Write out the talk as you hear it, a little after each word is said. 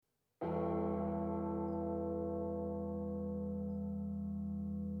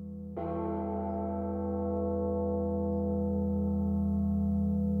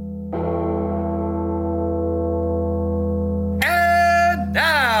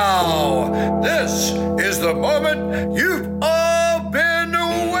This is the moment you've all been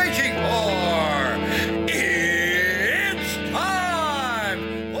waiting for. It's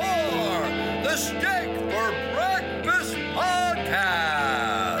time for the Steak for Breakfast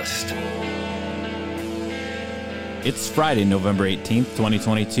podcast. It's Friday, November 18th,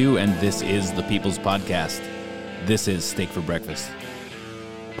 2022, and this is the People's Podcast. This is Steak for Breakfast.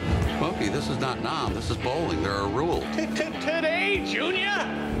 Smokey, this is not Nam. This is bowling. There are rules. Today, Junior,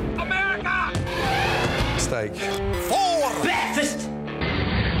 America! Steak. For breakfast!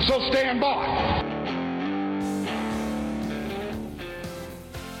 So stand by.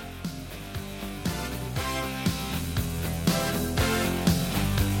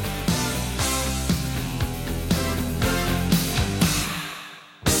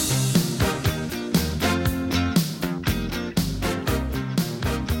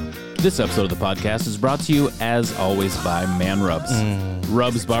 This episode of the podcast is brought to you, as always, by Man Rubs.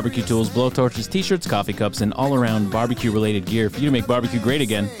 Rubs, barbecue tools, blowtorches, t-shirts, coffee cups, and all-around barbecue-related gear for you to make barbecue great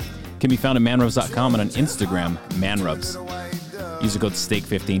again can be found at manrubs.com and on Instagram, manrubs. Use the code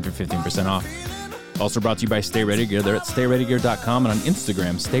STEAK15 for 15% off. Also brought to you by Stay Ready Gear. They're at StayReadyGear.com and on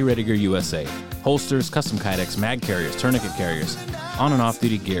Instagram, Stay Ready Gear USA. Holsters, custom kydex, mag carriers, tourniquet carriers, on and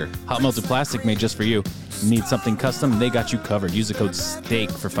off-duty gear, hot melted plastic made just for you. Need something custom? They got you covered. Use the code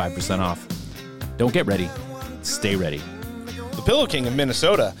STEAK for 5% off. Don't get ready. Stay ready. The Pillow King of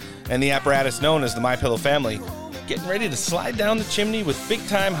Minnesota and the apparatus known as the MyPillow family getting ready to slide down the chimney with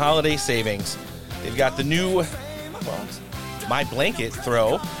big-time holiday savings. They've got the new, My Blanket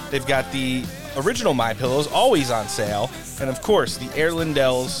throw. They've got the original MyPillows always on sale. And, of course, the Air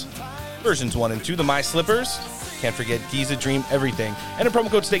Lindells versions 1 and 2, the My Slippers. Can't forget Giza Dream Everything. And a promo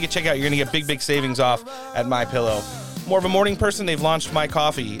code STEAK at checkout. You're going to get big savings off at MyPillow. More of a morning person, they've launched My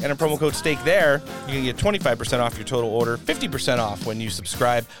Coffee. And a promo code STEAK there, you're going to get 25% off your total order, 50% off when you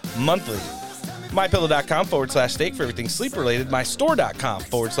subscribe monthly. MyPillow.com/steak for everything sleep-related.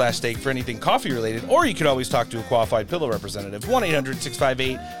 MyStore.com/steak for anything coffee-related. Or you can always talk to a qualified pillow representative.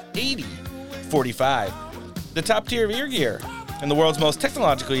 1-800-658-8045. The top tier of ear gear and the world's most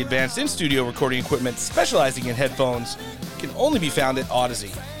technologically advanced in-studio recording equipment specializing in headphones can only be found at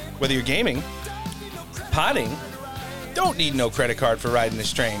Odyssey. Whether you're gaming, potting, don't need no credit card for riding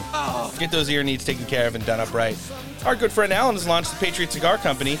this train. Get those ear needs taken care of and done up right. Our good friend Alan has launched the Patriot Cigar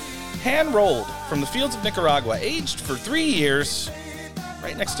Company, hand-rolled from the fields of Nicaragua, aged for 3 years.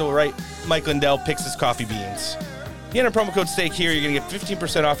 Right next to Mike Lindell picks his coffee beans. You enter promo code STEAK here, you're going to get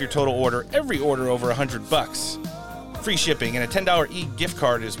 15% off your total order, every order over $100. Free shipping and a $10 e-gift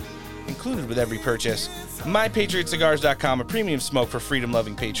card is included with every purchase. MyPatriotCigars.com, a premium smoke for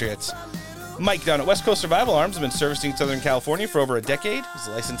freedom-loving patriots. Mike down at West Coast Survival Arms has been servicing Southern California for over a decade. He's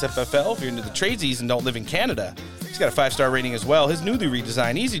a licensed FFL if you're into the tradesies and don't live in Canada. He's got a 5-star rating as well. His newly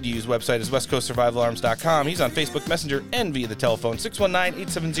redesigned, easy-to-use website is westcoastsurvivalarms.com. He's on Facebook Messenger and via the telephone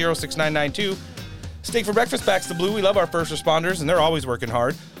 619-870-6992. Steak for Breakfast backs the blue. We love our first responders, and they're always working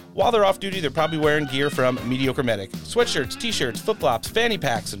hard. While they're off duty, they're probably wearing gear from Mediocre Medic. Sweatshirts, t-shirts, flip-flops, fanny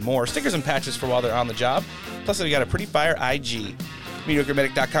packs, and more. Stickers and patches for while they're on the job. Plus, they've got a pretty fire IG.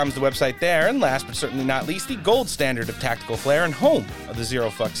 MediocreMedic.com is the website there. And last but certainly not least, the gold standard of tactical flair and home of the Zero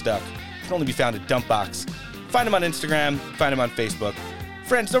Fucks Duck. Can only be found at Dumpbox. Find them on Instagram. Find them on Facebook.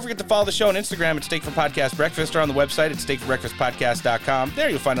 Friends, don't forget to follow the show on Instagram at Steak for Podcast Breakfast or on the website at steakforbreakfastpodcast.com. There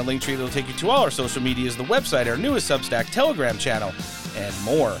you'll find a link tree that will take you to all our social medias, the website, our newest Substack, Telegram channel, and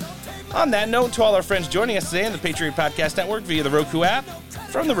more. On that note, to all our friends joining us today on the Patriot Podcast Network via the Roku app,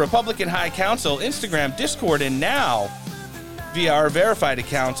 from the Republican High Council, Instagram, Discord, and now via our verified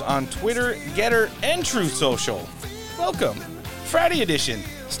accounts on Twitter, Getter, and Truth Social. Welcome. Friday edition,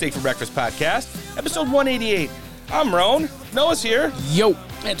 Steak for Breakfast Podcast, episode 188. I'm Roan. Noah's here. Yo.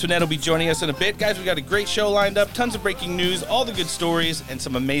 Antoinette will be joining us in a bit. Guys, we got a great show lined up, tons of breaking news, all the good stories, and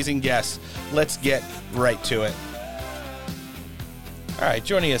some amazing guests. Let's get right to it. All right,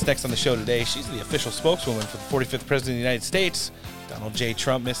 joining us next on the show today, she's the official spokeswoman for the 45th President of the United States, Donald J.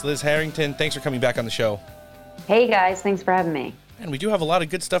 Trump, Miss Liz Harrington. Thanks for coming back on the show. Hey, guys. Thanks for having me. And we do have a lot of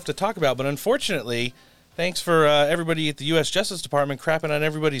good stuff to talk about, but unfortunately, thanks for everybody at the U.S. Justice Department crapping on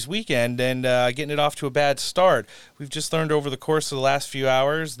everybody's weekend and getting it off to a bad start. We've just learned over the course of the last few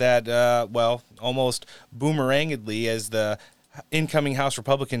hours that, almost boomerangedly, as the incoming House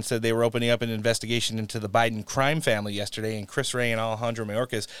Republicans said they were opening up an investigation into the Biden crime family yesterday, and Chris Wray and Alejandro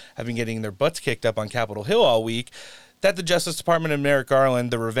Mayorkas have been getting their butts kicked up on Capitol Hill all week, that the Justice Department and Merrick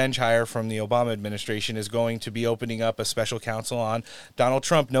Garland, the revenge hire from the Obama administration, is going to be opening up a special counsel on Donald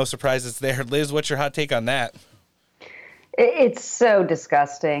Trump. No surprises there. Liz, what's your hot take on that? It's so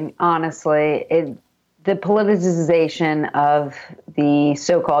disgusting, honestly. the politicization of the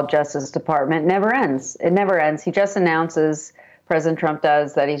so-called Justice Department never ends. It never ends. He just announces, President Trump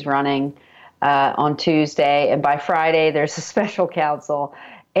does, that he's running on Tuesday, and by Friday there's a special counsel.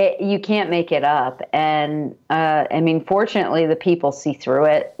 You can't make it up. And fortunately, the people see through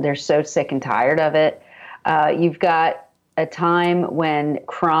it. They're so sick and tired of it. You've got a time when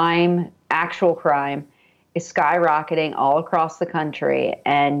crime, actual crime, is skyrocketing all across the country,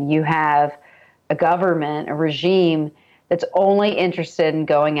 and you have a government, a regime that's only interested in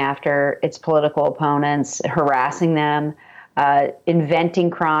going after its political opponents, harassing them, inventing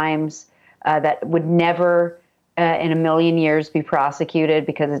crimes that would never in a million years be prosecuted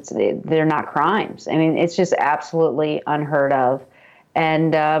because they're not crimes. I mean, it's just absolutely unheard of.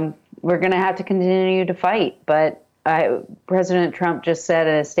 And we're going to have to continue to fight. But President Trump just said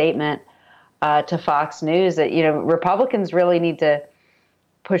in a statement to Fox News that, Republicans really need to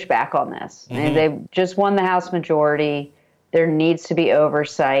push back on this. Mm-hmm. And they just won the House majority. There needs to be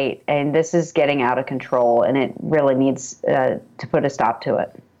oversight, and this is getting out of control, and it really needs to put a stop to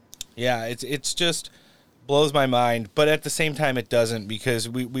it. Yeah, it's just blows my mind, but at the same time it doesn't, because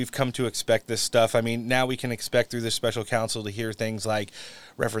we've come to expect this stuff. I mean, now we can expect through this special counsel to hear things like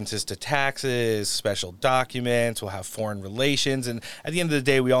references to taxes, special documents, we'll have foreign relations, and at the end of the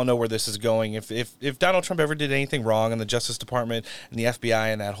day, we all know where this is going. If Donald Trump ever did anything wrong, and the Justice Department and the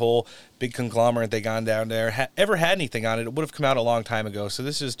FBI and that whole big conglomerate they gone down there ever had anything on it, it would have come out a long time ago. So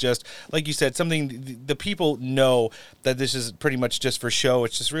this is just, like you said, something the people know that this is pretty much just for show.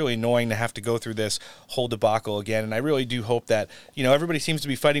 It's just really annoying to have to go through this whole debacle again, and I really do hope that, everybody seems to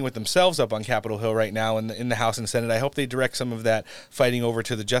be fighting with themselves up on Capitol Hill right now in the House and Senate. I hope they direct some of that fighting over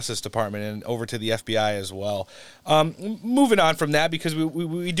to the Justice Department and over to the FBI as well. Moving on from that, because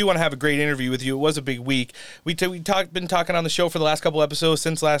we do want to have a great interview with you. It was a big week. We've been talking on the show for the last couple episodes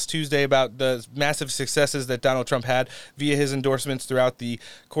since last Tuesday about the massive successes that Donald Trump had via his endorsements throughout the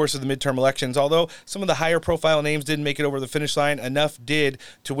course of the midterm elections. Although some of the higher profile names didn't make it over the finish line, enough did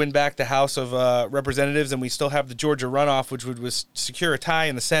to win back the House of Representatives, and we still have the Georgia runoff, which would secure a tie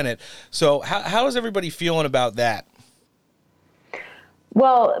in the Senate. So how is everybody feeling about that?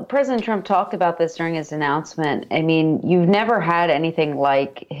 Well, President Trump talked about this during his announcement. I mean, you've never had anything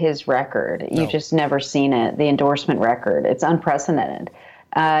like his record. You've just never seen it, the endorsement record. It's unprecedented.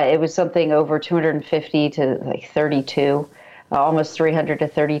 It was something over 250 to like 32, almost 300 to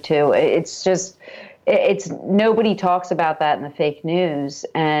 32. It's nobody talks about that in the fake news,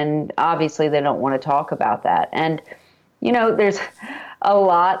 and obviously they don't want to talk about that. And, there's a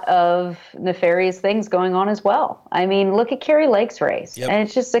lot of nefarious things going on as well. I mean, look at Kari Lake's race, and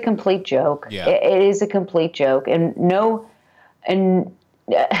it's just a complete joke. Yeah. It is a complete joke, and in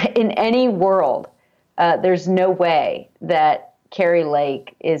any world, there's no way that Kari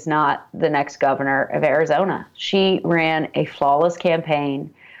Lake is not the next governor of Arizona. She ran a flawless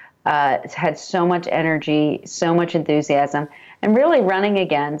campaign, had so much energy, so much enthusiasm, and really running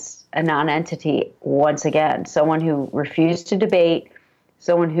against a non-entity once again, someone who refused to debate,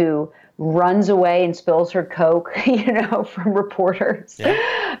 someone who runs away and spills her Coke, from reporters,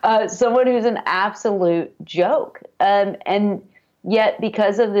 someone who's an absolute joke. And yet,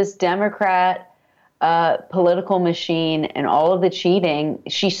 because of this Democrat political machine and all of the cheating,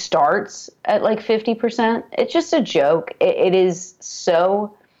 she starts at like 50%. It's just a joke. It is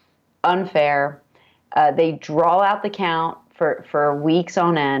so unfair. They draw out the count for weeks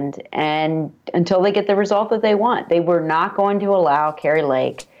on end, and until they get the result that they want. They were not going to allow Kari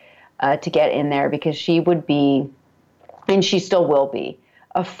Lake to get in there, because she would be, and she still will be,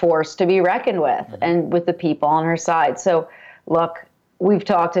 a force to be reckoned with, and with the people on her side. So, look, we've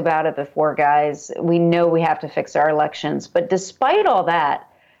talked about it before, guys. We know we have to fix our elections, but despite all that,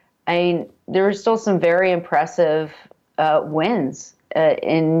 I mean, there were still some very impressive wins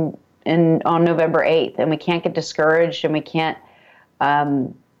on November 8th, and we can't get discouraged, and we can't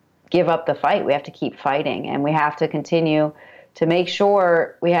give up the fight. We have to keep fighting, and we have to continue to make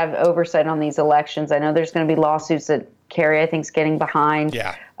sure we have oversight on these elections. I know there's going to be lawsuits that Kari, I think, is getting behind.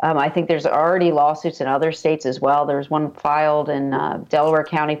 Yeah. I think there's already lawsuits in other states as well. There's one filed in Delaware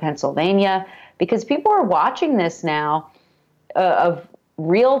County, Pennsylvania, because people are watching this now of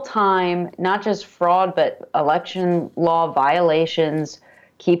real time, not just fraud, but election law violations,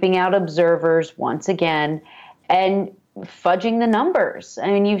 keeping out observers once again, and fudging the numbers. I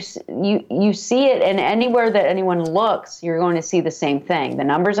mean, you see it, and anywhere that anyone looks, you're going to see the same thing. The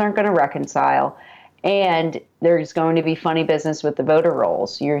numbers aren't going to reconcile, and there's going to be funny business with the voter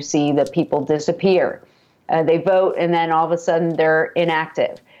rolls. You see that people disappear. They vote, and then all of a sudden they're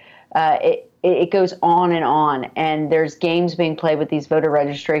inactive. it goes on, and there's games being played with these voter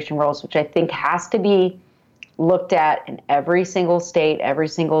registration rolls, which I think has to be looked at in every single state, every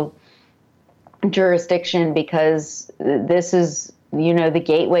single jurisdiction, because this is, the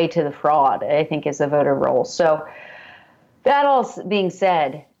gateway to the fraud, I think, is the voter roll. So that all being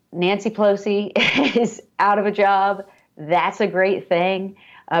said, Nancy Pelosi is out of a job. That's a great thing.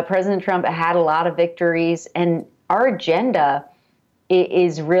 President Trump had a lot of victories, and our agenda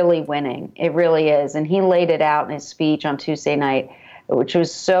is really winning. It really is. And he laid it out in his speech on Tuesday night, which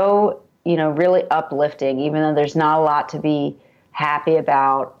was so, really uplifting, even though there's not a lot to be happy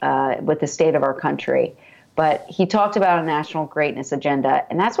about with the state of our country. But he talked about a national greatness agenda,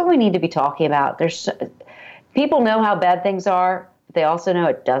 and that's what we need to be talking about. People know how bad things are, but they also know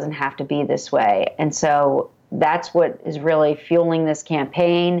it doesn't have to be this way. And so that's what is really fueling this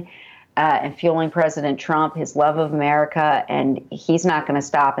campaign and fueling President Trump, his love of America, and he's not going to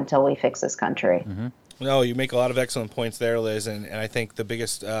stop until we fix this country. Mm-hmm. No, you make a lot of excellent points there, Liz, and I think the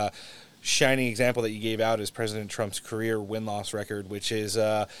biggest shining example that you gave out is President Trump's career win-loss record, which is,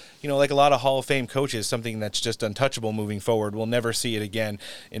 like a lot of Hall of Fame coaches, something that's just untouchable moving forward. We'll never see it again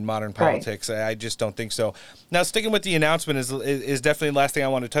in modern politics. Right. I just don't think so. Now, sticking with the announcement is definitely the last thing I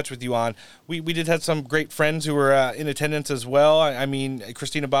want to touch with you on. We did have some great friends who were in attendance as well. I mean,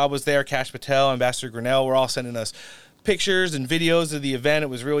 Christina Bobb was there, Kash Patel, Ambassador Grinnell were all sending us pictures and videos of the event. It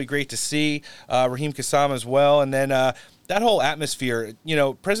was really great to see. Raheem Kassam as well. And then that whole atmosphere,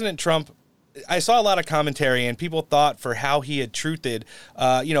 President Trump, I saw a lot of commentary, and people thought for how he had truthed,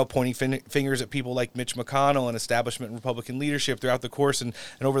 pointing fingers at people like Mitch McConnell and establishment Republican leadership throughout the course and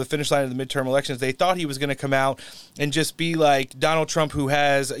over the finish line of the midterm elections. They thought he was going to come out and just be like Donald Trump, who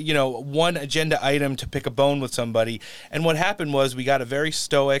has, one agenda item to pick a bone with somebody. And what happened was we got a very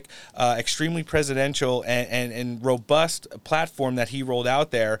stoic, extremely presidential and robust platform that he rolled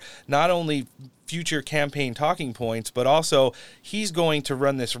out there, not only future campaign talking points, but also he's going to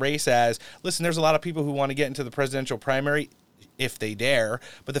run this race as, listen, there's a lot of people who want to get into the presidential primary if they dare,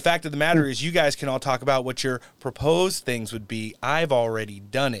 but the fact of the matter is you guys can all talk about what your proposed things would be. I've already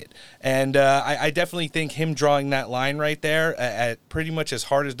done it. And I definitely think him drawing that line right there at pretty much as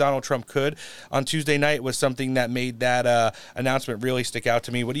hard as Donald Trump could on Tuesday night was something that made that announcement really stick out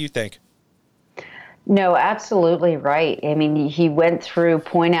to me. What do you think? No, absolutely right. I mean, he went through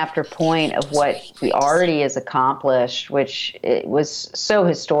point after point of what he already has accomplished, which it was so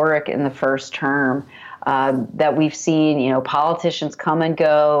historic in the first term that we've seen, politicians come and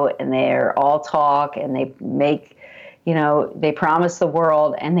go and they're all talk and they make, they promise the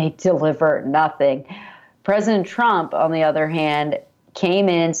world and they deliver nothing. President Trump, on the other hand, came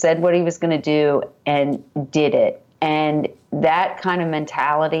in, said what he was going to do and did it. And that kind of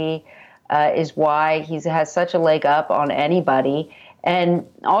mentality is why he has such a leg up on anybody. And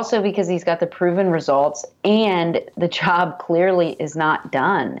also because he's got the proven results and the job clearly is not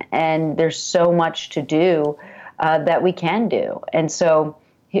done. And there's so much to do that we can do. And so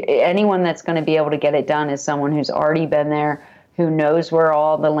anyone that's going to be able to get it done is someone who's already been there, who knows where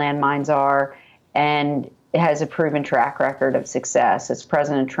all the landmines are, and has a proven track record of success. It's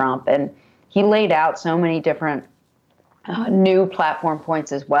President Trump. And he laid out so many different new platform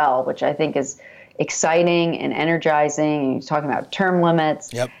points as well, which I think is exciting and energizing. He's talking about term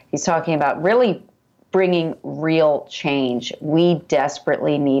limits. Yep. He's talking about really bringing real change. We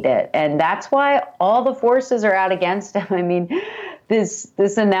desperately need it. And that's why all the forces are out against him. I mean, this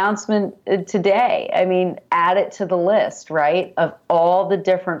announcement today, add it to the list, right, of all the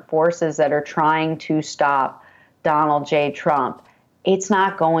different forces that are trying to stop Donald J. Trump. It's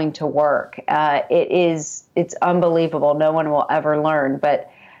not going to work. It's unbelievable. No one will ever learn,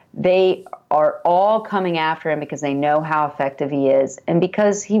 but they are all coming after him because they know how effective he is. And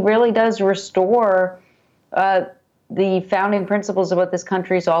because he really does restore the founding principles of what this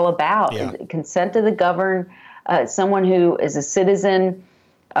country is all about. Yeah. Consent to the governed, someone who is a citizen,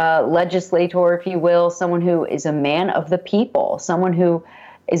 legislator, if you will, someone who is a man of the people, someone who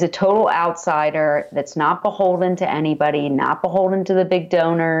is a total outsider that's not beholden to anybody, not beholden to the big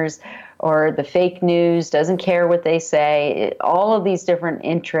donors or the fake news, doesn't care what they say, all of these different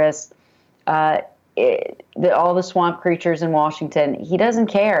interests, all the swamp creatures in Washington, he doesn't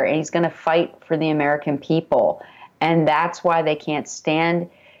care, and he's going to fight for the American people. And that's why they can't stand.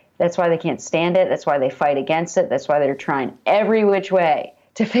 That's why they can't stand it. That's why they fight against it. That's why they're trying every which way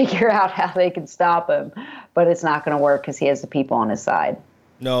to figure out how they can stop him. But it's not going to work because he has the people on his side.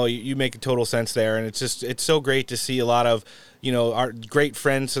 No, you make total sense there, and it's so great to see a lot of our great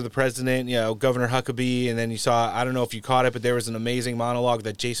friends to the president, Governor Huckabee, and then you saw, I don't know if you caught it, but there was an amazing monologue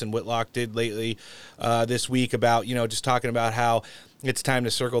that Jason Whitlock did lately this week about, just talking about how it's time to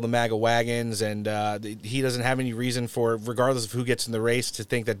circle the MAGA wagons, and he doesn't have any reason for, regardless of who gets in the race, to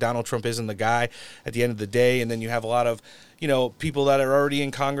think that Donald Trump isn't the guy at the end of the day. And then you have a lot of, people that are already in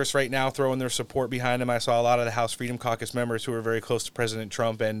Congress right now throwing their support behind him. I saw a lot of the House Freedom Caucus members who are very close to President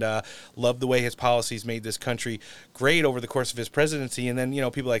Trump and love the way his policies made this country great over the course of his presidency. And then,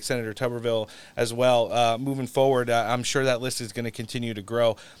 people like Senator Tuberville as well. Moving forward, I'm sure that list is going to continue to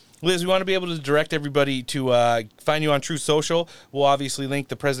grow. Liz, we want to be able to direct everybody to find you on Truth Social. We'll obviously link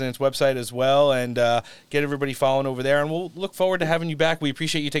the president's website as well and get everybody following over there. And we'll look forward to having you back. We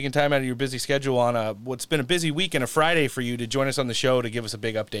appreciate you taking time out of your busy schedule on what's been a busy week and a Friday for you to join us on the show to give us a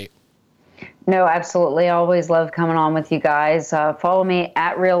big update. No, absolutely. Always love coming on with you guys. Follow me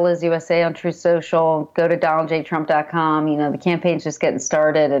at RealLizUSA on Truth Social. Go to DonaldJTrump.com. The campaign's just getting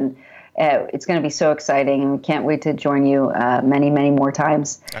started, and it's going to be so exciting, and we can't wait to join you many, many more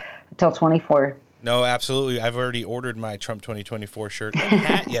times until 24. No, absolutely. I've already ordered my Trump 2024 shirt and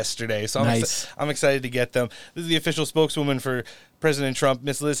hat yesterday, so I'm excited to get them. This is the official spokeswoman for President Trump,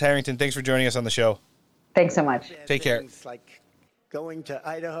 Miss Liz Harrington. Thanks for joining us on the show. Thanks so much. Take care. It's like going to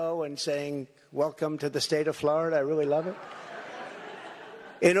Idaho and saying, welcome to the state of Florida. I really love it.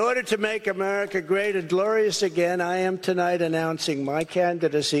 In order to make America great and glorious again, I am tonight announcing my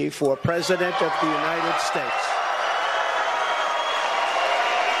candidacy for President of the United States.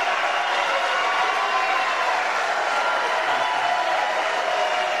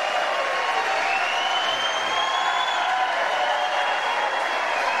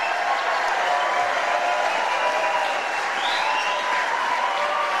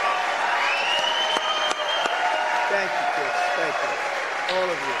 Thank you, kids. Thank you. All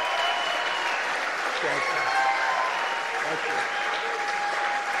of you. Thank you. Thank you.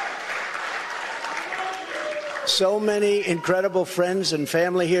 So many incredible friends and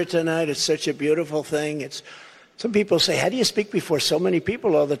family here tonight. It's such a beautiful thing. Some people say, how do you speak before so many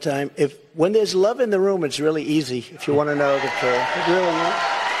people all the time? When there's love in the room, it's really easy, if you want to know the truth. It really is.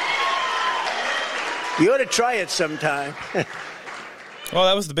 You ought to try it sometime. Well,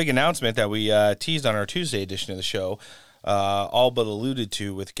 that was the big announcement that we teased on our Tuesday edition of the show, all but alluded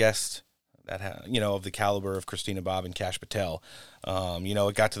to with guests that of the caliber of Christina Bobb and Kash Patel.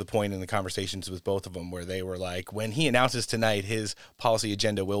 It got to the point in the conversations with both of them where they were like, when he announces tonight his policy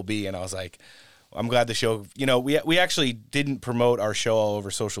agenda will be, and I was like, I'm glad the show, we actually didn't promote our show all over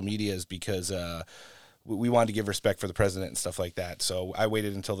social medias because we wanted to give respect for the president and stuff like that. So I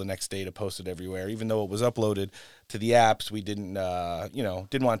waited until the next day to post it everywhere. Even though it was uploaded to the apps, we didn't want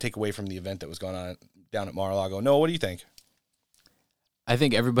to take away from the event that was going on down at Mar-a-Lago. Noah, what do you think? I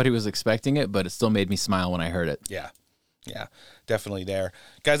think everybody was expecting it, but it still made me smile when I heard it. Yeah, definitely there.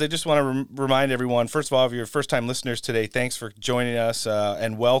 Guys, I just want to remind everyone, first of all, if you're first-time listeners today, thanks for joining us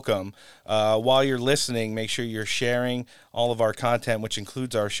and welcome. While you're listening, make sure you're sharing all of our content, which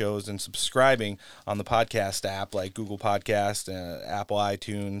includes our shows, and subscribing on the podcast app like Google Podcast, Apple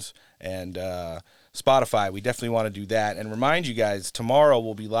iTunes, and Spotify. We definitely want to do that. And remind you guys, tomorrow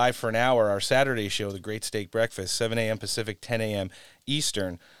we'll be live for an hour, our Saturday show, The Great Steak Breakfast, 7 a.m. Pacific, 10 a.m.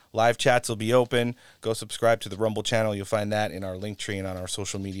 Eastern. Live chats will be open. Go subscribe to the Rumble channel. You'll find that in our link tree and on our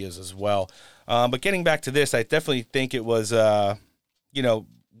social medias as well. But getting back to this, I definitely think it was,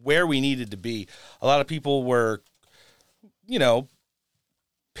 where we needed to be. A lot of people were,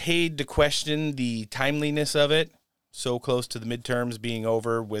 paid to question the timeliness of it. So close to the midterms being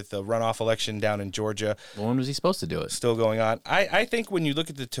over with a runoff election down in Georgia. Well, when was he supposed to do it? Still going on. I think when you look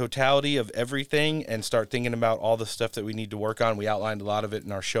at the totality of everything and start thinking about all the stuff that we need to work on, we outlined a lot of it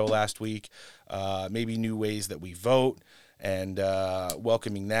in our show last week, maybe new ways that we vote and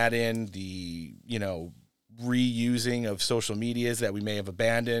welcoming that in, the, reusing of social medias that we may have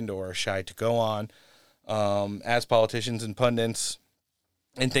abandoned or are shy to go on as politicians and pundits.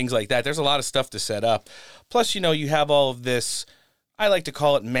 And things like that. There's a lot of stuff to set up. Plus, you have all of this, I like to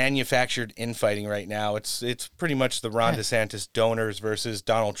call it manufactured infighting right now. It's pretty much the Ron DeSantis donors versus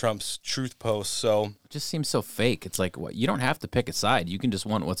Donald Trump's truth posts. So it just seems so fake. It's like, what, you don't have to pick a side. You can just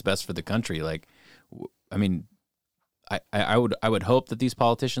want what's best for the country. Like, I mean, I would hope that these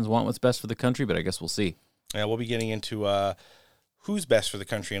politicians want what's best for the country, but I guess we'll see. Yeah, we'll be getting into who's best for the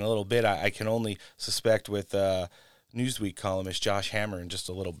country in a little bit. I can only suspect with Newsweek columnist Josh Hammer in just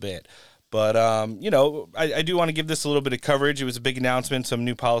a little bit. But, I do want to give this a little bit of coverage. It was a big announcement, some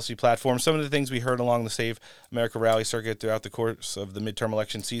new policy platforms, some of the things we heard along the Save America rally circuit throughout the course of the midterm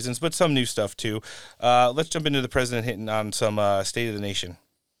election seasons, but some new stuff too. Let's jump into the president hitting on some State of the Nation.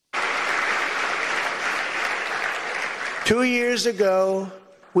 2 years ago,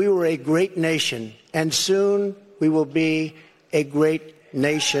 we were a great nation, and soon we will be a great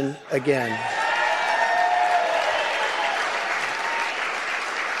nation again.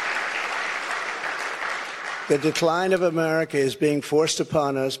 The decline of America is being forced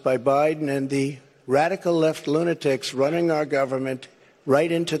upon us by Biden and the radical left lunatics running our government right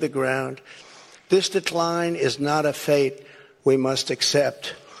into the ground. This decline is not a fate we must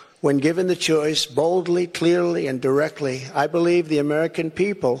accept. When given the choice, boldly, clearly, and directly, I believe the American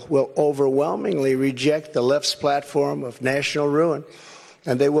people will overwhelmingly reject the left's platform of national ruin,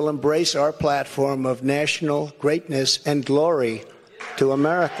 and they will embrace our platform of national greatness and glory to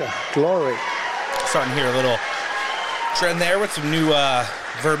America. Glory. Starting to hear a little trend there with some new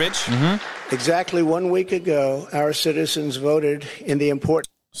verbiage. Mm-hmm. Exactly 1 week ago, our citizens voted in the important...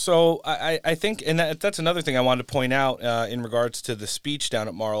 So I think, and that's another thing I wanted to point out in regards to the speech down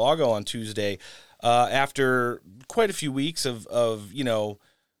at Mar-a-Lago on Tuesday. After quite a few weeks of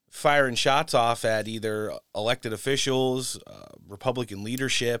firing shots off at either elected officials, Republican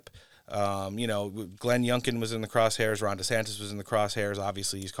leadership, Glenn Youngkin was in the crosshairs, Ron DeSantis was in the crosshairs.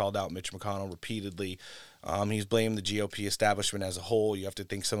 Obviously, he's called out Mitch McConnell repeatedly. He's blamed the GOP establishment as a whole. You have to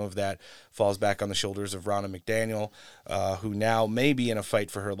think some of that falls back on the shoulders of Ronna McDaniel, who now may be in a fight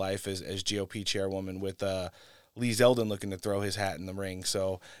for her life as GOP chairwoman, with Lee Zeldin looking to throw his hat in the ring.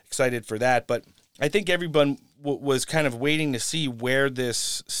 So excited for that. But I think everyone was kind of waiting to see where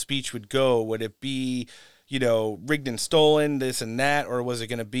this speech would go. Would it be, rigged and stolen, this and that, or was it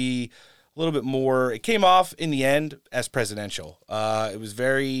going to be a little bit more? It came off in the end as presidential. It was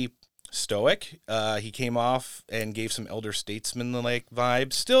very stoic. He came off and gave some elder statesman-like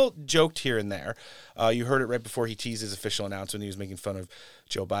vibes. Still joked here and there. You heard it right before he teased his official announcement. He was making fun of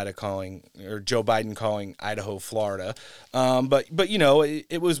Joe Biden calling Idaho Florida. But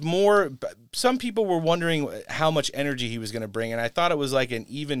it was more. Some people were wondering how much energy he was going to bring, and I thought it was like an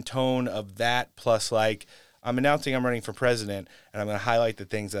even tone of that plus like, I'm announcing I'm running for president, and I'm going to highlight the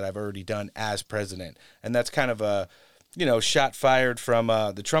things that I've already done as president, and that's kind of a shot fired from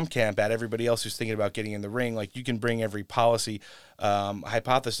the Trump camp at everybody else who's thinking about getting in the ring. Like, you can bring every policy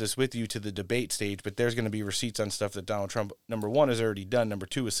hypothesis with you to the debate stage, but there's going to be receipts on stuff that Donald Trump, number one, has already done, number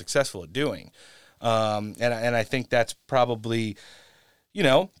two, is successful at doing. And I think that's probably,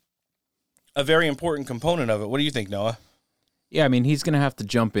 a very important component of it. What do you think, Noah? Yeah, I mean, he's going to have to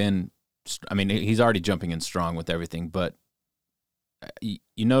jump in. I mean, he's already jumping in strong with everything, but you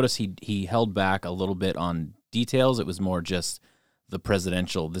notice he held back a little bit on details. It was more just the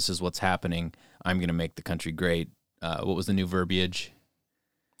presidential, this is what's happening, I'm going to make the country great. What was the new verbiage?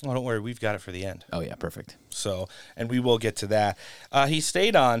 Oh, don't worry, we've got it for the end. Oh, yeah, perfect. So, and we will get to that. He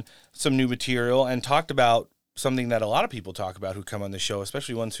stayed on some new material and talked about something that a lot of people talk about who come on the show,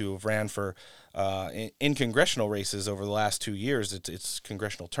 especially ones who have ran for in congressional races over the last 2 years. It's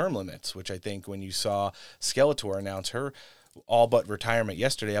congressional term limits, which I think when you saw Skeletor announce her all but retirement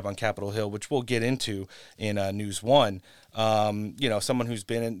yesterday up on Capitol Hill, which we'll get into in News 1. Someone who's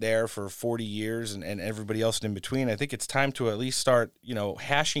been in there for 40 years and everybody else in between. I think it's time to at least start,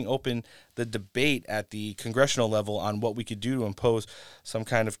 hashing open the debate at the congressional level on what we could do to impose some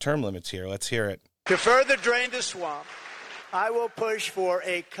kind of term limits here. Let's hear it. To further drain the swamp, I will push for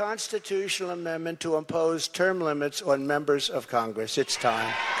a constitutional amendment to impose term limits on members of Congress. It's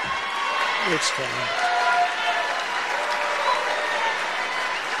time. It's time.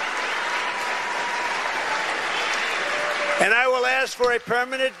 And I will ask for a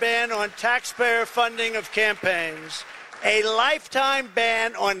permanent ban on taxpayer funding of campaigns, a lifetime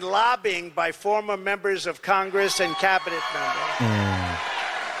ban on lobbying by former members of Congress and cabinet members.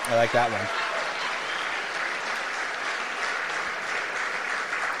 I like that one.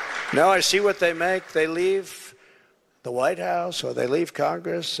 No, I see what they make. They leave the White House or they leave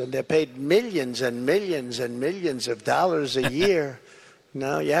Congress, and they're paid millions and millions and millions of dollars a year.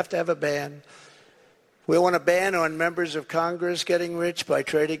 No, you have to have a ban. We want a ban on members of Congress getting rich by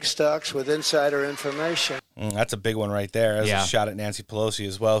trading stocks with insider information. That's a big one right there. As a shot at Nancy Pelosi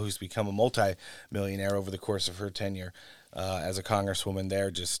as well, who's become a multi-millionaire over the course of her tenure as a congresswoman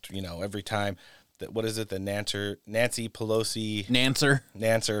there. Just, every time. What is it? The Nancy Pelosi. Nancer.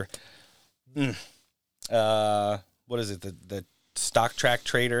 What is it? The stock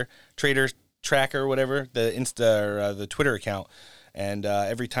trader tracker, whatever. The Twitter account. And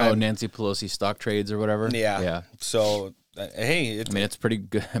every time. Oh, Nancy Pelosi stock trades or whatever. Yeah. So hey, it's pretty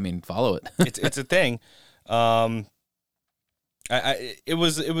good. I mean, follow it. it's a thing. It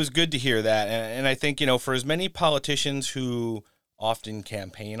was good to hear that, and I think for as many politicians who often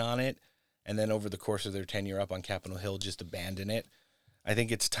campaign on it, and then over the course of their tenure up on Capitol Hill just abandon it. I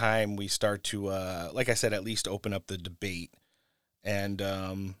think it's time we start to, like I said, at least open up the debate. And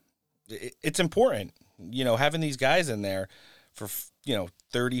it's important. Having these guys in there for,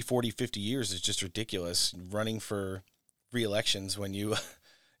 30, 40, 50 years is just ridiculous. Running for re-elections when you...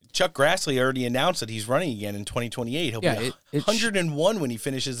 Chuck Grassley already announced that he's running again in 2028. He'll be 101 when he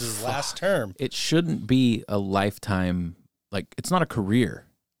finishes his last term. It shouldn't be a lifetime, it's not a career.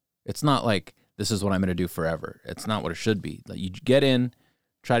 It's not like, this is what I'm going to do forever. It's not what it should be. You get in,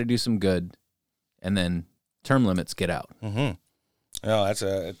 try to do some good, and then term limits, get out. Mm-hmm. No, it's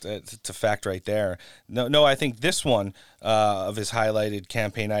a fact right there. No, I think this one of his highlighted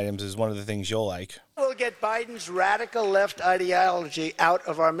campaign items is one of the things you'll like. We'll get Biden's radical left ideology out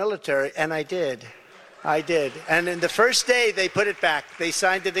of our military, and I did. And in the first day, they put it back. They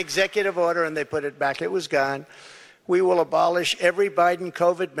signed an executive order, and they put it back. It was gone. We will abolish every Biden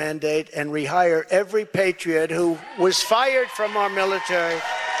COVID mandate and rehire every patriot who was fired from our military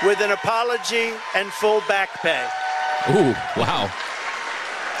with an apology and full back pay. Ooh, wow.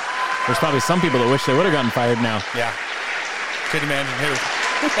 There's probably some people that wish they would have gotten fired now. Yeah. Could imagine who.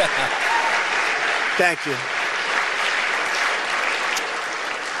 Thank you.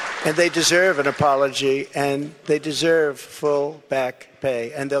 And they deserve an apology, and they deserve full back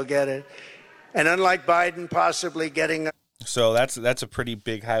pay, and they'll get it. And unlike Biden possibly getting... So that's a pretty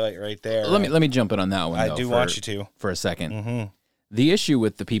big highlight right there. Let me jump in on that one, I do want you to. For a second. Mm-hmm. The issue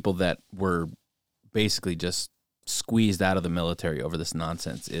with the people that were basically just squeezed out of the military over this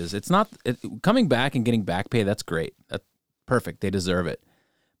nonsense is coming back and getting back pay. That's great. That's perfect. They deserve it.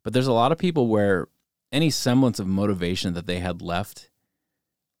 But there's a lot of people where any semblance of motivation that they had left,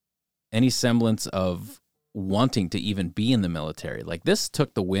 any semblance of wanting to even be in the military, this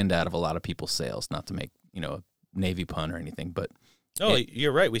took the wind out of a lot of people's sails, not to make, a Navy pun or anything, but... Oh,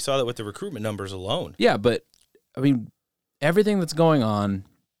 you're right. We saw that with the recruitment numbers alone. Yeah, but, everything that's going on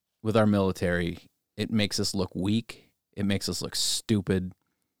with our military, it makes us look weak, it makes us look stupid,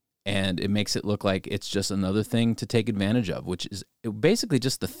 and it makes it look like it's just another thing to take advantage of, which is basically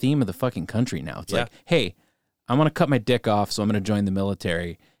just the theme of the fucking country now. It's like, hey, I'm going to cut my dick off, so I'm going to join the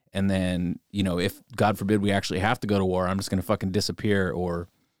military, and then, if, God forbid, we actually have to go to war, I'm just going to fucking disappear or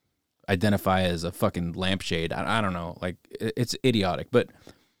identify as a fucking lampshade. I don't know. It's idiotic. But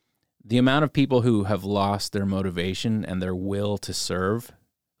the amount of people who have lost their motivation and their will to serve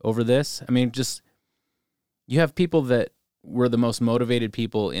over this, you have people that were the most motivated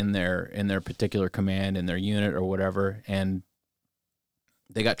people in their particular command, in their unit or whatever, and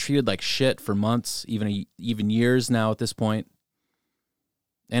they got treated like shit for months, even years now at this point.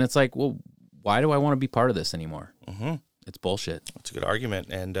 And it's like, well, why do I want to be part of this anymore? Mm-hmm. It's bullshit. That's a good argument.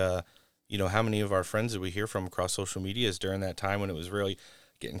 And, how many of our friends did we hear from across social medias during that time when it was really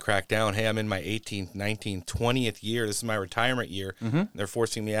getting cracked down? Hey, I'm in my 18th, 19th, 20th year. This is my retirement year. Mm-hmm. They're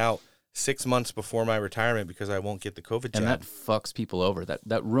forcing me out 6 months before my retirement because I won't get the COVID jab. And that fucks people over.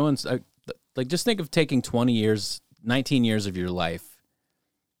 That ruins, just think of taking 19 years of your life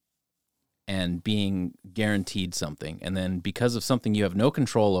and being guaranteed something, and then because of something you have no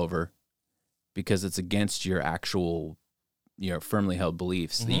control over, because it's against your actual, firmly held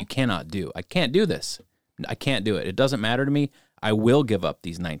beliefs that you cannot do. I can't do this. I can't do it. It doesn't matter to me. I will give up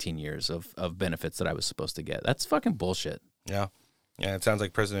these 19 years of benefits that I was supposed to get. That's fucking bullshit. Yeah. Yeah, it sounds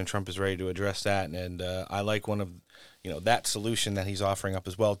like President Trump is ready to address that, and I like one of, that solution that he's offering up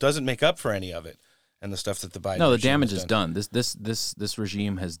as well. It doesn't make up for any of it, and the stuff that the Biden the damage is done. This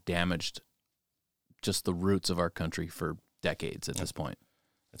regime has damaged just the roots of our country for decades at this point.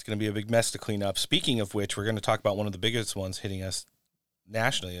 It's going to be a big mess to clean up. Speaking of which, we're going to talk about one of the biggest ones hitting us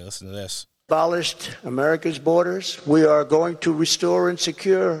nationally. Listen to this. Abolished America's borders. We are going to restore and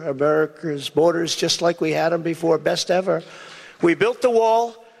secure America's borders just like we had them before, best ever. We built the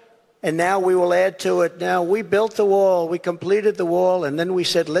wall, and now we will add to it. Now, we built the wall, we completed the wall, and then we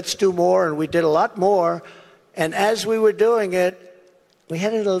said, let's do more, and we did a lot more. And as we were doing it, we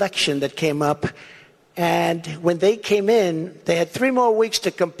had an election that came up, and when they came in, they had 3 more weeks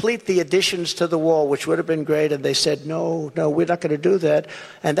to complete the additions to the wall, which would have been great, and they said, no, we're not going to do that.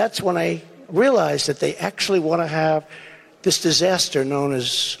 And that's when I realized that they actually want to have this disaster known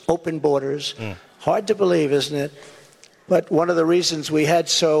as open borders. Hard to believe, isn't it? But one of the reasons we had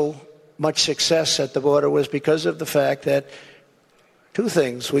so much success at the border was because of the fact that 2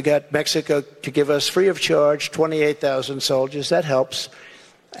 things. We got Mexico to give us free of charge 28,000 soldiers. That helps.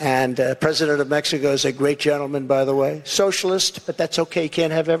 And President of Mexico is a great gentleman, by the way. Socialist, but that's okay. He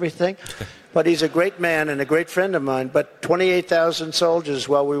can't have everything. But he's a great man and a great friend of mine. But 28,000 soldiers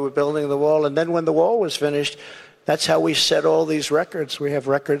while we were building the wall. And then when the wall was finished, that's how we set all these records. We have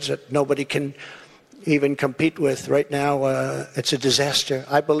records that nobody can even compete with. Right now, it's a disaster.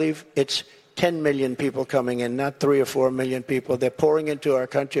 I believe it's 10 million people coming in, not 3 or 4 million people. They're pouring into our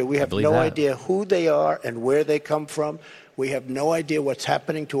country. We have no idea who they are and where they come from. We have no idea what's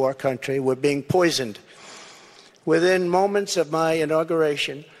happening to our country. We're being poisoned. Within moments of my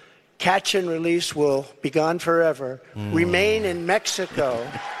inauguration, catch and release will be gone forever. Remain in Mexico.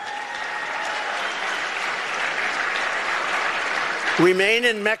 Remain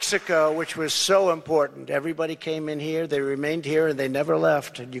in Mexico, which was so important. Everybody came in here, they remained here, and they never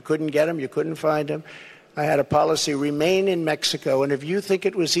left. And you couldn't get them, you couldn't find them. I had a policy, remain in Mexico. And if you think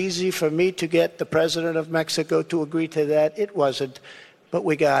it was easy for me to get the president of Mexico to agree to that, it wasn't. But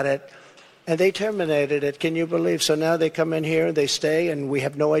we got it. And they terminated it, can you believe? So now they come in here, they stay, and we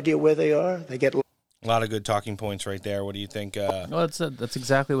have no idea where they are. They get... A lot of good talking points right there. What do you think? Well, that's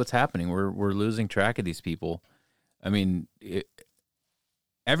exactly what's happening. We're losing track of these people. I mean...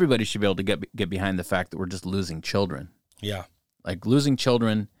 Everybody should be able to get behind the fact that we're just losing children. Yeah. Like losing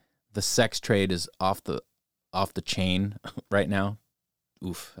children, the sex trade is off the chain right now.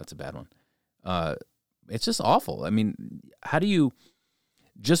 Oof, that's a bad one. It's just awful. I mean, how do you,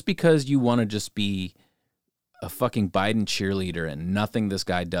 just because you want to just be a fucking Biden cheerleader and nothing this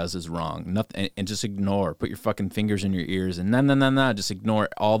guy does is wrong, nothing, and just ignore, put your fucking fingers in your ears and no, just ignore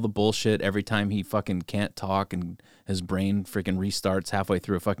all the bullshit every time he fucking can't talk and his brain freaking restarts halfway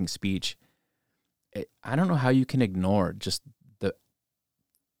through a fucking speech. I don't know how you can ignore just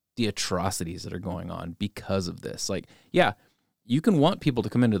the atrocities that are going on because of this. Like, yeah, you can want people to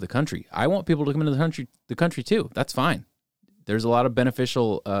come into the country. I want people to come into the country too. That's fine. There's a lot of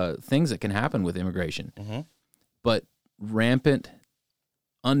beneficial things that can happen with immigration. Mm-hmm. But rampant,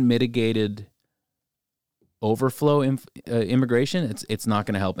 unmitigated overflow immigration, it's not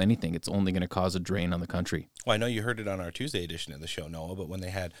going to help anything. It's only going to cause a drain on the country. Well, I know you heard it on our Tuesday edition of the show, Noah, but when they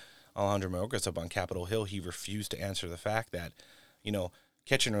had Alejandro Mayorkas up on Capitol Hill, he refused to answer the fact that,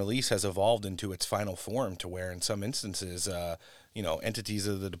 catch and release has evolved into its final form to where in some instances, entities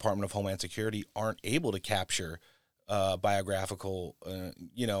of the Department of Homeland Security aren't able to capture biographical,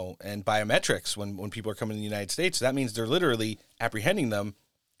 and biometrics when people are coming to the United States. So that means they're literally apprehending them,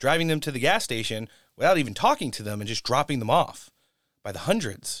 driving them to the gas station without even talking to them and just dropping them off by the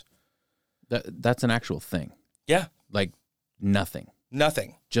hundreds. That's an actual thing. Yeah. Like nothing.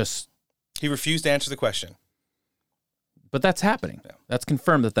 Just. He refused to answer the question. But that's happening. Yeah. That's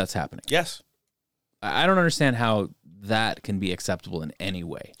confirmed that that's happening. Yes. I don't understand how that can be acceptable in any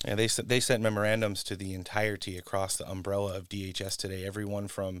way. Yeah, they sent memorandums to the entirety across the umbrella of DHS today. Everyone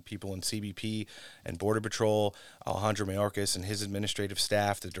from people in CBP and Border Patrol, Alejandro Mayorkas and his administrative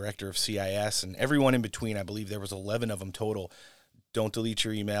staff, the director of CIS, and everyone in between. I believe there was 11 of them total. Don't delete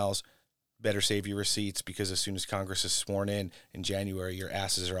your emails. Better save your receipts, because as soon as Congress is sworn in January, your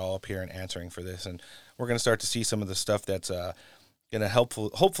asses are all up here and answering for this. And we're going to start to see some of the stuff that's going to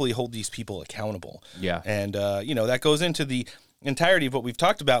hopefully hold these people accountable. Yeah. And, that goes into the entirety of what we've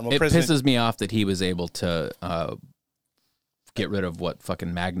talked about. And what it pisses me off that he was able to get rid of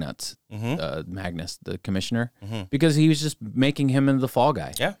fucking Magnus, the commissioner, because he was just making him into the fall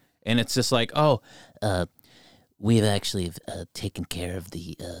guy. Yeah. And it's just like, we've actually taken care of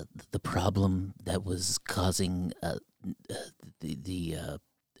the problem that was causing the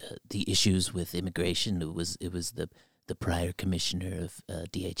issues with immigration. It was the prior commissioner of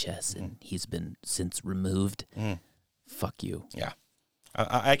DHS, and he's been since removed. Fuck you. Yeah.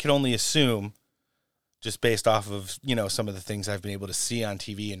 I can only assume, just based off of, some of the things I've been able to see on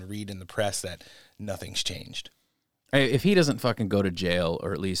TV and read in the press, that nothing's changed. If he doesn't fucking go to jail,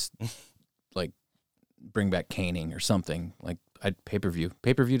 or at least, like, bring back caning or something, like, I'd pay-per-view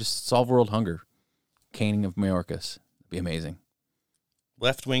to solve world hunger. Caning of Mayorkas. It'd be amazing.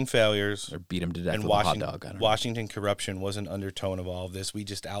 Left-wing failures, or beat him to death and with a hot dog. Washington corruption was an undertone of all of this. We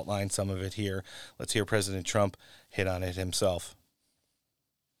just outlined some of it here. Let's hear President Trump hit on it himself.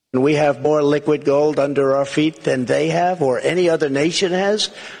 We have more liquid gold under our feet than they have or any other nation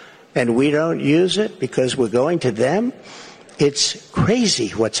has, and we don't use it because we're going to them. It's crazy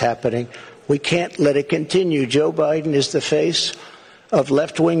what's happening. We can't let it continue. Joe Biden is the face of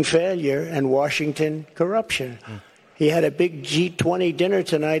left-wing failure and Washington corruption. He had a big G20 dinner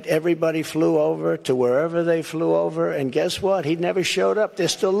tonight. Everybody flew over to wherever they flew over. And guess what? He never showed up. They're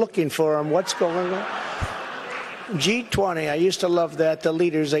still looking for him. What's going on? G20, I used to love that. The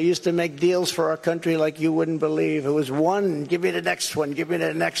leaders, they used to make deals for our country like you wouldn't believe. It was one, give me the next one, give me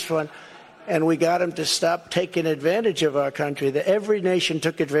the next one. And we got them to stop taking advantage of our country. Every nation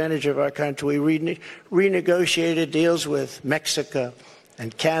took advantage of our country. We renegotiated deals with Mexico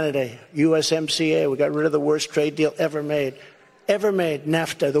and Canada, USMCA. We got rid of the worst trade deal ever made.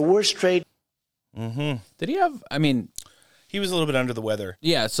 NAFTA, the worst trade. Did he have? I mean, he was a little bit under the weather.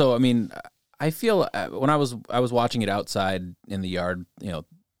 Yeah. So I mean, I feel when I was watching it outside in the yard,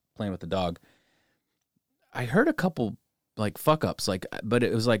 playing with the dog, I heard a couple like fuck ups, but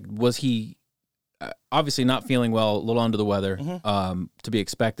it was like, was he obviously not feeling well, a little under the weather, to be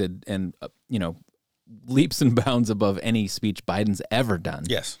expected, and leaps and bounds above any speech Biden's ever done.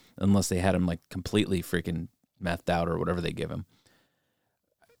 Yes, unless they had him like completely freaking methed out or whatever they give him.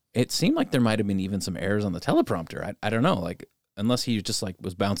 It seemed like there might have been even some errors on the teleprompter. I don't know, like unless he just like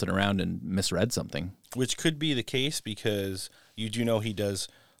was bouncing around and misread something, which could be the case because you do know he does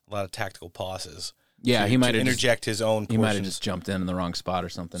a lot of tactical pauses. Yeah, he might interject his own portions. He might have just jumped in the wrong spot or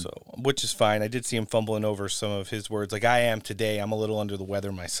something. So, which is fine. I did see him fumbling over some of his words. Like, I am today. I'm a little under the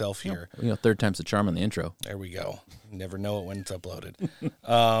weather myself here. Third time's the charm on the intro. There we go. You never know it when it's uploaded.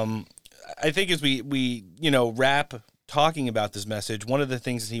 I think as we wrap talking about this message, one of the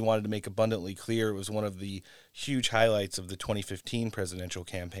things that he wanted to make abundantly clear was one of the huge highlights of the 2015 presidential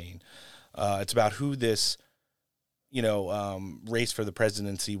campaign. It's about who this race for the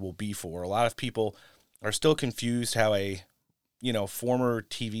presidency will be for. A lot of people are still confused how a, former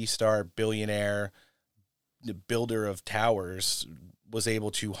TV star, billionaire, builder of towers was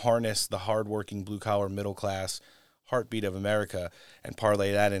able to harness the hardworking blue-collar middle-class heartbeat of America and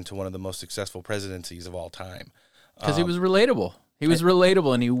parlay that into one of the most successful presidencies of all time. Because he was relatable. He was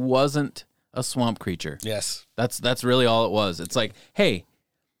relatable, and he wasn't a swamp creature. Yes. That's really all it was. It's like, hey,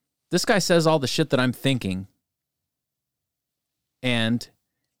 this guy says all the shit that I'm thinking, and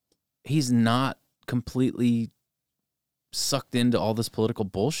he's not completely sucked into all this political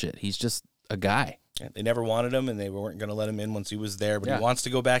bullshit. He's just a guy. Yeah, they never wanted him, and they weren't going to let him in once he was there, but he wants to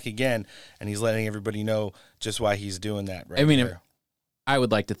go back again, and he's letting everybody know just why he's doing that right there. I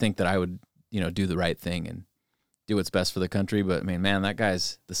would like to think that I would, do the right thing and do what's best for the country, but, man, that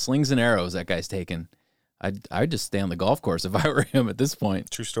guy's, the slings and arrows that guy's taking, I'd just stay on the golf course if I were him at this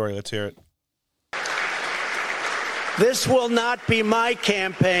point. True story. Let's hear it. This will not be my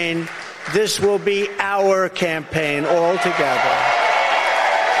campaign. This will be our campaign all together.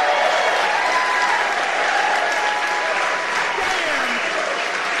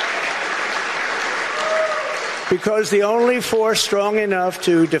 Because the only force strong enough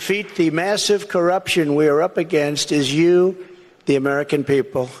to defeat the massive corruption we are up against is you, the American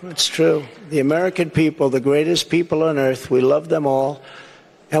people. It's true. The American people, the greatest people on earth. We love them all.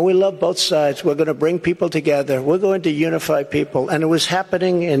 And we love both sides. We're going to bring people together. We're going to unify people. And it was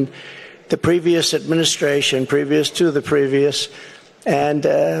happening in the previous administration, previous to the previous. And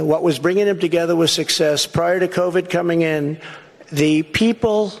what was bringing them together was success. Prior to COVID coming in, the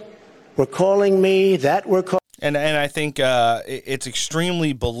people were calling me, that were calling. And I think it's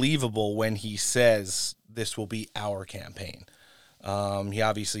extremely believable when he says this will be our campaign. He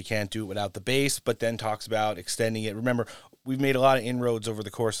obviously can't do it without the base, but then talks about extending it. Remember, we've made a lot of inroads over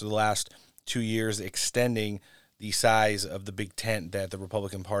the course of the last 2 years, extending the size of the big tent that the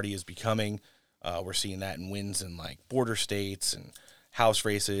Republican Party is becoming. We're seeing that in wins in like border states and House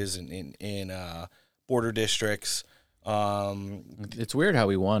races and in border districts. It's weird how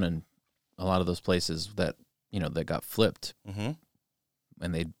we won in a lot of those places that that got flipped, and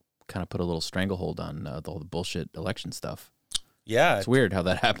they kind of put a little stranglehold on all the bullshit election stuff. Yeah, it's weird how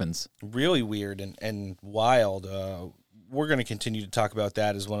that happens. Really weird and wild. We're going to continue to talk about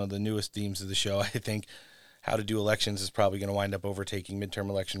that as one of the newest themes of the show. I think how to do elections is probably going to wind up overtaking midterm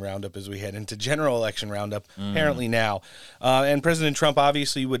election roundup as we head into general election roundup, apparently now. And President Trump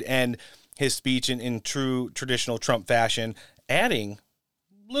obviously would end his speech in true traditional Trump fashion, adding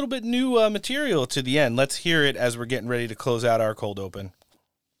a little bit new material to the end. Let's hear it as we're getting ready to close out our cold open.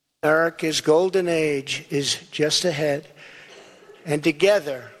 America's golden age is just ahead. And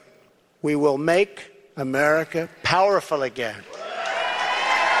together, we will make America powerful again.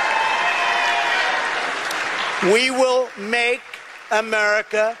 We will make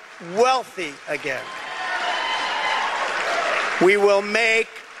America wealthy again. We will make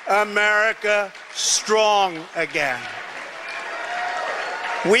America strong again.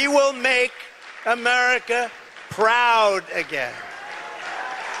 We will make America proud again.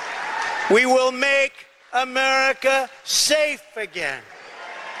 We will make America safe again.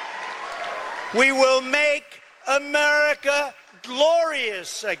 We will make America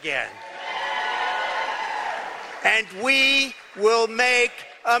glorious again. And we will make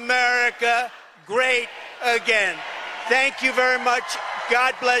America great again. Thank you very much.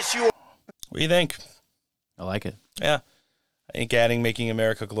 God bless you. What do you think? I like it. Yeah. I think adding making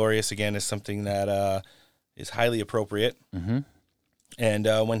America glorious again is something that is highly appropriate. Mm-hmm.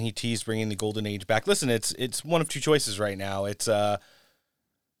 And when he teased bringing the golden age back, listen, it's one of two choices right now. It's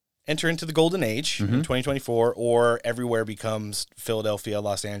enter into the golden age in 2024, or everywhere becomes Philadelphia,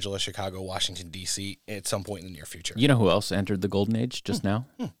 Los Angeles, Chicago, Washington, D.C. at some point in the near future. You know who else entered the golden age just now?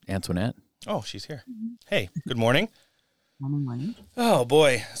 Antoinette. Oh, she's here. Hey, good morning. Morning. Oh,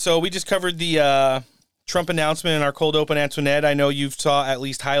 boy. So we just covered the Trump announcement in our cold open, Antoinette. I know you've saw at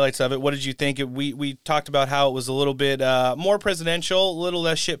least highlights of it. What did you think? We talked about how it was a little bit more presidential, a little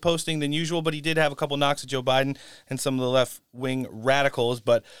less shit posting than usual, but he did have a couple knocks at Joe Biden and some of the left-wing radicals.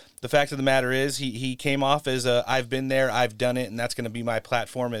 But the fact of the matter is he came off as I've been there, I've done it, and that's going to be my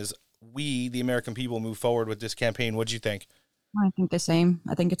platform as we, the American people, move forward with this campaign. What did you think? I think the same.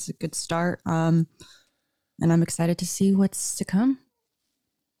 I think it's a good start. And I'm excited to see what's to come.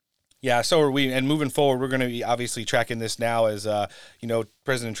 Yeah, so are we. And moving forward, we're going to be obviously tracking this now as,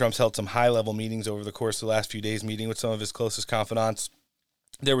 President Trump's held some high-level meetings over the course of the last few days, meeting with some of his closest confidants.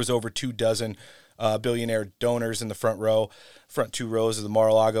 There was over 24 billionaire donors in the front two rows of the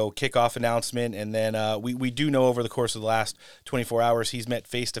Mar-a-Lago kickoff announcement. And then we do know over the course of the last 24 hours, he's met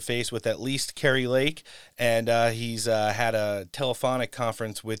face-to-face with at least Kari Lake, and he's had a telephonic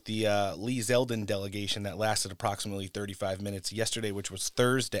conference with the Lee Zeldin delegation that lasted approximately 35 minutes yesterday, which was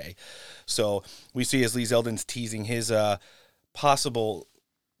Thursday. So we see as Lee Zeldin's teasing his possible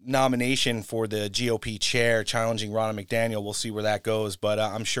nomination for the GOP chair, challenging Ronna McDaniel. We'll see where that goes, but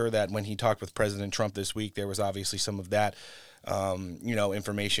I'm sure that when he talked with President Trump this week, there was obviously some of that,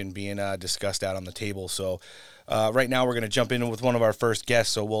 information being discussed out on the table. So right now we're going to jump in with one of our first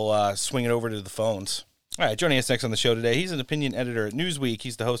guests, so we'll swing it over to the phones. All right, joining us next on the show today, he's an opinion editor at Newsweek.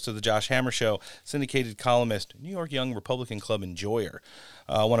 He's the host of the Josh Hammer Show, syndicated columnist, New York Young Republican Club enjoyer,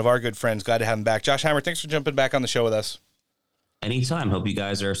 one of our good friends. Glad to have him back. Josh Hammer, thanks for jumping back on the show with us. Anytime. Hope you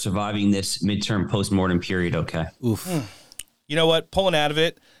guys are surviving this midterm postmortem period okay. Oof. You know what? Pulling out of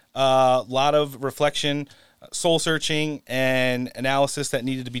it, a lot of reflection, soul-searching, and analysis that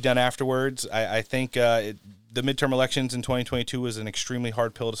needed to be done afterwards. I think the midterm elections in 2022 was an extremely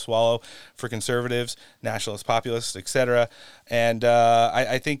hard pill to swallow for conservatives, nationalists, populists, etc. And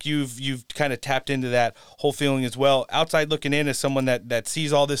I think you've kind of tapped into that whole feeling as well. Outside looking in as someone that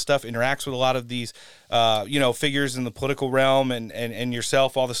sees all this stuff, interacts with a lot of these figures in the political realm and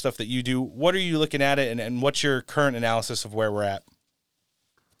yourself, all the stuff that you do. What are you looking at it, and what's your current analysis of where we're at?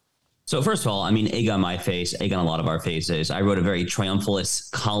 So first of all, I mean, egg on my face, egg on a lot of our faces. I wrote a very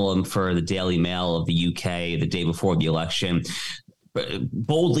triumphalist column for the Daily Mail of the UK the day before the election,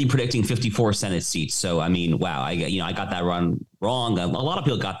 boldly predicting 54 Senate seats. So, I mean, wow, I got that wrong. A lot of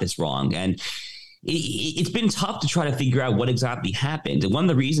people got this wrong. And it's been tough to try to figure out what exactly happened. And one of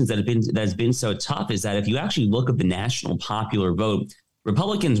the reasons that has been so tough is that if you actually look at the national popular vote,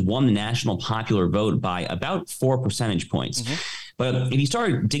 Republicans won the national popular vote by about 4 percentage points. Mm-hmm. But if you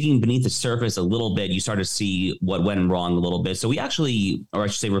start digging beneath the surface a little bit, you start to see what went wrong a little bit. So we actually, or I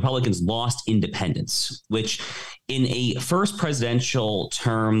should say Republicans lost independence, which in a first presidential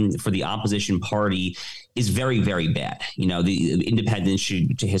term for the opposition party is very, very bad. You know, the independents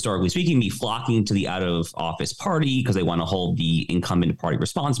should, historically speaking, be flocking to the out of office party because they want to hold the incumbent party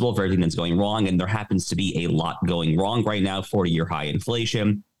responsible for everything that's going wrong. And there happens to be a lot going wrong right now, 40-year high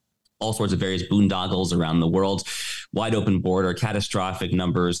inflation, all sorts of various boondoggles around the world, wide open border, catastrophic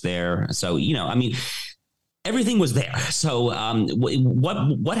numbers there. So, I mean, everything was there. So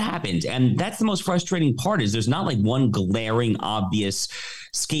what happened? And that's the most frustrating part is there's not like one glaring, obvious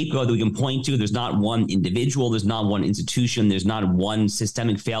scapegoat that we can point to. There's not one individual. There's not one institution. There's not one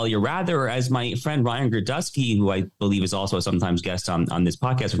systemic failure. Rather, as my friend Ryan Gerdusky, who I believe is also a sometimes guest on this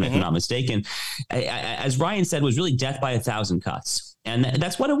podcast, if I'm not mistaken, as Ryan said, was really death by 1,000 cuts. And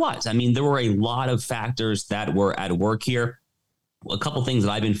that's what it was. I mean, there were a lot of factors that were at work here. A couple things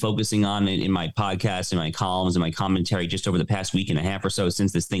that I've been focusing on in my podcast, in my columns, and my commentary just over the past week and a half or so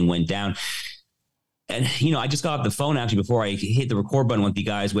since this thing went down. And, I just got off the phone actually before I hit the record button with you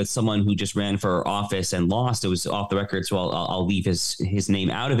guys with someone who just ran for office and lost. It was off the record, so I'll leave his name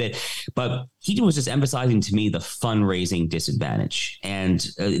out of it. But he was just emphasizing to me the fundraising disadvantage. And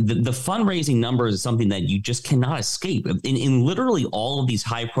the fundraising numbers is something that you just cannot escape. In literally all of these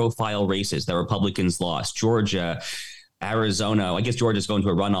high-profile races that Republicans lost, Georgia, Arizona, I guess Georgia's going to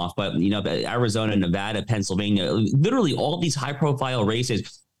a runoff, but Arizona, Nevada, Pennsylvania, literally all of these high-profile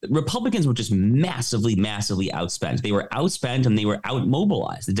races, Republicans were just massively, massively outspent. They were outspent and they were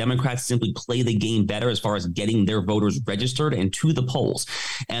outmobilized. The Democrats simply play the game better as far as getting their voters registered and to the polls.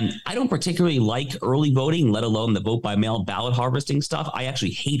 And I don't particularly like early voting, let alone the vote by mail ballot harvesting stuff. I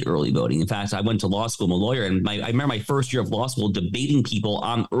actually hate early voting. In fact, I went to law school, I'm a lawyer, and I remember my first year of law school debating people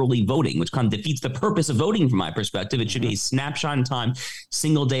on early voting, which kind of defeats the purpose of voting from my perspective. It should be a snapshot in time,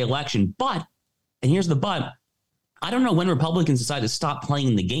 single day election. But, and here's the but, I don't know when Republicans decide to stop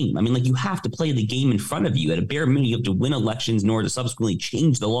playing the game. I mean, like, you have to play the game in front of you. At a bare minimum, you have to win elections in order to subsequently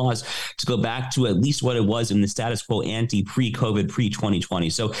change the laws to go back to at least what it was in the status quo ante pre-COVID,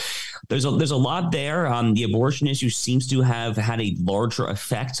 pre-2020. So there's a lot there. The abortion issue seems to have had a larger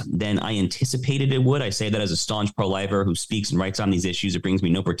effect than I anticipated it would. I say that as a staunch pro-lifer who speaks and writes on these issues. It brings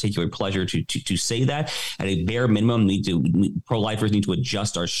me no particular pleasure to say that. At a bare minimum, pro-lifers need to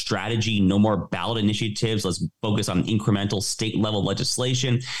adjust our strategy. No more ballot initiatives. Let's focus on incremental state level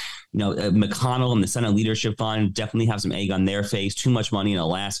legislation. McConnell and the Senate Leadership Fund definitely have some egg on their face. Too much money in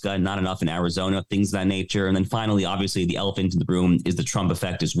Alaska, not enough in Arizona, things of that nature. And then finally, obviously, the elephant in the room is the Trump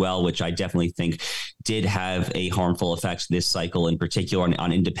effect as well, which I definitely think did have a harmful effect this cycle, in particular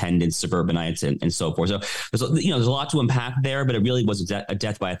on independents, suburbanites, and so forth. So there's a lot to unpack there, but it really was a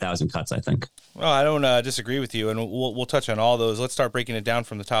death by 1,000 cuts, I think. Well, I don't disagree with you, and we'll touch on all those. Let's start breaking it down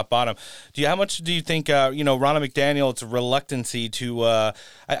from the top bottom. How much do you think Ronna McDaniel's reluctancy to?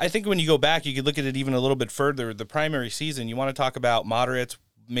 I think when you go back, you could look at it even a little bit further. The primary season, you want to talk about moderates,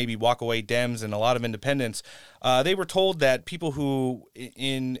 maybe walk-away Dems, and a lot of independents. They were told that people who,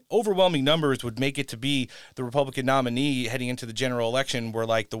 in overwhelming numbers, would make it to be the Republican nominee heading into the general election were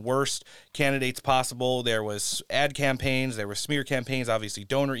like the worst candidates possible. There was ad campaigns, there were smear campaigns, obviously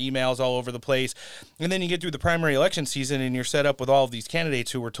donor emails all over the place. And then you get through the primary election season and you're set up with all of these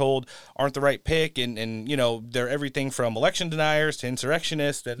candidates who were told aren't the right pick. And they're everything from election deniers to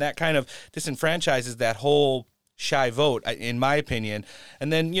insurrectionists, and that kind of disenfranchises that whole shy vote, in my opinion.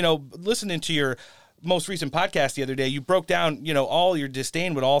 And then, listening to your most recent podcast the other day, you broke down, all your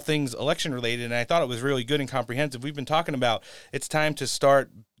disdain with all things election related. And I thought it was really good and comprehensive. We've been talking about it's time to start,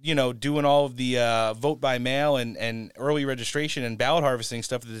 doing all of the vote by mail and early registration and ballot harvesting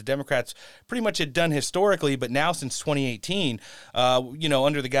stuff that the Democrats pretty much had done historically, but now since 2018,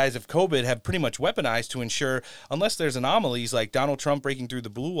 under the guise of COVID, have pretty much weaponized to ensure, unless there's anomalies like Donald Trump breaking through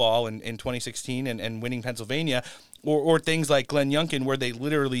the blue wall in 2016 and winning Pennsylvania, or things like Glenn Youngkin, where they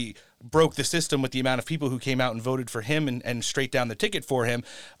literally broke the system with the amount of people who came out and voted for him and straight down the ticket for him,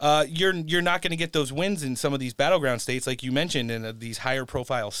 you're not going to get those wins in some of these battleground states, like you mentioned, in these higher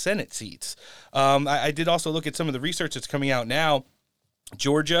profile Senate seats. I did also look at some of the research that's coming out now.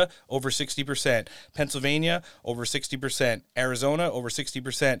 Georgia, over 60%. Pennsylvania, over 60%. Arizona, over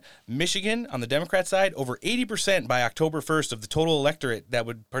 60%. Michigan, on the Democrat side, over 80% by October 1st of the total electorate that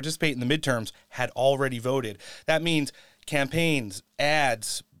would participate in the midterms had already voted. That means campaigns,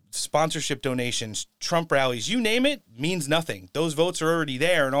 ads, sponsorship donations, Trump rallies, you name it, means nothing. Those votes are already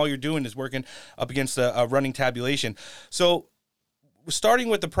there, and all you're doing is working up against a running tabulation. So starting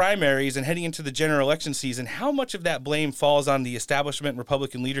with the primaries and heading into the general election season, how much of that blame falls on the establishment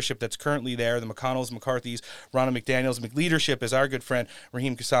Republican leadership that's currently there, the McConnells, McCarthy's, Ronna McDaniel's, McLeadership, as our good friend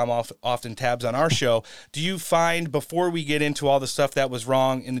Raheem Kassam often tabs on our show? Do you find, before we get into all the stuff that was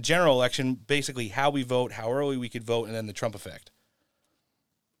wrong in the general election, basically how we vote, how early we could vote, and then the Trump effect?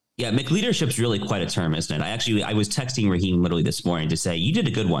 Yeah, McLeadership's really quite a term, isn't it? I was texting Raheem literally this morning to say, you did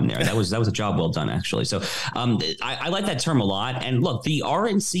a good one there. That was a job well done, actually. So I like that term a lot. And look, the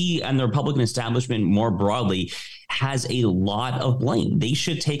RNC and the Republican establishment more broadly has a lot of blame. They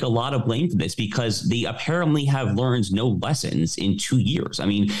should take a lot of blame for this because they apparently have learned no lessons in 2 years. I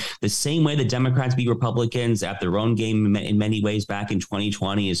mean, the same way the Democrats beat Republicans at their own game in many ways back in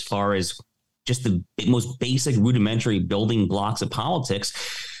 2020, as far as just the most basic rudimentary building blocks of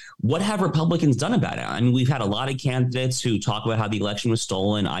politics. What have Republicans done about it? I mean, we've had a lot of candidates who talk about how the election was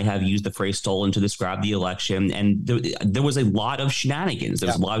stolen. I have used the phrase stolen to describe the election. And there was a lot of shenanigans. There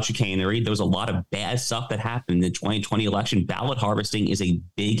was a lot of chicanery. There was a lot of bad stuff that happened in the 2020 election. Ballot harvesting is a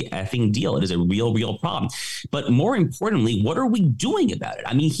big effing deal. It is a real problem. But more importantly, what are we doing about it?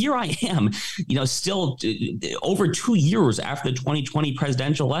 I mean, here I am, still over 2 years after the 2020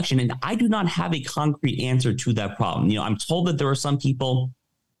 presidential election, and I do not have a concrete answer to that problem. I'm told that there are some people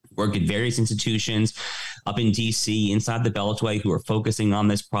work at various institutions up in D.C., inside the Beltway, who are focusing on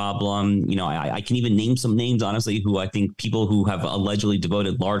this problem. I can even name some names, honestly, who I think people who have allegedly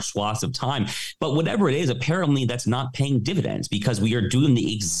devoted large swaths of time. But whatever it is, apparently that's not paying dividends because we are doing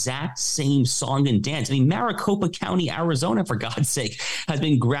the exact same song and dance. I mean, Maricopa County, Arizona, for God's sake, has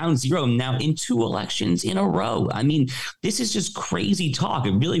been ground zero now in 2 elections in a row. I mean, this is just crazy talk.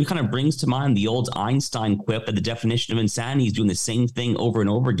 It really kind of brings to mind the old Einstein quip that the definition of insanity is doing the same thing over and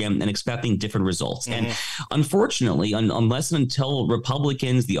over again and expecting different results. Mm-hmm. And unfortunately, unless and until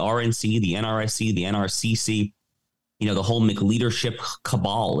Republicans, the RNC, the NRSC, the NRCC, the whole McLeadership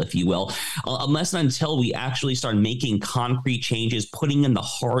cabal, if you will, unless and until we actually start making concrete changes, putting in the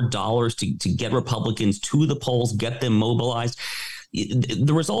hard dollars to get Republicans to the polls, get them mobilized,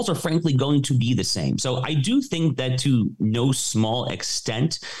 the results are frankly going to be the same. So I do think that to no small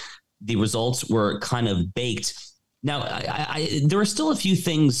extent, the results were kind of baked. Now, there are still a few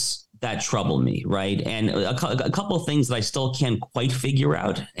things that trouble me, right? And a couple of things that I still can't quite figure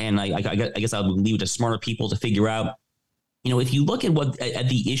out. And I guess I would leave it to smarter people to figure out. If you look at at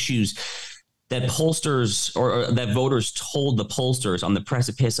the issues that pollsters or that voters told the pollsters on the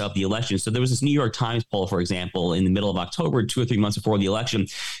precipice of the election. So there was this New York Times poll, for example, in the middle of October, 2 or 3 months before the election,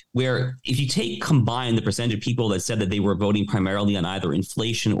 where if you combine the percentage of people that said that they were voting primarily on either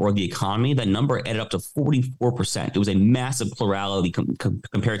inflation or the economy, that number added up to 44%. It was a massive plurality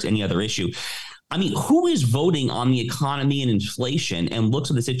compared to any other issue. I mean, who is voting on the economy and inflation and looks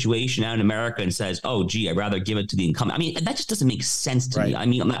at the situation out in America and says, oh, gee, I'd rather give it to the incumbent? I mean, that just doesn't make sense to me. I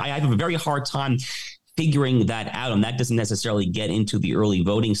mean, I have a very hard time figuring that out, and that doesn't necessarily get into the early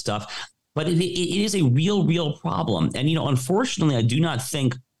voting stuff. But it is a real problem. And, unfortunately, I do not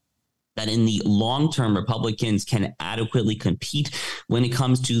think that in the long term, Republicans can adequately compete when it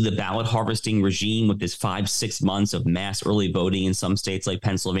comes to the ballot harvesting regime with this 5-6 months of mass early voting in some states like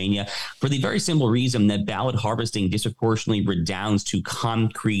Pennsylvania, for the very simple reason that ballot harvesting disproportionately redounds to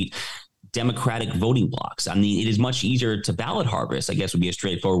concrete Democratic voting blocks. I mean, it is much easier to ballot harvest, I guess would be a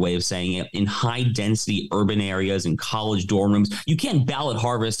straightforward way of saying it, in high density urban areas and college dorm rooms. You can't ballot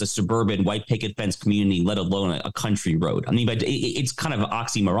harvest a suburban white picket fence community, let alone a country road. I mean, but it's kind of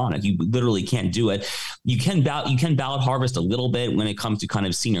oxymoronic. You literally can't do it. You can ballot harvest a little bit when it comes to kind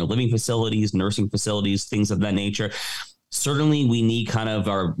of senior living facilities, nursing facilities, things of that nature. Certainly, we need kind of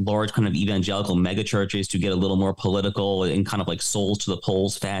our large kind of evangelical megachurches to get a little more political and kind of like souls to the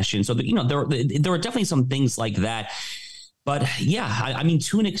polls fashion. So, there are definitely some things like that. But yeah, I mean,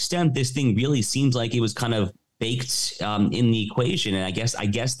 to an extent, this thing really seems like it was kind of baked in the equation. And I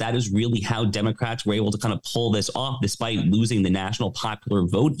guess that is really how Democrats were able to kind of pull this off, despite losing the national popular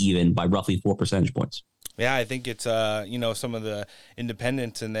vote even by roughly 4 percentage points. Yeah, I think it's, some of the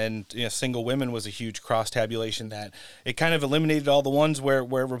independents and then, single women was a huge cross tabulation that it kind of eliminated all the ones where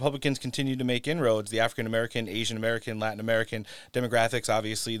Republicans continue to make inroads, the African-American, Asian-American, Latin-American demographics,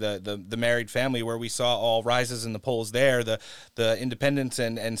 obviously the married family where we saw all rises in the polls there, the independents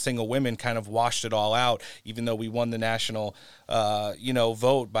and single women kind of washed it all out, even though we won the national,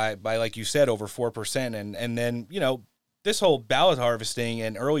 vote by, like you said, over 4%. And then, this whole ballot harvesting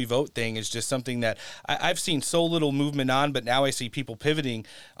and early vote thing is just something that I've seen so little movement on, but now I see people pivoting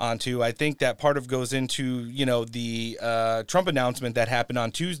onto. I think that part of goes into, the Trump announcement that happened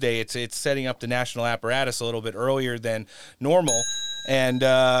on Tuesday. It's setting up the national apparatus a little bit earlier than normal. And,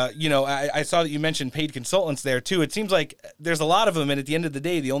 I saw that you mentioned paid consultants there, too. It seems like there's a lot of them, and at the end of the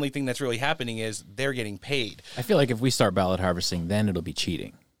day, the only thing that's really happening is they're getting paid. I feel like if we start ballot harvesting, then it'll be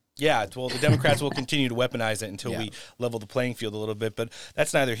cheating. Yeah, well, the Democrats will continue to weaponize it until we level the playing field a little bit, but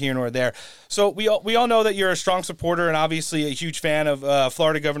that's neither here nor there. So we all know that you're a strong supporter and obviously a huge fan of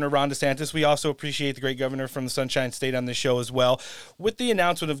Florida Governor Ron DeSantis. We also appreciate the great governor from the Sunshine State on this show as well. With the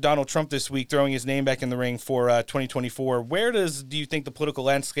announcement of Donald Trump this week throwing his name back in the ring for 2024, where do you think the political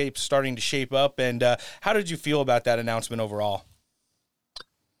landscape is starting to shape up, and how did you feel about that announcement overall?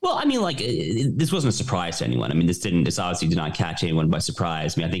 Well, I mean, this wasn't a surprise to anyone. I mean, this obviously did not catch anyone by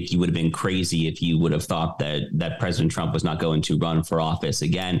surprise. I mean, I think you would have been crazy if you would have thought that President Trump was not going to run for office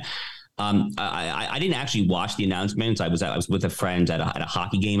again. I didn't actually watch the announcement. I was with a friend at a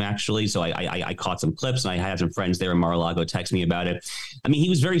hockey game, actually. So I caught some clips, and I had some friends there in Mar-a-Lago text me about it. I mean, he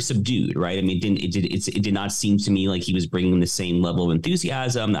was very subdued, right? I mean, it did not seem to me like he was bringing the same level of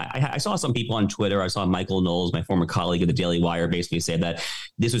enthusiasm. I saw some people on Twitter. I saw Michael Knowles, my former colleague at the Daily Wire, basically say that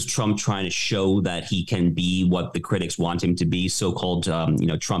this was Trump trying to show that he can be what the critics want him to be, so-called,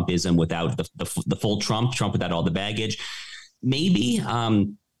 Trumpism without the full Trump without all the baggage. Maybe.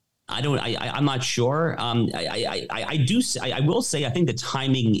 I'm not sure. I will say, I think the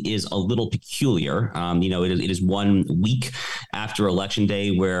timing is a little peculiar. It is 1 week after Election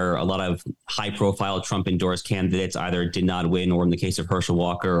Day where a lot of high profile Trump endorsed candidates either did not win or in the case of Herschel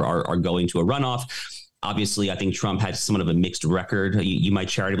Walker are going to a runoff. Obviously, I think Trump had somewhat of a mixed record, you might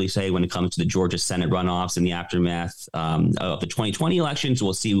charitably say, when it comes to the Georgia Senate runoffs and the aftermath of the 2020 elections.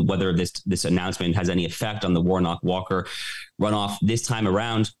 We'll see whether this announcement has any effect on the Warnock-Walker runoff this time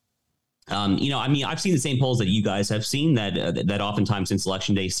around. I've seen the same polls that you guys have seen that oftentimes since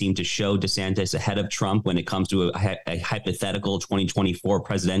Election Day seem to show DeSantis ahead of Trump when it comes to a hypothetical 2024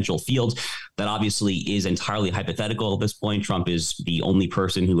 presidential field. That obviously is entirely hypothetical at this point. Trump is the only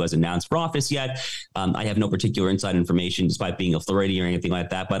person who has announced for office yet. I have no particular inside information despite being a Floridian or anything like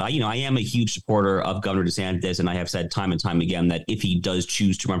that. But I am a huge supporter of Governor DeSantis, and I have said time and time again that if he does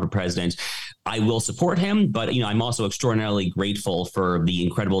choose to run for president, I will support him. But, I'm also extraordinarily grateful for the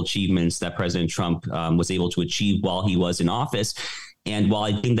incredible achievements that President Trump was able to achieve while he was in office. And while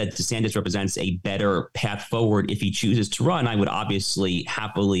I think that DeSantis represents a better path forward if he chooses to run, I would obviously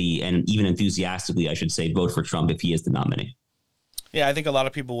happily and even enthusiastically, I should say, vote for Trump if he is the nominee. Yeah, I think a lot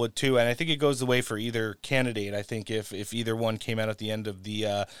of people would too. And I think it goes the way for either candidate. I think if either one came out at the end of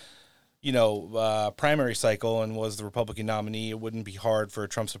the primary cycle and was the Republican nominee, it wouldn't be hard for a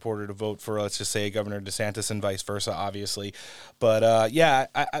Trump supporter to vote for, let's just say, Governor DeSantis and vice versa, obviously. But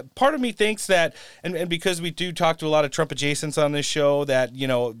I part of me thinks that, and because we do talk to a lot of Trump adjacents on this show, that,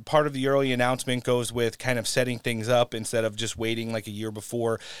 part of the early announcement goes with kind of setting things up instead of just waiting like a year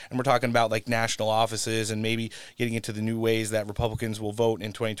before. And we're talking about like national offices and maybe getting into the new ways that Republicans will vote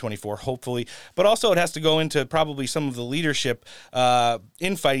in 2024, hopefully. But also it has to go into probably some of the leadership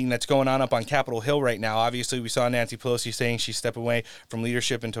infighting that's going on up on Capitol Hill right now. Obviously, we saw Nancy Pelosi saying she's stepping away from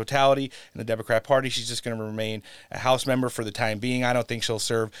leadership in totality in the Democrat Party. She's just going to remain a House member for the time being. I don't think she'll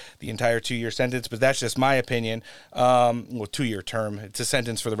serve the entire 2-year sentence, but that's just my opinion. 2-year term. It's a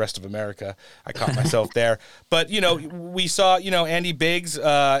sentence for the rest of America. I caught myself there. But, we saw, Andy Biggs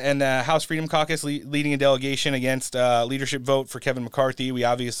and the House Freedom Caucus leading a delegation against leadership vote for Kevin McCarthy. We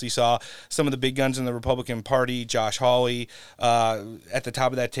obviously saw some of the big guns in the Republican Party, Josh Hawley, at the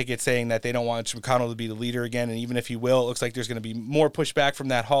top of that ticket saying that they don't want McConnell to be the leader again, and even if he will, it looks like there's going to be more pushback from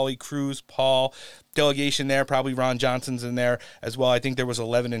that Hawley, Cruz, Paul delegation there. Probably Ron Johnson's in there as well. I think there was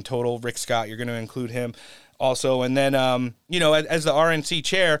 11 in total. Rick Scott, you're going to include him also. And then, as the RNC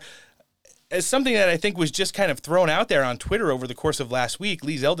chair, as something that I think was just kind of thrown out there on Twitter over the course of last week,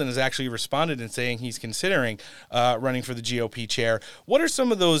 Lee Zeldin has actually responded and saying he's considering running for the GOP chair. What are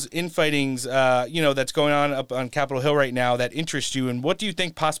some of those infightings, that's going on up on Capitol Hill right now that interest you, and what do you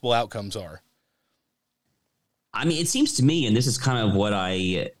think possible outcomes are? I mean, it seems to me, and this is kind of what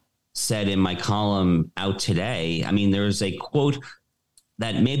I said in my column out today. I mean, there's a quote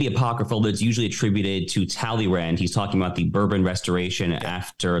that may be apocryphal, but it's usually attributed to Talleyrand. He's talking about the Bourbon Restoration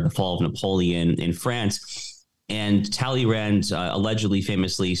after the fall of Napoleon in France. And Talleyrand allegedly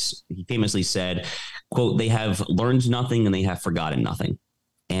famously said, quote, "They have learned nothing and they have forgotten nothing."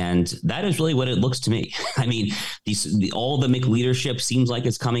 And that is really what it looks to me. I mean, all the McLeadership seems like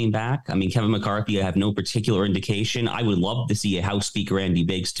it's coming back. I mean, Kevin McCarthy, I have no particular indication. I would love to see a House Speaker, Andy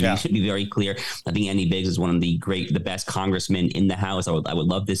Biggs, to be very clear. I think Andy Biggs is one of the best congressmen in the House. I would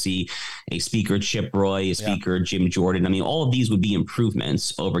love to see a Speaker Chip Roy, a Speaker Jim Jordan. I mean, all of these would be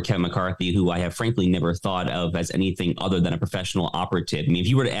improvements over Kevin McCarthy, who I have frankly never thought of as anything other than a professional operative. I mean, if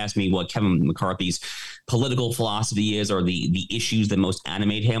you were to ask me what Kevin McCarthy's political philosophy is or the issues that most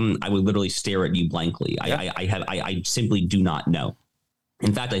animate him, I would literally stare at you blankly. I simply do not know.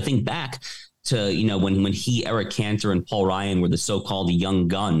 In fact, I think back to, when he, Eric Cantor, and Paul Ryan were the so-called young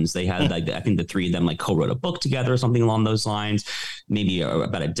guns. They had, I think the three of them co-wrote a book together or something along those lines, maybe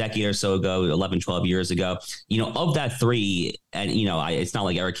about a decade or so ago, 11, 12 years ago. Of that three, and, it's not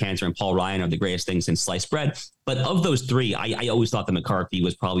like Eric Cantor and Paul Ryan are the greatest thing since sliced bread. But of those three, I always thought that McCarthy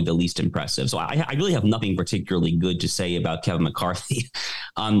was probably the least impressive. So I really have nothing particularly good to say about Kevin McCarthy.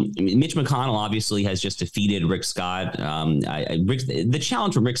 Mitch McConnell obviously has just defeated Rick Scott. The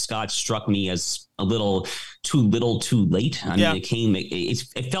challenge from Rick Scott struck me as a little too late. I mean,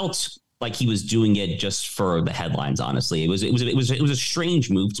 it felt like he was doing it just for the headlines. Honestly, it was a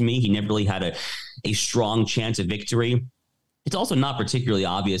strange move to me. He never really had a strong chance of victory. It's also not particularly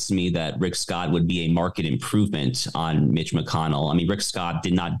obvious to me that Rick Scott would be a market improvement on Mitch McConnell. I mean, Rick Scott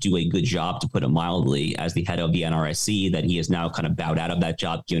did not do a good job, to put it mildly, as the head of the NRSC, that he has now kind of bowed out of that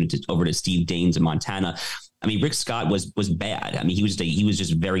job, given it over to Steve Daines in Montana. I mean, Rick Scott was bad. I mean, he was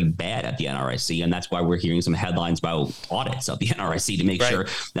just very bad at the NRSC, and that's why we're hearing some headlines about audits of the NRSC to make sure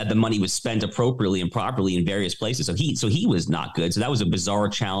that the money was spent appropriately and properly in various places. So he was not good. So that was a bizarre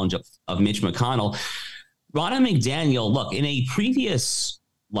challenge of Mitch McConnell. Ronna McDaniel, look, in a previous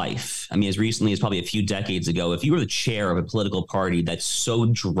life, I mean, as recently as probably a few decades ago, if you were the chair of a political party that so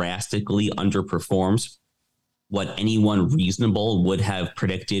drastically underperforms what anyone reasonable would have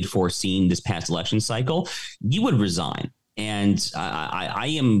predicted, foreseen this past election cycle, you would resign. And I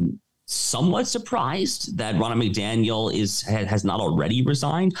am somewhat surprised that Ronna McDaniel has not already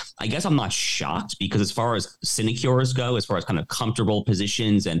resigned. I guess I'm not shocked, because as far as sinecures go, as far as kind of comfortable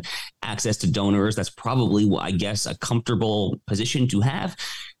positions and access to donors, that's probably, I guess, a comfortable position to have.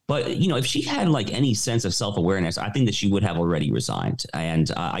 But, if she had like any sense of self-awareness, I think that she would have already resigned. And,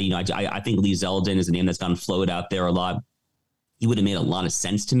 I think Lee Zeldin is a name that's gotten floated out there a lot. He would have made a lot of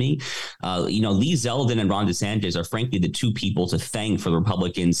sense to me. Lee Zeldin and Ron DeSantis are frankly the two people to thank for the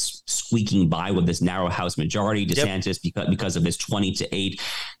Republicans squeaking by with this narrow House majority. DeSantis, because of his 20-8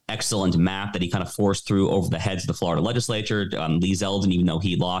 excellent map that he kind of forced through over the heads of the Florida legislature. Lee Zeldin, even though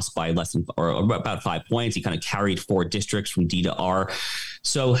he lost by about 5 points, he kind of carried 4 districts from D to R.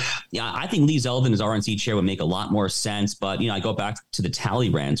 So, yeah, I think Lee Zeldin as RNC chair would make a lot more sense. But, I go back to the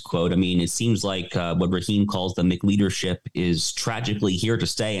Talleyrand's quote. I mean, it seems like what Raheem calls the McLeadership is tragically here to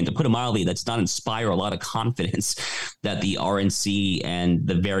stay. And to put it mildly, that's not inspire a lot of confidence that the RNC and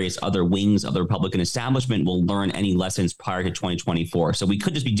the various other wings of the Republican establishment will learn any lessons prior to 2024. So we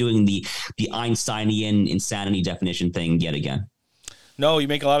could just be doing the Einsteinian insanity definition thing yet again. No, you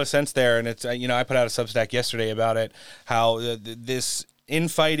make a lot of sense there. And it's, I put out a Substack yesterday about it, how this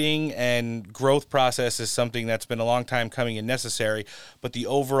infighting and growth process is something that's been a long time coming and necessary, but the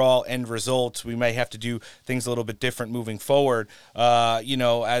overall end results, we may have to do things a little bit different moving forward,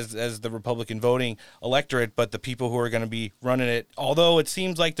 as the Republican voting electorate, but the people who are going to be running it, although it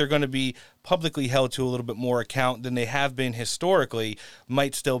seems like they're going to be publicly held to a little bit more account than they have been historically,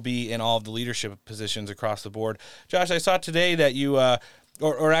 might still be in all of the leadership positions across the board. Josh, I saw today that you,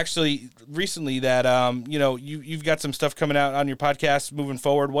 or actually recently that, you've got some stuff coming out on your podcast moving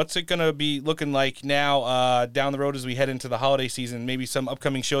forward. What's it going to be looking like now down the road as we head into the holiday season? Maybe some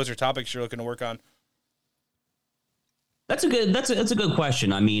upcoming shows or topics you're looking to work on? That's a good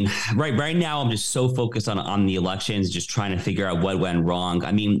question. I mean, right now I'm just so focused on the elections, just trying to figure out what went wrong.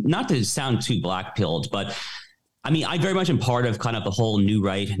 I mean, not to sound too black-pilled, but I mean, I very much am part of kind of the whole new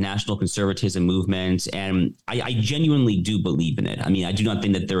right, national conservatism movement, and I genuinely do believe in it. I mean, I do not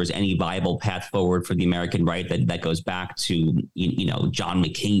think that there is any viable path forward for the American right that goes back to, John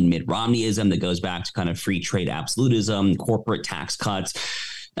McCain, Mitt Romneyism, that goes back to kind of free trade absolutism, corporate tax cuts.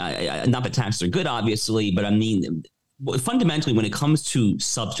 Not that taxes are good, obviously, but I mean, fundamentally, when it comes to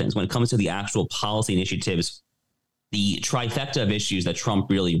substance, when it comes to the actual policy initiatives, the trifecta of issues that Trump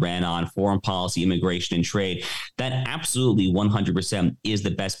really ran on, foreign policy, immigration, and trade, that absolutely 100% is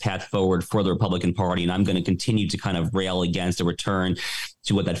the best path forward for the Republican Party. And I'm going to continue to kind of rail against a return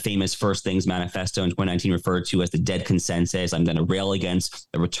to what that famous First Things manifesto in 2019 referred to as the dead consensus. I'm going to rail against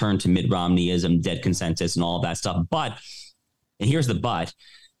a return to Mitt Romneyism, dead consensus, and all of that stuff. But, and here's the but,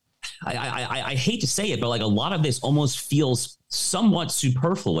 I hate to say it, but like a lot of this almost feels somewhat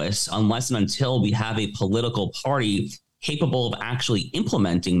superfluous unless and until we have a political party capable of actually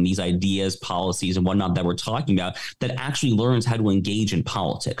implementing these ideas, policies, and whatnot that we're talking about, that actually learns how to engage in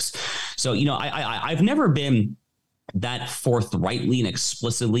politics. So, I've never been that forthrightly and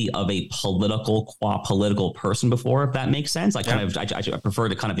explicitly of a political person before, if that makes sense. I prefer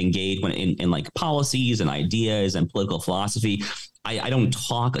to kind of engage when in like policies and ideas and political philosophy. I don't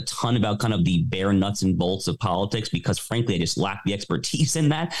talk a ton about kind of the bare nuts and bolts of politics because, frankly, I just lack the expertise in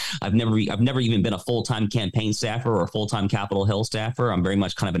that. I've never even been a full-time campaign staffer or a full-time Capitol Hill staffer. I'm very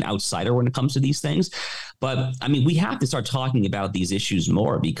much kind of an outsider when it comes to these things. But I mean, we have to start talking about these issues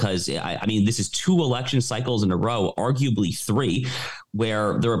more because I mean, this is 2 election cycles in a row, arguably 3,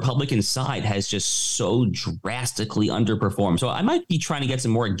 where the Republican side has just so drastically underperformed. So I might be trying to get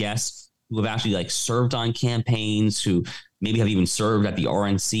some more guests who have actually like served on campaigns, who maybe have even served at the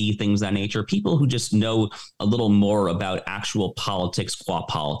RNC, things of that nature, people who just know a little more about actual politics,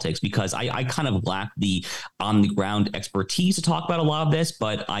 because I kind of lack the on-the-ground expertise to talk about a lot of this,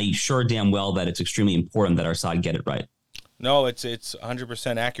 but I sure damn well that it's extremely important that our side get it right. No, it's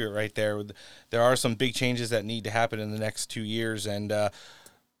 100% accurate right there. There are some big changes that need to happen in the next 2 years, and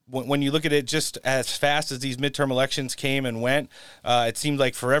when you look at it just as fast as these midterm elections came and went, it seemed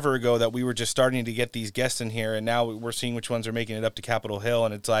like forever ago that we were just starting to get these guests in here, and now we're seeing which ones are making it up to Capitol Hill,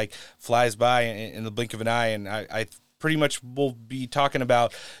 and it's like flies by in the blink of an eye, and I pretty much will be talking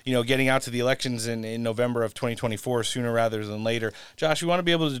about, getting out to the elections in November of 2024 sooner rather than later. Josh, we want to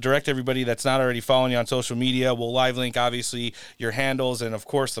be able to direct everybody that's not already following you on social media. We'll live link, obviously, your handles and, of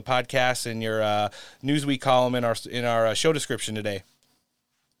course, the podcast and your Newsweek column in our show description today.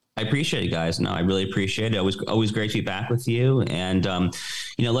 I appreciate it, guys. No, I really appreciate it. Always great to be back with you. And,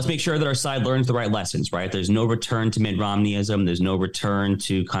 let's make sure that our side learns the right lessons, right? There's no return to Mitt Romneyism. There's no return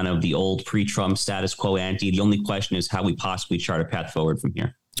to kind of the old pre-Trump status quo ante. The only question is how we possibly chart a path forward from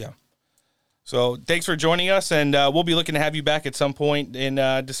here. Yeah. So thanks for joining us, and we'll be looking to have you back at some point in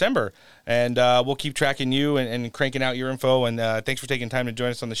December, and we'll keep tracking you and cranking out your info, and thanks for taking time to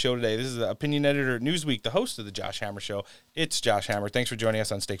join us on the show today. This is the opinion editor at Newsweek, the host of the Josh Hammer Show. It's Josh Hammer. Thanks for joining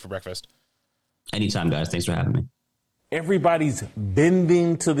us on Steak for Breakfast. Anytime, guys. Thanks for having me. Everybody's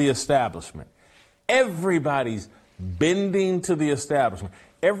bending to the establishment. Everybody's bending to the establishment.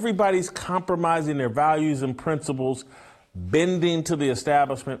 Everybody's compromising their values and principles, bending to the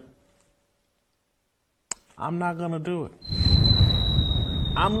establishment. I'm not going to do it.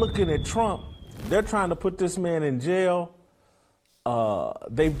 I'm looking at Trump. They're trying to put this man in jail.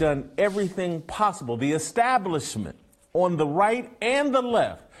 They've done everything possible. The establishment on the right and the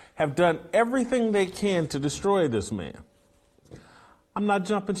left have done everything they can to destroy this man. I'm not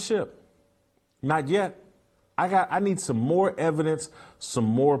jumping ship. Not yet. I need some more evidence, some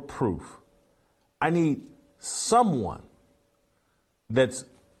more proof. I need someone that's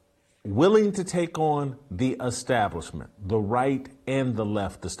willing to take on the establishment, the right and the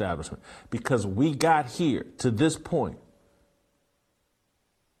left establishment, because we got here to this point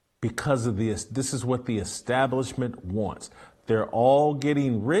because of this. This is what the establishment wants. They're all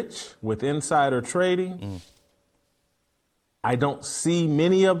getting rich with insider trading. I don't see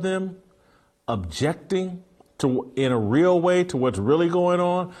many of them objecting to, in a real way, to what's really going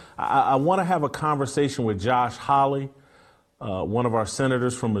on. I want to have a conversation with Josh Hawley, one of our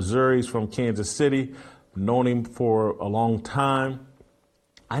senators from Missouri. He's from Kansas City. Known him for a long time.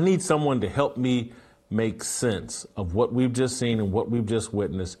 I need someone to help me make sense of what we've just seen and what we've just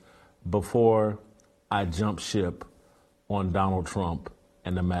witnessed before I jump ship on Donald Trump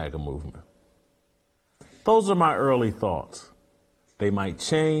and the MAGA movement. Those are my early thoughts. They might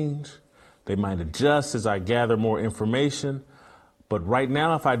change. They might adjust as I gather more information. But right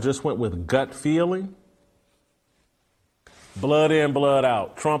now, if I just went with gut feeling, blood in, blood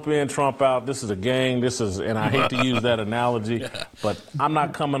out, Trump in, Trump out, this is a gang, and I hate to use that analogy, but I'm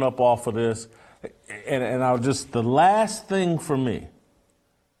not coming up off of this. And I'll just, the last thing for me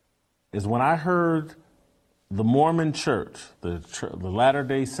is when I heard the Mormon Church, the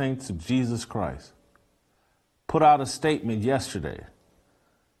Latter-day Saints of Jesus Christ, put out a statement yesterday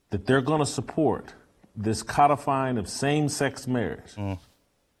that they're going to support this codifying of same-sex marriage.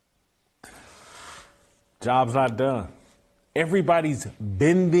 Job's not done. Everybody's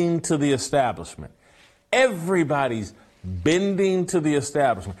bending to the establishment. Everybody's bending to the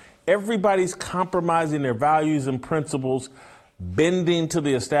establishment. Everybody's compromising their values and principles, bending to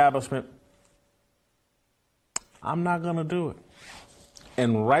the establishment. I'm not going to do it.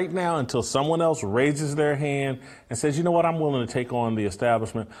 And right now, until someone else raises their hand and says, you know what, I'm willing to take on the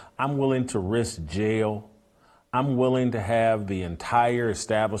establishment. I'm willing to risk jail. I'm willing to have the entire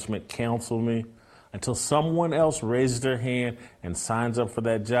establishment counsel me. Until someone else raises their hand and signs up for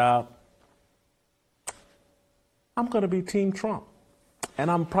that job, I'm going to be Team Trump. And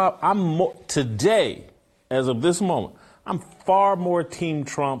today, as of this moment, I'm far more Team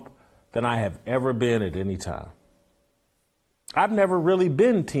Trump than I have ever been at any time. I've never really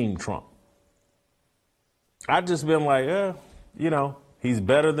been Team Trump. I've just been like, he's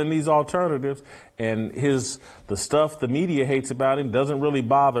better than these alternatives. And the stuff the media hates about him doesn't really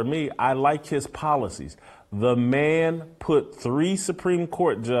bother me. I like his policies. The man put 3 Supreme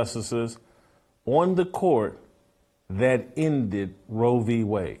Court justices on the court that ended Roe v.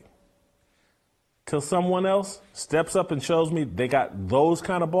 Wade. Till someone else steps up and shows me they got those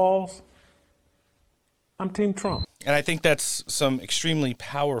kind of balls, I'm Team Trump. And I think that's some extremely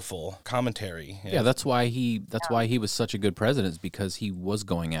powerful commentary. Yeah, that's why he was such a good president, is because he was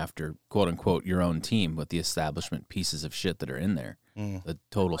going after, quote unquote, your own team with the establishment pieces of shit that are in there, the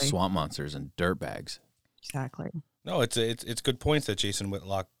total swamp monsters and dirtbags. Exactly. No, it's good points that Jason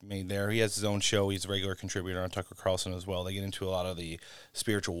Whitlock made there. He has his own show. He's a regular contributor on Tucker Carlson as well. They get into a lot of the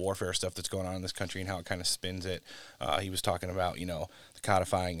spiritual warfare stuff that's going on in this country and how it kind of spins it. He was talking about, the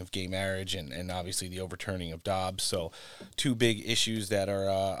codifying of gay marriage and obviously the overturning of Dobbs. So 2 big issues that are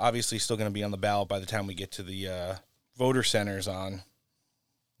obviously still going to be on the ballot by the time we get to the voter centers on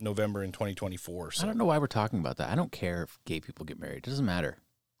November in 2024. So. I don't know why we're talking about that. I don't care if gay people get married. It doesn't matter.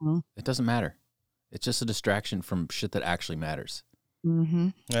 It doesn't matter. It's just a distraction from shit that actually matters.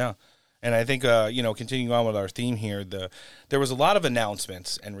 Yeah. And I think, continuing on with our theme here, there was a lot of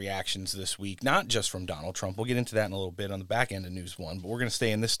announcements and reactions this week, not just from Donald Trump. We'll get into that in a little bit on the back end of News 1, but we're going to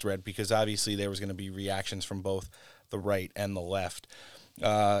stay in this thread because obviously there was going to be reactions from both the right and the left.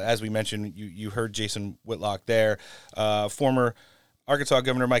 As we mentioned, you heard Jason Whitlock there. Former Arkansas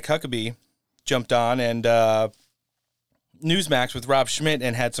Governor Mike Huckabee jumped on and Newsmax with Rob Schmitt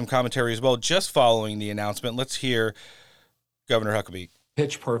and had some commentary as well just following the announcement. Let's hear Governor Huckabee.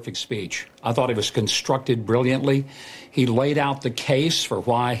 pitch perfect speech. I thought it was constructed brilliantly. He laid out the case for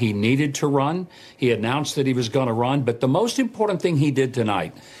why he needed to run. He announced that he was going to run. But the most important thing he did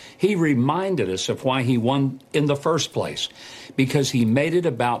tonight, he reminded us of why he won in the first place, because he made it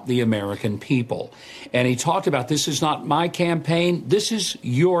about the American people. And he talked about, this is not my campaign, this is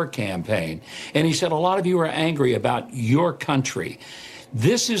your campaign. And he said, a lot of you are angry about your country.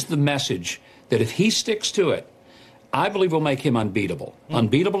 This is the message that if he sticks to it, I believe will make him unbeatable.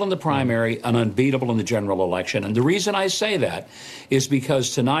 Unbeatable in the primary and unbeatable in the general election. And the reason I say that is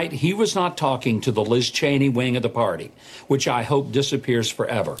because tonight he was not talking to the Liz Cheney wing of the party, which I hope disappears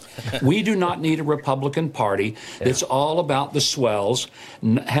forever. We do not need a Republican Party that's all about the swells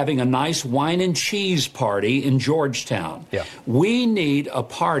having a nice wine and cheese party in Georgetown. We need a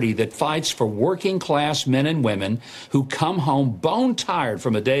party that fights for working class men and women who come home bone tired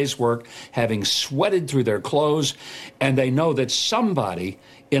from a day's work, having sweated through their clothes, and they know that somebody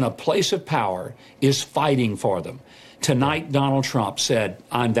in a place of power is fighting for them. Tonight, Donald Trump said,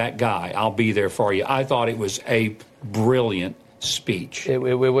 I'm that guy. I'll be there for you. I thought it was a brilliant speech. It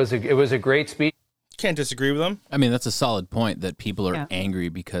was a great speech. Can't disagree with him. I mean, that's a solid point that people are angry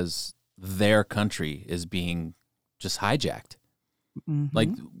because their country is being just hijacked. Mm-hmm. Like,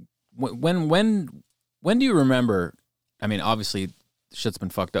 when do you remember? I mean, obviously, shit's been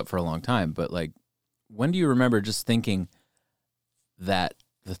fucked up for a long time, but like, when do you remember just thinking that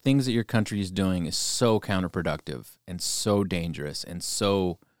the things that your country is doing is so counterproductive and so dangerous and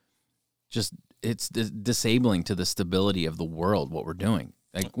so just it's disabling to the stability of the world, what we're doing?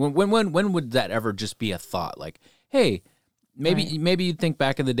 Like, when would that ever just be a thought? Like, hey, maybe you'd think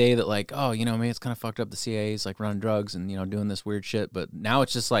back in the day that like, oh, you know, maybe it's kind of fucked up, the CIA's like running drugs and, you know, doing this weird shit. But now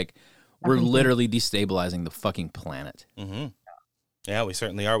it's just like we're literally destabilizing the fucking planet. Mm-hmm. Yeah, we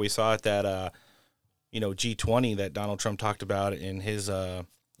certainly are. We saw it that, G20 that Donald Trump talked about in his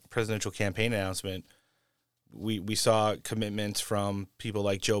presidential campaign announcement. We saw commitments from people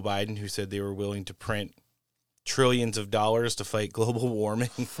like Joe Biden, who said they were willing to print trillions of dollars to fight global warming.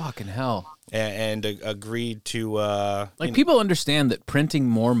 Fucking hell. And agreed to... people understand that printing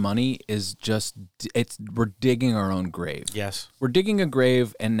more money is just... we're digging our own grave. Yes. We're digging a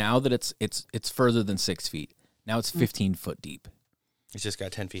grave, and now that it's further than 6 feet. Now it's 15 foot deep. It's just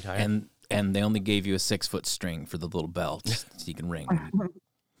got 10 feet higher. And they only gave you a 6 foot string for the little bell so you can ring.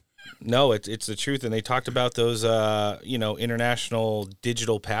 No, it's the truth. And they talked about those, international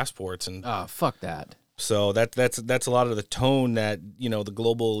digital passports. And fuck that. So that's a lot of the tone that, the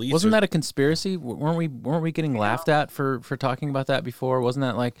global elites. Wasn't that a conspiracy? Weren't we getting laughed at for talking about that before? Wasn't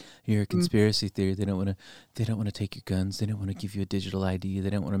that like, you're a conspiracy theory? They don't want to take your guns. They don't want to give you a digital ID. They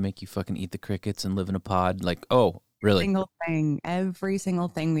don't want to make you fucking eat the crickets and live in a pod. Like, oh, really? Every single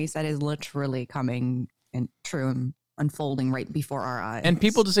thing we said is literally coming and true and unfolding right before our eyes. And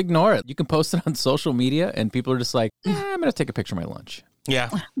people just ignore it. You can post it on social media, and people are just like, I'm gonna take a picture of my lunch.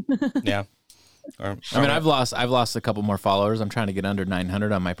 Yeah, yeah. I mean, I've lost a couple more followers. I'm trying to get under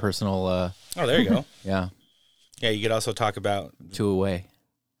 900 on my personal. Oh, there you go. Yeah. Yeah, you could also talk about 2 away.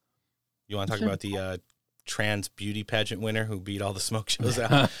 You want to talk about the trans beauty pageant winner who beat all the smoke shows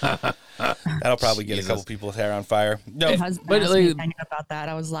out? That'll probably get a couple people's hair on fire. No, my husband asked me about that.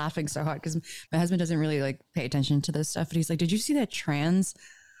 I was laughing so hard because my husband doesn't really like pay attention to this stuff. But he's like, "Did you see that trans,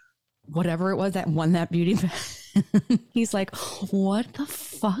 whatever it was that won that beauty?" He's like, "What the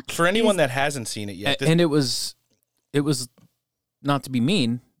fuck?" For anyone that hasn't seen it yet, and it was not to be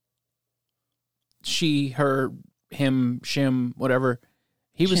mean. She, her, him, shim, whatever.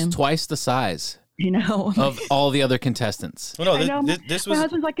 He was twice the size. Of all the other contestants. Well, no, this was... My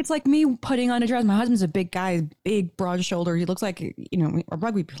husband's like, it's like me putting on a dress. My husband's a big guy, big, broad shoulder. He looks like, a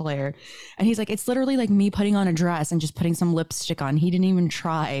rugby player. And he's like, it's literally like me putting on a dress and just putting some lipstick on. He didn't even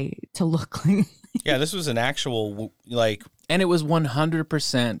try to look like... Yeah, this was an actual, And it was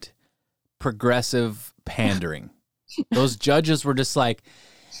 100% progressive pandering. Those judges were just like,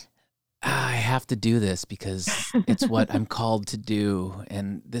 I have to do this because it's what I'm called to do.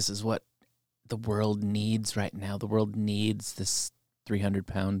 And this is what the world needs right now. The world needs this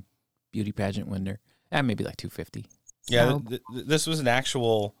 300-pound beauty pageant winner. Maybe like 250. Yeah, this was an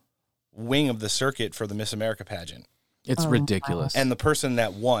actual wing of the circuit for the Miss America pageant. It's ridiculous. And the person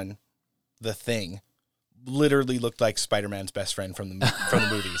that won the thing literally looked like Spider-Man's best friend from the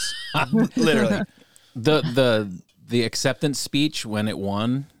movies. Literally. The acceptance speech when it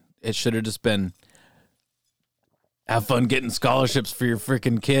won, it should have just been, have fun getting scholarships for your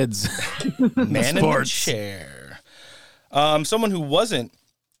freaking kids. Man in the chair. Someone who wasn't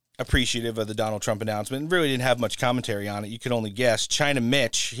appreciative of the Donald Trump announcement, really didn't have much commentary on it. You could only guess. China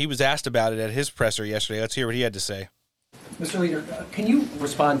Mitch, he was asked about it at his presser yesterday. Let's hear what he had to say. Mr. Leader, can you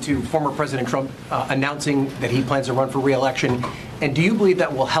respond to former President Trump announcing that he plans to run for re-election? And do you believe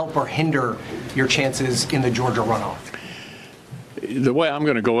that will help or hinder your chances in the Georgia runoff? The way I'm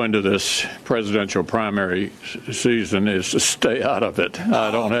going to go into this presidential primary season is to stay out of it.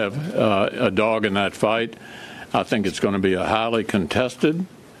 I don't have a dog in that fight. I think it's going to be a highly contested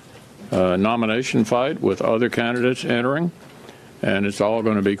nomination fight with other candidates entering. And it's all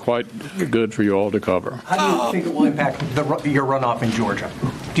going to be quite good for you all to cover. How do you think it will impact your runoff in Georgia?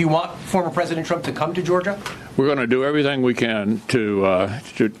 Do you want former President Trump to come to Georgia? We're going to do everything we can to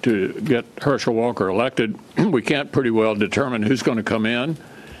get Herschel Walker elected. We can't pretty well determine who's going to come in.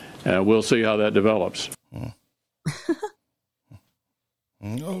 We'll see how that develops.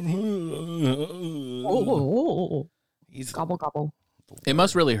 He's gobble gobble. It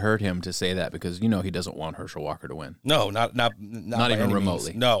must really hurt him to say that because, he doesn't want Herschel Walker to win. No, not even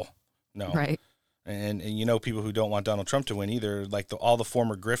remotely. No. Right. And people who don't want Donald Trump to win either, like all the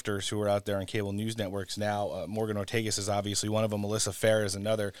former grifters who are out there on cable news networks now. Morgan Ortagus is obviously one of them. Melissa Farr is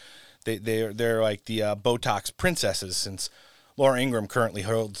another. They're like the Botox princesses since Laura Ingraham currently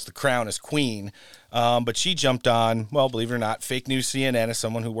holds the crown as queen. But she jumped on, well, believe it or not, fake news CNN as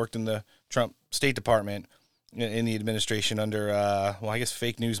someone who worked in the Trump State Department in the administration under, I guess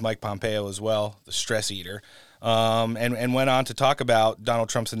fake news Mike Pompeo as well, the stress eater, and went on to talk about Donald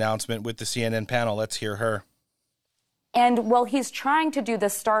Trump's announcement with the CNN panel. Let's hear her. And while he's trying to do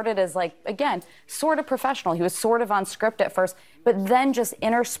this, started as again, sort of professional. He was sort of on script at first, but then just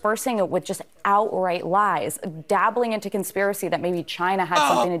interspersing it with just outright lies, dabbling into conspiracy that maybe China had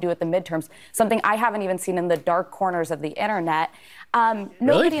something to do with the midterms, something I haven't even seen in the dark corners of the internet.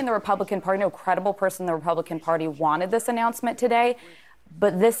 Nobody in the Republican Party, no credible person in the Republican Party wanted this announcement today,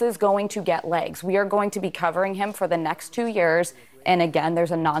 but this is going to get legs. We are going to be covering him for the next 2 years. And again,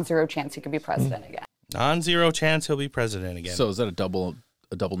 there's a non-zero chance he could be president again. Non-zero chance he'll be president again. So is that a double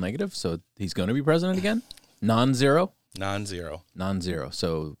negative? So he's going to be president again? Non-zero? Non-zero. Non-zero.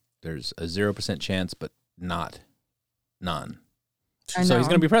 So there's a 0% chance, but not none. So he's going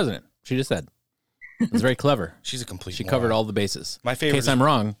to be president. She just said. It's very clever. She's a complete She moron. covered all the bases. My favorite In case I'm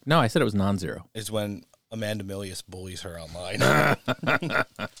wrong. No, I said it was non-zero. Is when Amanda Milius bullies her online.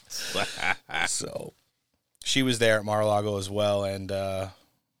 So she was there at Mar-a-Lago as well, and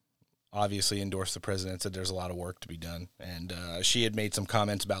obviously endorsed the president, said there's a lot of work to be done. And she had made some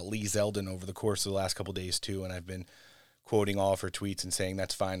comments about Lee Zeldin over the course of the last couple of days too, and I've been quoting all of her tweets and saying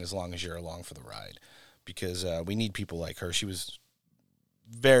that's fine as long as you're along for the ride, because we need people like her. She was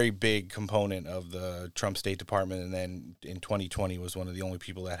very big component of the Trump State Department, and then in 2020 was one of the only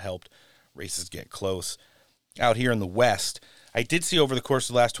people that helped races get close. Out here in the West, I did see over the course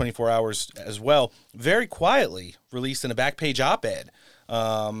of the last 24 hours as well, very quietly released in a back page op-ed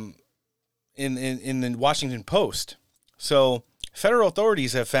in the Washington Post. So federal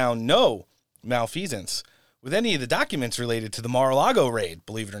authorities have found no malfeasance with any of the documents related to the Mar-a-Lago raid,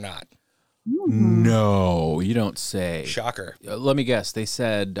 believe it or not. No, you don't say. Shocker. Let me guess. They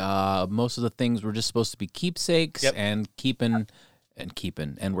said most of the things were just supposed to be keepsakes and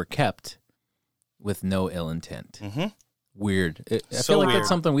were kept with no ill intent. Mm-hmm. Weird. I feel like that's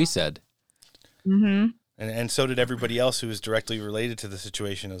something we said. Mm-hmm. And so did everybody else who was directly related to the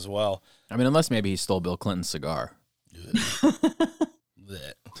situation as well. I mean, unless maybe he stole Bill Clinton's cigar.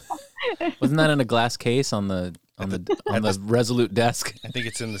 Wasn't that in a glass case on the Resolute desk? I think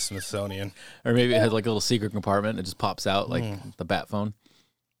it's in the Smithsonian. Or maybe it had like a little secret compartment. It just pops out like the bat phone.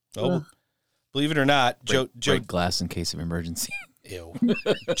 Oh, believe it or not, break glass in case of emergency. Ew.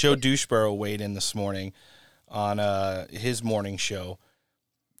 Joe Doucheborough weighed in this morning on his morning show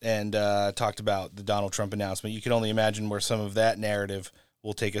and talked about the Donald Trump announcement. You can only imagine where some of that narrative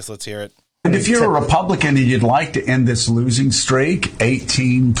will take us. Let's hear it. And if you're a Republican and you'd like to end this losing streak,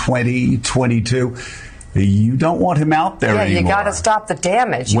 18, 20, 22, you don't want him out there anymore. You got to stop the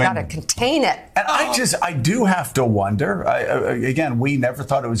damage. You got to contain it. And I do have to wonder, again, we never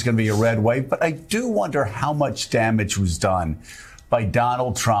thought it was going to be a red wave, but I do wonder how much damage was done by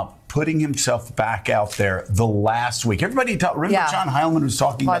Donald Trump putting himself back out there the last week. Everybody remember John Heilemann was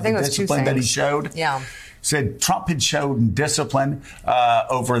talking about the discipline that he showed? Yeah. Said Trump had shown discipline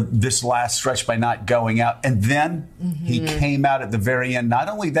over this last stretch by not going out. And then he came out at the very end. Not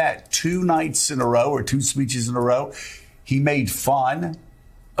only that, 2 nights in a row or 2 speeches in a row, he made fun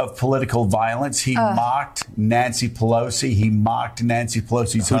of political violence. He mocked Nancy Pelosi. He mocked Nancy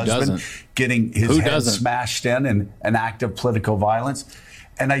Pelosi's husband getting his head smashed in an act of political violence.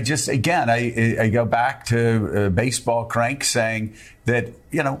 And I just, again, I go back to Baseball Crank saying that,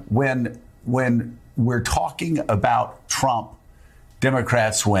 when we're talking about Trump,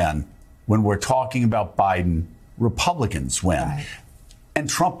 Democrats win. When we're talking about Biden, Republicans win. Right. And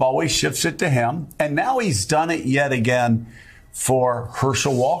Trump always shifts it to him. And now he's done it yet again for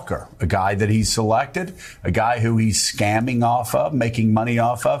Herschel Walker, a guy that he selected, a guy who he's scamming off of, making money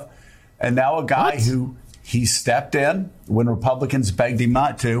off of, and now a guy who he stepped in when Republicans begged him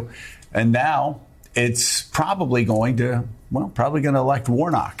not to. And now it's probably going to elect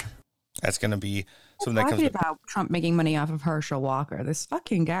Warnock. That's going to be something that comes about Trump making money off of Herschel Walker, this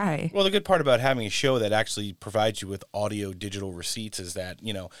fucking guy. Well, the good part about having a show that actually provides you with audio digital receipts is that,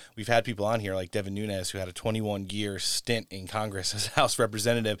 we've had people on here like Devin Nunes, who had a 21-year stint in Congress as House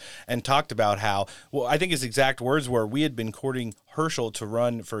representative and talked about how, I think his exact words were, we had been courting Herschel to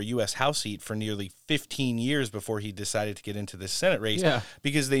run for a U.S. House seat for nearly 15 years before he decided to get into the Senate race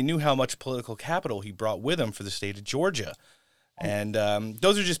because they knew how much political capital he brought with him for the state of Georgia. And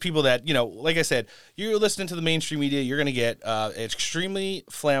those are just people that, like I said, you're listening to the mainstream media, you're going to get extremely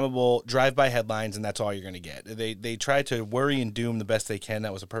flammable drive-by headlines, and that's all you're going to get. They try to worry and doom the best they can.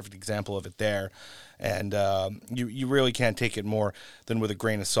 That was a perfect example of it there. And you really can't take it more than with a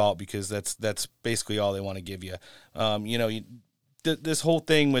grain of salt because that's basically all they want to give you. This whole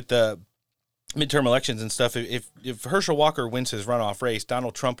thing with the midterm elections and stuff, if Herschel Walker wins his runoff race,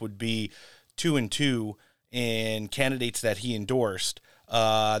 Donald Trump would be 2-2 in candidates that he endorsed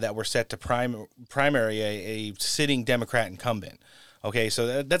that were set to primary a sitting Democrat incumbent. Okay,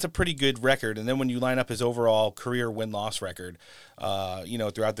 so that's a pretty good record. And then when you line up his overall career win-loss record,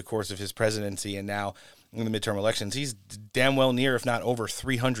 throughout the course of his presidency and now in the midterm elections, he's damn well near, if not over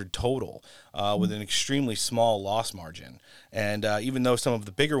 300 total, with an extremely small loss margin. And even though some of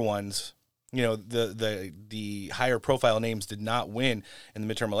the bigger ones, the higher profile names did not win in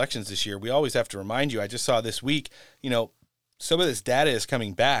the midterm elections this year, we always have to remind you, I just saw this week, some of this data is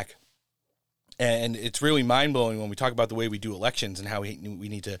coming back. And it's really mind-blowing when we talk about the way we do elections and how we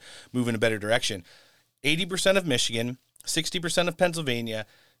need to move in a better direction. 80% of Michigan, 60% of Pennsylvania,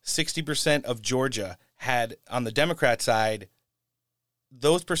 60% of Georgia had, on the Democrat side,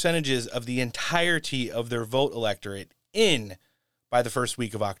 those percentages of the entirety of their vote electorate in by the first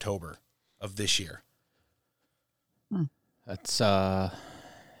week of October of this year. That's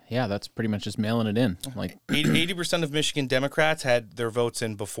that's pretty much just mailing it in. Like 80% of Michigan Democrats had their votes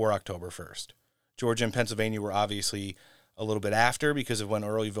in before October 1st. Georgia and Pennsylvania were obviously a little bit after because of when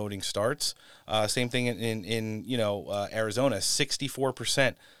early voting starts. Same thing in Arizona.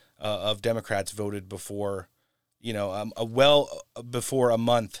 64% of Democrats voted before, before a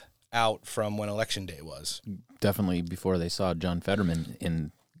month out from when Election Day was. Definitely before they saw John Fetterman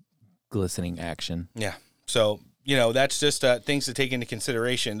in glistening action. Yeah. So, that's just things to take into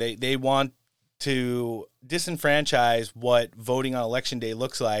consideration. They want to disenfranchise what voting on Election Day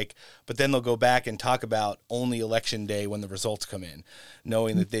looks like, but then they'll go back and talk about only Election Day when the results come in,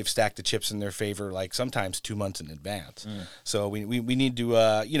 knowing that they've stacked the chips in their favor, like sometimes 2 months in advance. So we need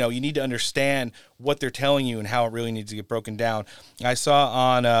to, you need to understand what they're telling you and how it really needs to get broken down. I saw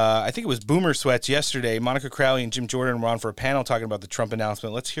on, I think it was Boomer Sweats yesterday, Monica Crowley and Jim Jordan were on for a panel talking about the Trump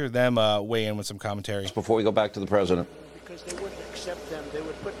announcement. Let's hear them weigh in with some commentary. Before we go back to the president. Because they wouldn't accept them. They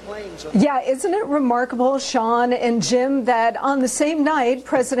would put planes on. Yeah, isn't it remarkable, Sean and Jim, that on the same night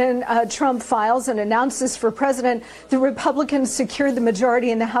President Trump files and announces for president, the Republicans secured the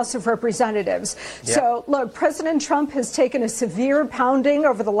majority in the House of Representatives. Yeah. So, look, President Trump has taken a severe pounding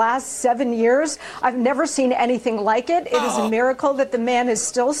over the last 7 years. I've never seen anything like it. It is a miracle that the man is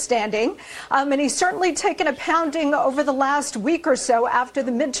still standing. And he's certainly taken a pounding over the last week or so after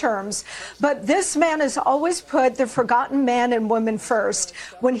the midterms. But this man has always put the forgotten man and woman first.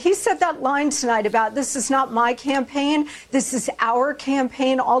 When he said that line tonight about this is not my campaign, this is our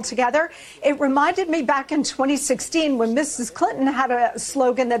campaign altogether, it reminded me back in 2016 when Mrs. Clinton had a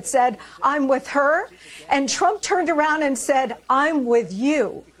slogan that said, I'm with her, and Trump turned around and said, I'm with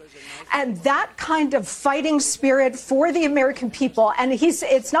you. And that kind of fighting spirit for the American people, and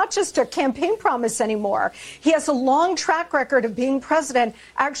it's not just a campaign promise anymore. He has a long track record of being president,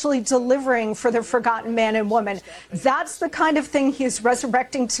 actually delivering for the forgotten man and woman. That's the kind of thing he is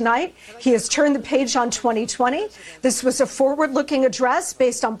resurrecting tonight. He has turned the page on 2020. This was a forward-looking address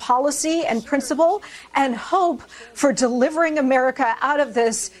based on policy and principle and hope for delivering America out of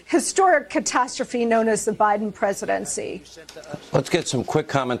this historic catastrophe known as the Biden presidency. Let's get some quick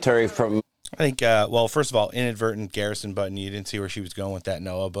commentary from. I think, first of all, inadvertent Garrison button. You didn't see where she was going with that,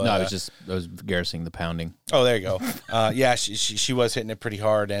 Noah. But no, I was Garrisoning the pounding. Oh, there you go. Yeah, she was hitting it pretty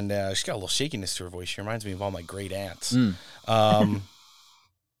hard, and she's got a little shakiness to her voice. She reminds me of all my great aunts. There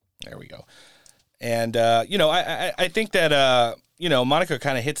we go. And I think that Monica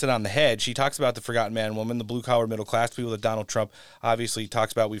kind of hits it on the head. She talks about the forgotten man and woman, the blue-collar middle-class people that Donald Trump obviously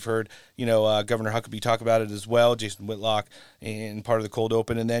talks about. We've heard, Governor Huckabee talk about it as well, Jason Whitlock in part of the cold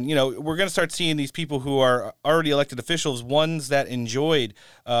open. And then, we're going to start seeing these people who are already elected officials, ones that enjoyed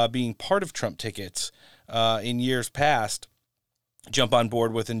being part of Trump tickets in years past, jump on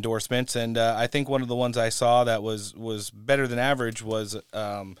board with endorsements. And I think one of the ones I saw that was better than average was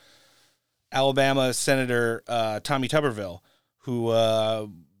Alabama Senator Tommy Tuberville,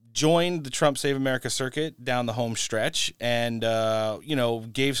 who joined the Trump Save America circuit down the home stretch and,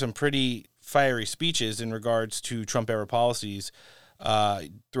 gave some pretty fiery speeches in regards to Trump-era policies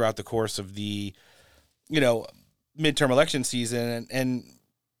throughout the course of the, midterm election season. And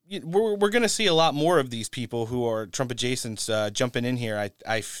we're going to see a lot more of these people who are Trump adjacents jumping in here,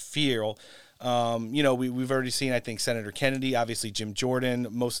 I feel. We've already seen, I think, Senator Kennedy, obviously Jim Jordan,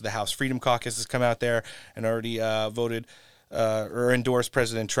 most of the House Freedom Caucus has come out there and already voted or endorsed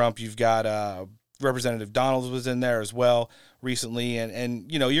President Trump. You've got Representative Donalds was in there as well recently.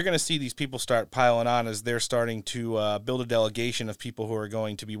 And you're going to see these people start piling on as they're starting to build a delegation of people who are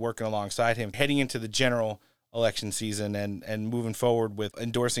going to be working alongside him, heading into the general election season and moving forward with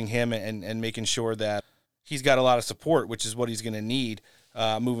endorsing him and making sure that he's got a lot of support, which is what he's going to need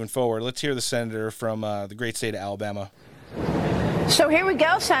moving forward. Let's hear the senator from the great state of Alabama. So here we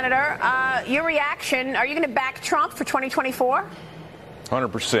go, Senator. Your reaction, are you going to back Trump for 2024?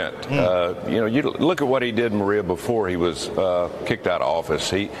 100%. You look at what he did, Maria, before he was kicked out of office.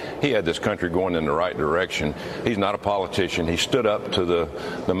 He had this country going in the right direction. He's not a politician. He stood up to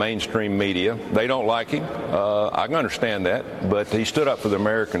the mainstream media. They don't like him. I can understand that, but he stood up for the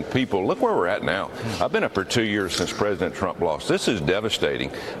American people. Look where we're at now. I've been up for 2 years since President Trump lost. This is devastating.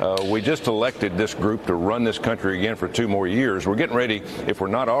 We just elected this group to run this country again for 2 more years. We're getting ready, if we're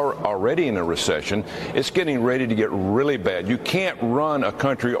not already in a recession, it's getting ready to get really bad. You can't run a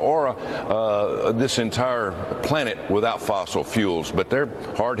country or this entire planet without fossil fuels, but they're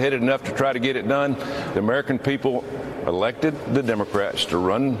hard-headed enough to try to get it done. The American people elected the Democrats to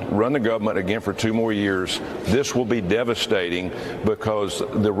run the government again for 2 more years. This will be devastating because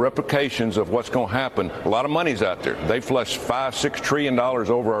the repercussions of what's going to happen, a lot of money's out there. They flushed $5-6 trillion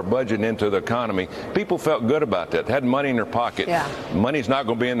over our budget into the economy. People felt good about that, had money in their pocket. Yeah. Money's not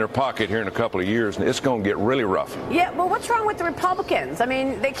going to be in their pocket here in a couple of years, and it's going to get really rough. Yeah, well, what's wrong with the Republicans? I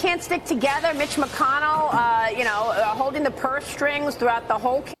mean, they can't stick together. Mitch McConnell, holding the purse strings throughout the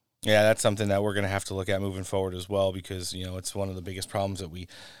whole. Yeah, that's something that we're going to have to look at moving forward as well, because, it's one of the biggest problems that we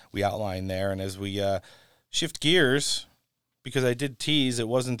outline there. And as we shift gears, because I did tease, it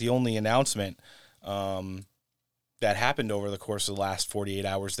wasn't the only announcement that happened over the course of the last 48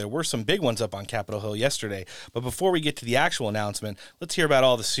 hours. There were some big ones up on Capitol Hill yesterday. But before we get to the actual announcement, let's hear about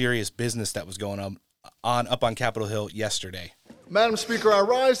all the serious business that was going on up on Capitol Hill yesterday. Madam Speaker, I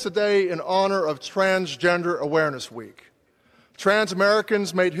rise today in honor of Transgender Awareness Week. Trans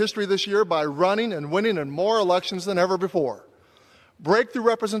Americans made history this year by running and winning in more elections than ever before. Breakthrough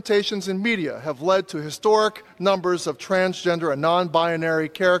representations in media have led to historic numbers of transgender and non-binary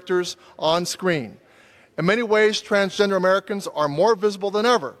characters on screen. In many ways, transgender Americans are more visible than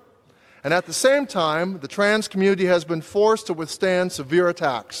ever. And at the same time, the trans community has been forced to withstand severe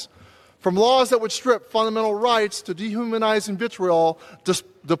attacks. From laws that would strip fundamental rights to dehumanizing vitriol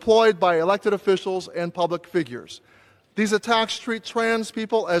deployed by elected officials and public figures. These attacks treat trans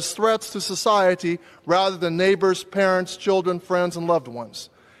people as threats to society rather than neighbors, parents, children, friends, and loved ones.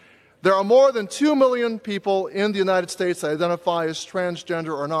 There are more than 2 million people in the United States that identify as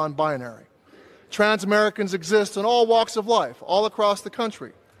transgender or non-binary. Trans Americans exist in all walks of life, all across the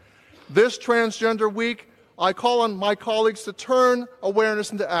country. This Transgender Week, I call on my colleagues to turn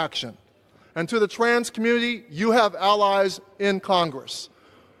awareness into action. And to the trans community, you have allies in Congress.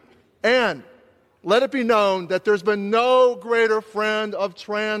 And let it be known that there's been no greater friend of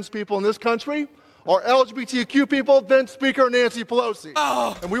trans people in this country or LGBTQ people than Speaker Nancy Pelosi.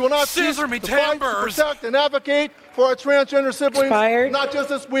 Oh, and we will not cease to fight, to protect, and advocate for our transgender siblings, not just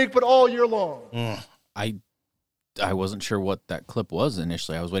this week, but all year long. I wasn't sure what that clip was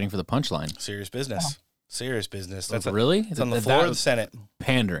initially. I was waiting for the punchline. Serious business. Serious business. That's really? It's on the floor of the Senate.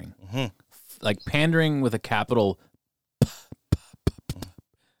 Pandering. Mm-hmm. Like pandering with a capital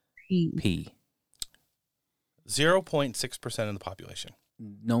P. 0.6% of the population.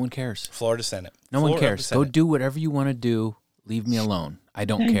 No one cares. Florida Senate. No one cares. Go do whatever you want to do. Leave me alone. I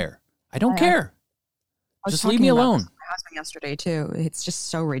don't care. I don't care. Just leave me alone. My husband yesterday too. It's just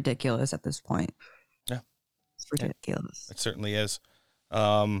so ridiculous at this point. Yeah, it's ridiculous. It certainly is.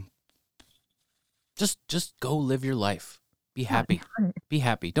 Just go live your life. Be happy. Be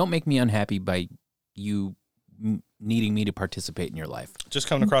happy. Don't make me unhappy by you needing me to participate in your life. Just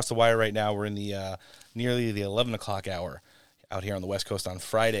coming across the wire right now. We're in the nearly the 11 o'clock hour out here on the West Coast on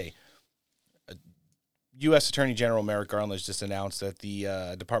Friday. U.S. Attorney General Merrick Garland has just announced that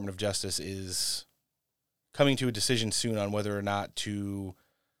the Department of Justice is coming to a decision soon on whether or not to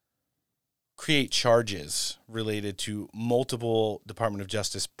create charges related to multiple Department of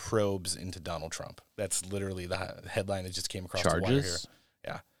Justice probes into Donald Trump. That's literally the headline that just came across the wire here. Charges?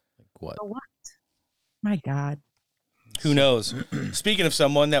 Yeah. What? For what? My God. Who knows? Speaking of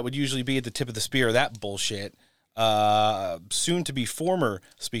someone that would usually be at the tip of the spear of that bullshit, soon to be former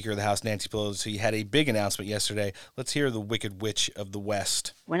Speaker of the House, Nancy Pelosi, had a big announcement yesterday. Let's hear the Wicked Witch of the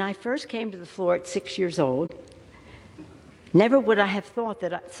West. When I first came to the floor at 6 years old, never would I have thought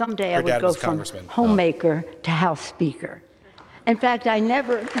that someday I would go from homemaker to House Speaker. In fact, I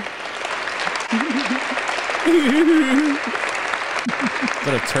never... Is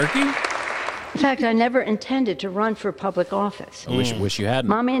that a turkey? In fact, I never intended to run for public office. I wish you hadn't.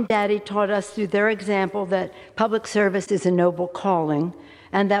 Mommy and Daddy taught us through their example that public service is a noble calling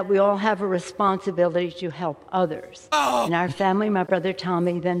and that we all have a responsibility to help others. In our family, my brother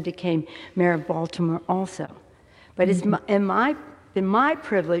Tommy then became mayor of Baltimore also. But it's been my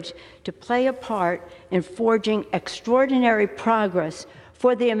privilege to play a part in forging extraordinary progress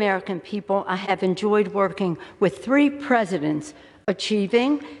for the American people. I have enjoyed working with 3 presidents,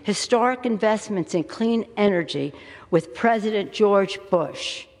 achieving historic investments in clean energy with President George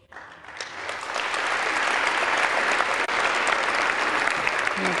Bush.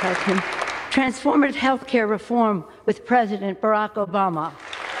 Transformative health care reform with President Barack Obama.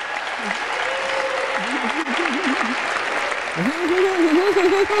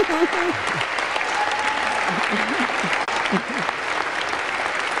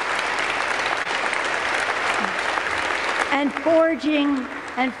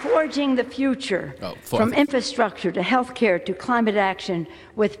 And forging the future from infrastructure to healthcare to climate action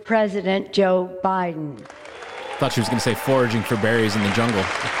with President Joe Biden. Thought she was going to say foraging for berries in the jungle.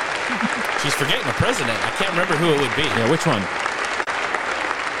 She's forgetting the president. I can't remember who it would be. Yeah, which one?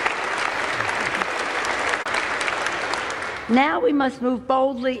 Now we must move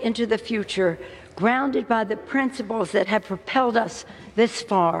boldly into the future, grounded by the principles that have propelled us this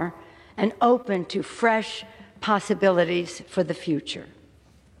far and open to fresh possibilities for the future.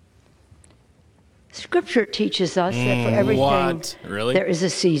 Scripture teaches us that for everything there is a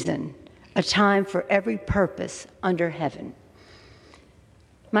season, a time for every purpose under heaven.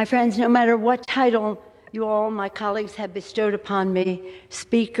 My friends, no matter what title you all, my colleagues, have bestowed upon me,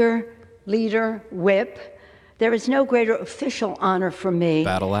 speaker, leader, whip, there is no greater official honor for me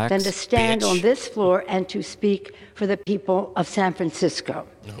than to stand on this floor and to speak for the people of San Francisco.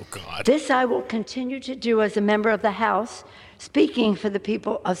 Oh, God. This I will continue to do as a member of the House, speaking for the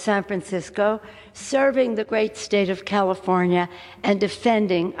people of San Francisco, serving the great state of California, and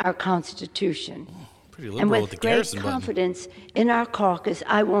defending our Constitution. And with great confidence in our caucus,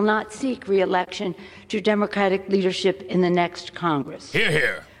 I will not seek re-election to Democratic leadership in the next Congress. Hear,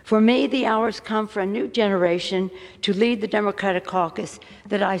 hear. For me, the hours come for a new generation to lead the Democratic caucus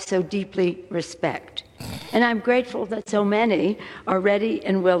that I so deeply respect. And I'm grateful that so many are ready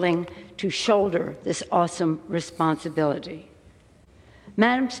and willing to shoulder this awesome responsibility.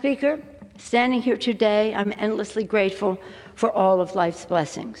 Madam Speaker, standing here today, I'm endlessly grateful for all of life's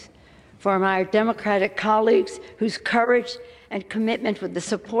blessings. For my Democratic colleagues whose courage and commitment with the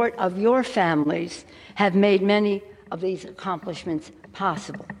support of your families have made many of these accomplishments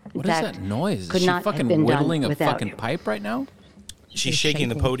possible. What is that noise? Is she fucking whittling a fucking pipe right now? She's shaking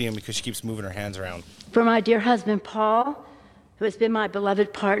the podium because she keeps moving her hands around. For my dear husband, Paul, who has been my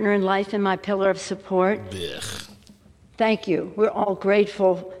beloved partner in life and my pillar of support, thank you. We're all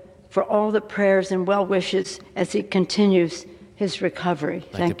grateful for all the prayers and well wishes as he continues his recovery.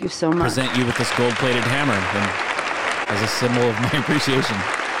 Thank you so much. Present you with this gold-plated hammer as a symbol of my appreciation.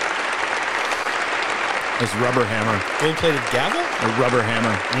 This rubber hammer. Gold-plated gavel? A rubber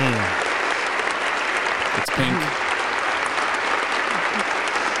hammer. It's pink.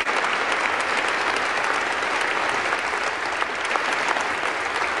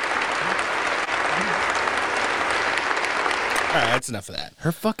 All right, that's enough of that.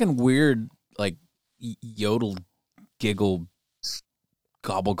 Her fucking weird, like, yodel, giggle,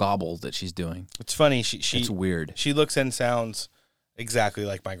 gobble that she's doing. It's funny. It's weird. She looks and sounds exactly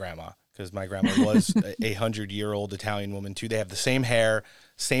like my grandma, because my grandma was a 100-year-old Italian woman, too. They have the same hair,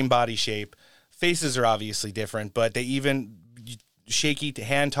 same body shape. Faces are obviously different, but they even shaky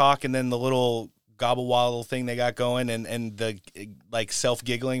hand talk, and then the little gobble waddle thing they got going, and the like self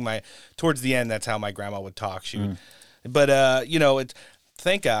giggling. Towards the end, that's how my grandma would talk. She would, but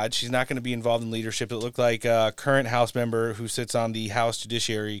thank God she's not going to be involved in leadership. It looked like a current House member who sits on the House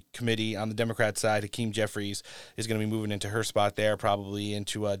Judiciary Committee on the Democrat side, Hakeem Jeffries, is going to be moving into her spot there, probably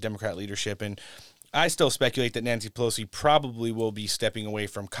into Democrat leadership. And I still speculate that Nancy Pelosi probably will be stepping away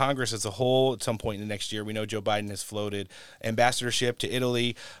from Congress as a whole at some point in the next year. We know Joe Biden has floated ambassadorship to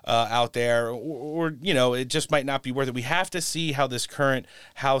Italy out there, or it just might not be worth it. We have to see how this current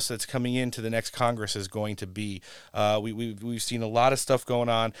House that's coming into the next Congress is going to be. We've seen a lot of stuff going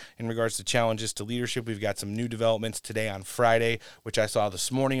on in regards to challenges to leadership. We've got some new developments today on Friday, which I saw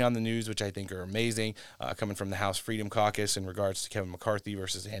this morning on the news, which I think are amazing, coming from the House Freedom Caucus in regards to Kevin McCarthy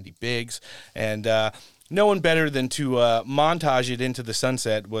versus Andy Biggs. And no one better than to montage it into the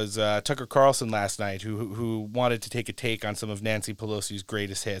sunset was Tucker Carlson last night, who wanted to take a take on some of Nancy Pelosi's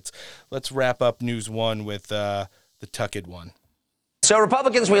greatest hits. Let's wrap up News 1 with the Tucked one. So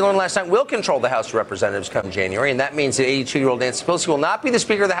Republicans, we learned last night, will control the House of Representatives come January, and that means that 82-year-old Nancy Pelosi will not be the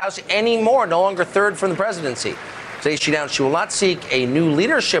Speaker of the House anymore, no longer third from the presidency. Today she announced she will not seek a new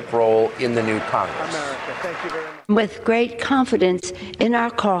leadership role in the new Congress. America, thank you very much. With great confidence in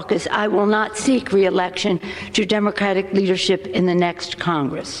our caucus, I will not seek re-election to Democratic leadership in the next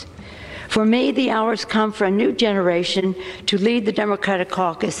Congress. For me, the hour's come for a new generation to lead the Democratic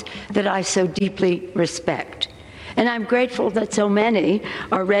caucus that I so deeply respect. And I'm grateful that so many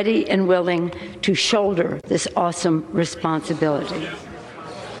are ready and willing to shoulder this awesome responsibility.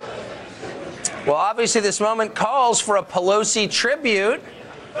 Well, obviously, this moment calls for a Pelosi tribute.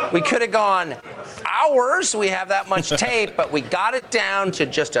 We could have gone hours. We have that much tape, but we got it down to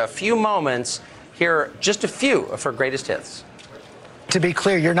just a few moments. Here are just a few of her greatest hits. To be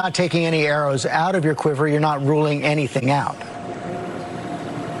clear, you're not taking any arrows out of your quiver. You're not ruling anything out.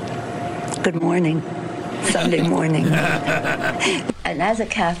 Good morning. Sunday morning. And as a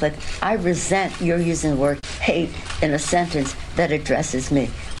Catholic, I resent your using the word hate in a sentence that addresses me.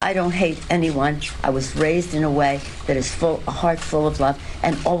 I don't hate anyone. I was raised in a way that is a heart full of love,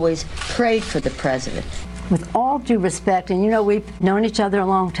 and always prayed for the president. With all due respect, and we've known each other a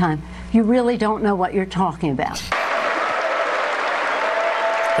long time, you really don't know what you're talking about.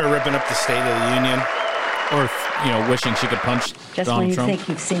 Her ripping up the State of the Union. Or, wishing she could punch Just Donald when you Trump. think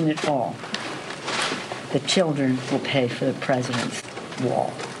you've seen it all, the children will pay for the president's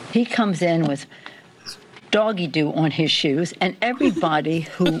wall. He comes in with doggy-doo on his shoes, and everybody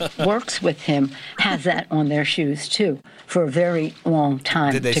who works with him has that on their shoes, too, for a very long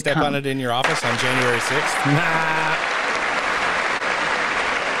time. Did they step on it in your office on January 6th? Nah.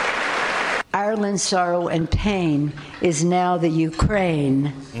 Ireland's sorrow and pain is now the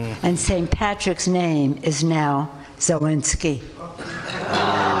Ukraine, and St. Patrick's name is now Zelensky.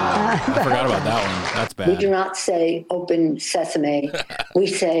 I forgot about that one. That's bad. We do not say open sesame. We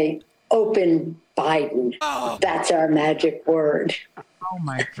say open Biden. That's our magic word. Oh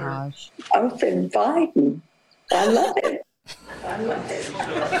my gosh. Open Biden. I love it.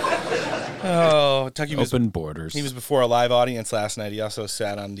 Oh, Tucky was open borders. He was before a live audience last night. He also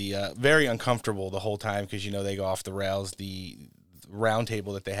sat on the very uncomfortable the whole time because they go off the rails. The round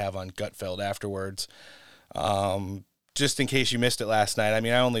table that they have on Gutfeld afterwards. Just in case you missed it last night. I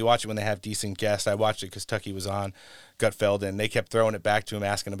mean, I only watch it when they have decent guests. I watched it because Tucky was on Gutfeld, and they kept throwing it back to him,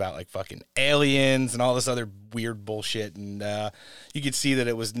 asking about like fucking aliens and all this other weird bullshit. And you could see that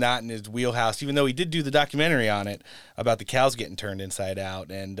it was not in his wheelhouse, even though he did do the documentary on it about the cows getting turned inside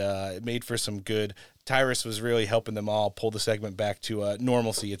out, and it made for some good. Tyrus was really helping them all pull the segment back to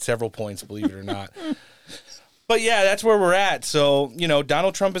normalcy at several points, believe it or not. But yeah, that's where we're at. So,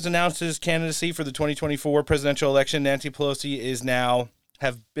 Donald Trump has announced his candidacy for the 2024 presidential election. Nancy Pelosi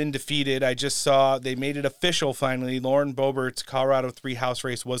have been defeated. I just saw they made it official finally. Lauren Boebert's Colorado 3 House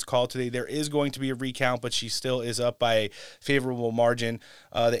race was called today. There is going to be a recount, but she still is up by a favorable margin.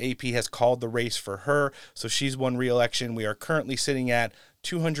 The AP has called the race for her, so she's won re-election. We are currently sitting at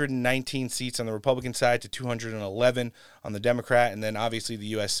 219 seats on the Republican side to 211 on the Democrat. And then obviously the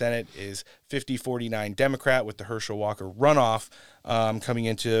U.S. Senate is 50-49 Democrat with the Herschel Walker runoff coming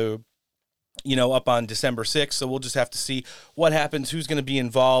into, up on December 6th. So we'll just have to see what happens, who's going to be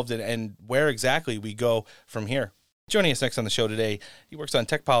involved, and where exactly we go from here. Joining us next on the show today, he works on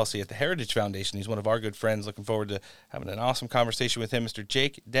tech policy at the Heritage Foundation. He's one of our good friends. Looking forward to having an awesome conversation with him. Mr.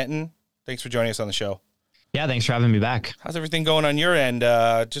 Jake Denton, thanks for joining us on the show. Yeah, thanks for having me back. How's everything going on your end?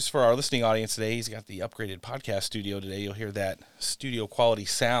 Just for our listening audience today, he's got the upgraded podcast studio today. You'll hear that studio quality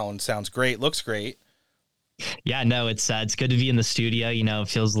sound. Sounds great. Looks great. Yeah, no, it's good to be in the studio. It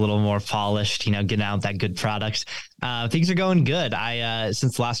feels a little more polished, getting out that good product. Things are going good.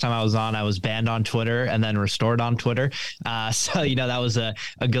 Since the last time I was on, I was banned on Twitter and then restored on Twitter. So, that was a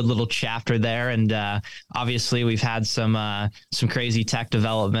good little chapter there. And obviously we've had some crazy tech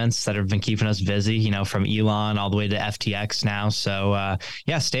developments that have been keeping us busy, from Elon all the way to FTX now. So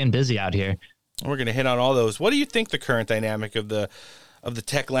staying busy out here. We're going to hit on all those. What do you think the current dynamic of the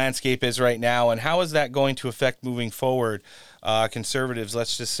tech landscape is right now, and how is that going to affect moving forward conservatives,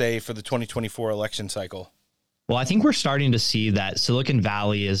 let's just say, for the 2024 election cycle? Well, I think we're starting to see that Silicon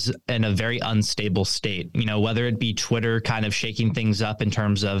Valley is in a very unstable state, whether it be Twitter kind of shaking things up in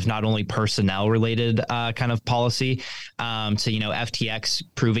terms of not only personnel related kind of policy to, FTX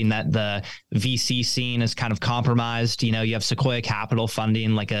proving that the VC scene is kind of compromised. You have Sequoia Capital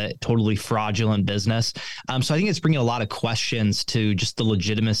funding like a totally fraudulent business. So I think it's bringing a lot of questions to just the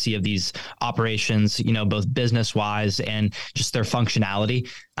legitimacy of these operations, both business wise and just their functionality.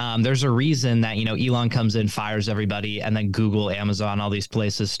 There's a reason that, Elon comes in, fires everybody, and then Google, Amazon, all these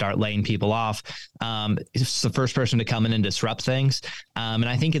places start laying people off. It's the first person to come in and disrupt things. And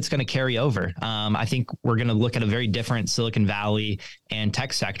I think it's going to carry over. I think we're going to look at a very different Silicon Valley and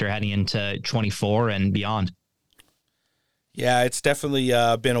tech sector heading into 24 and beyond. Yeah, it's definitely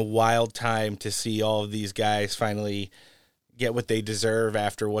been a wild time to see all of these guys finally get what they deserve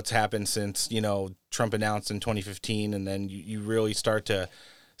after what's happened since, Trump announced in 2015. And then you really start to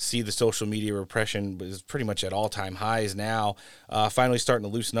see the social media repression is pretty much at all-time highs now, finally starting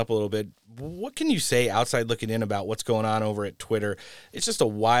to loosen up a little bit. What can you say outside looking in about what's going on over at Twitter? It's just a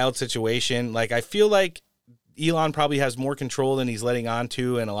wild situation. Like, I feel like Elon probably has more control than he's letting on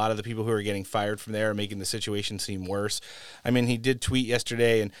to, and a lot of the people who are getting fired from there are making the situation seem worse. I mean, he did tweet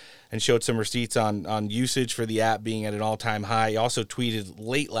yesterday and showed some receipts on usage for the app being at an all-time high. He also tweeted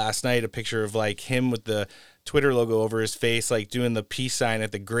late last night a picture of like him with the Twitter logo over his face, like doing the peace sign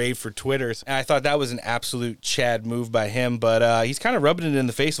at the grave for Twitter. And I thought that was an absolute Chad move by him, but he's kind of rubbing it in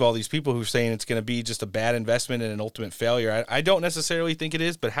the face of all these people who are saying it's going to be just a bad investment and an ultimate failure. I don't necessarily think it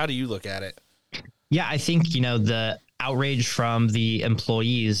is, but how do you look at it? Yeah, I think, the outrage from the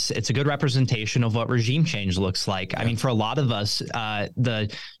employees, it's a good representation of what regime change looks like. I mean, for a lot of us, the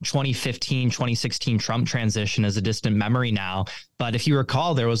 2015, 2016 Trump transition is a distant memory now. But if you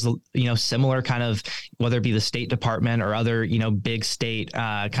recall, there was, similar kind of, whether it be the State Department or other, big state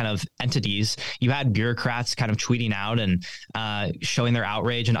kind of entities, you had bureaucrats kind of tweeting out and showing their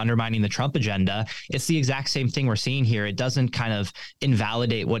outrage and undermining the Trump agenda. It's the exact same thing we're seeing here. It doesn't kind of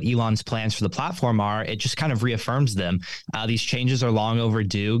invalidate what Elon's plans for the platform are. It just kind of reaffirms them. These changes are long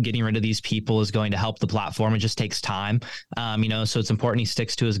overdue. Getting rid of these people is going to help the platform. It just takes time, so it's important he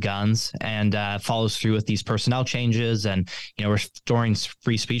sticks to his guns and follows through with these personnel changes and, restoring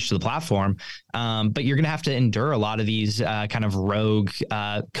free speech to the platform. But you're going to have to endure a lot of these kind of rogue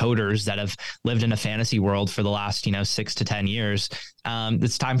coders that have lived in a fantasy world for the last, 6 to 10 years.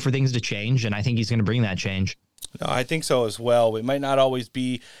 It's time for things to change, and I think he's going to bring that change. No, I think so as well. It might not always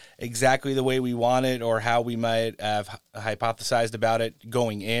be exactly the way we want it or how we might have hypothesized about it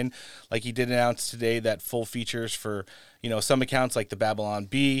going in. Like he did announce today that full features for, some accounts like the Babylon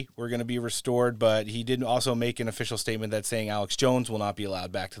Bee were going to be restored, but he did also make an official statement that's saying Alex Jones will not be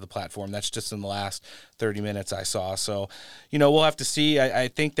allowed back to the platform. That's just in the last 30 minutes I saw. So, we'll have to see. I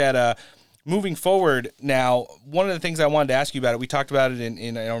think that moving forward now, one of the things I wanted to ask you about it, we talked about it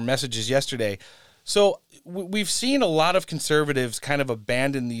in our messages yesterday. So we've seen a lot of conservatives kind of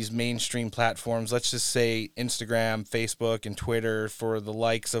abandon these mainstream platforms, let's just say Instagram, Facebook, and Twitter, for the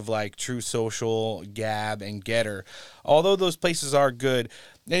likes of like True Social, Gab, and Getter. Although those places are good,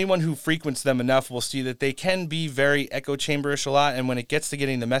 anyone who frequents them enough will see that they can be very echo chamberish a lot. And when it gets to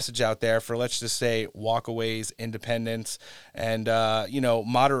getting the message out there for, let's just say, walkaways, independents, and,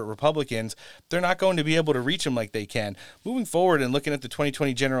 moderate Republicans, they're not going to be able to reach them like they can. Moving forward and looking at the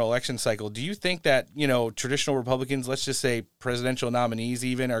 2020 general election cycle, do you think that, traditional Republicans, let's just say presidential nominees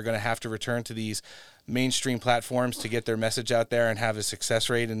even, are going to have to return to these mainstream platforms to get their message out there and have a success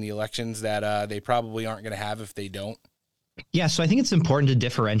rate in the elections that they probably aren't going to have if they don't? Yeah, so I think it's important to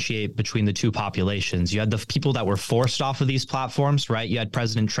differentiate between the two populations. You had the people that were forced off of these platforms, right? You had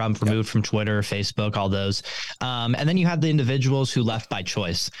President Trump removed from Twitter, Facebook, all those. And then you had the individuals who left by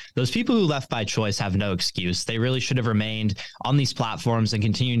choice. Those people who left by choice have no excuse. They really should have remained on these platforms and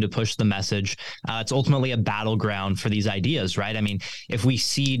continuing to push the message. It's ultimately a battleground for these ideas, right? I mean, if we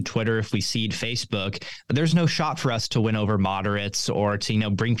cede Twitter, if we cede Facebook, there's no shot for us to win over moderates or to,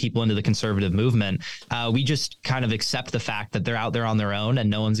 bring people into the conservative movement. We just kind of accept the fact fact that they're out there on their own and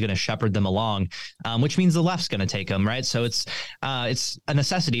no one's going to shepherd them along, which means the left's going to take them, right? So it's a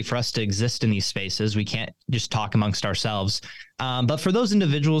necessity for us to exist in these spaces. We can't just talk amongst ourselves. But for those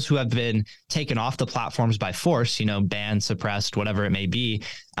individuals who have been taken off the platforms by force, banned, suppressed, whatever it may be,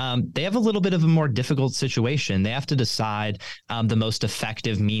 they have a little bit of a more difficult situation. They have to decide the most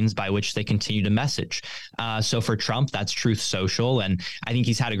effective means by which they continue to message. So for Trump, that's Truth Social. And I think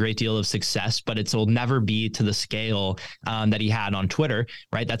he's had a great deal of success, but it will never be to the scale that he had on Twitter,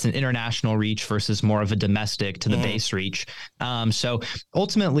 right? That's an international reach versus more of a domestic to the base reach. So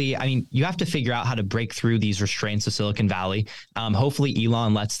ultimately, you have to figure out how to break through these restraints of Silicon Valley. Hopefully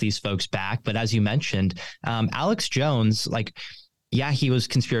Elon lets these folks back. But as you mentioned, Alex Jones, yeah, he was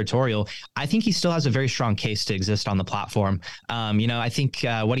conspiratorial. I think he still has a very strong case to exist on the platform. I think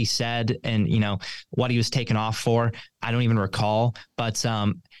what he said and, what he was taken off for, I don't even recall. But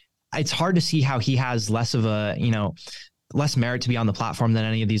it's hard to see how he has less merit to be on the platform than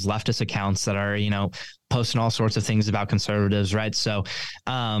any of these leftist accounts that are, posting all sorts of things about conservatives, right? So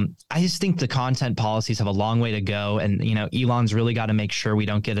I just think the content policies have a long way to go. And, Elon's really got to make sure we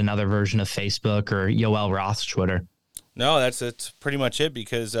don't get another version of Facebook or Yoel Roth's Twitter. No, that's pretty much it,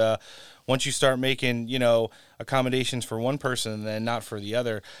 because once you start making, accommodations for one person and then not for the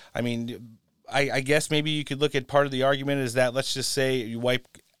other, I guess maybe you could look at part of the argument is that, let's just say you wipe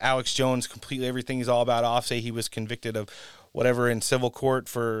Alex Jones completely, everything he's all about off, say he was convicted of whatever in civil court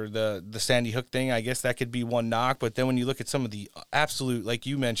for the Sandy Hook thing. I guess that could be one knock. But then when you look at some of the absolute, like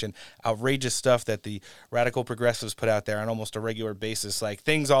you mentioned, outrageous stuff that the radical progressives put out there on almost a regular basis, like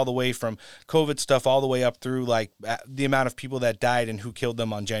things all the way from COVID stuff all the way up through the amount of people that died and who killed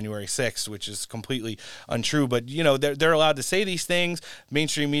them on January 6th, which is completely untrue. But, they're allowed to say these things.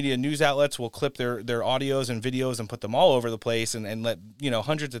 Mainstream media news outlets will clip their audios and videos and put them all over the place and let,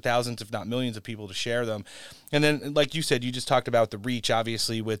 hundreds of thousands, if not millions of people to share them. And then, like you said, you just talked about the reach,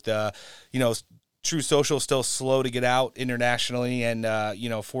 obviously, with, Truth Social still slow to get out internationally and,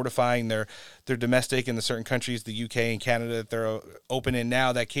 fortifying their domestic in the certain countries, the UK and Canada that they're open in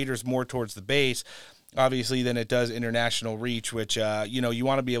now, that caters more towards the base, obviously, than it does international reach, which, you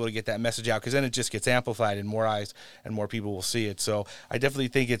want to be able to get that message out, because then it just gets amplified in more eyes and more people will see it. So I definitely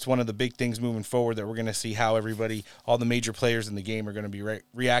think it's one of the big things moving forward that we're going to see how everybody, all the major players in the game are going to be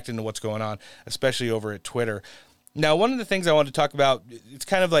reacting to what's going on, especially over at Twitter. Now, one of the things I wanted to talk about, it's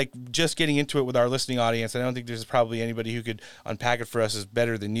kind of like just getting into it with our listening audience. I don't think there's probably anybody who could unpack it for us is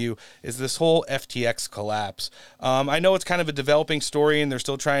better than you, is this whole FTX collapse. I know it's kind of a developing story and they're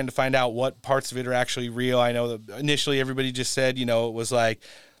still trying to find out what parts of it are actually real. I know that initially everybody just said, it was like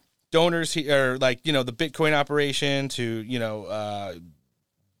donors or the Bitcoin operation to,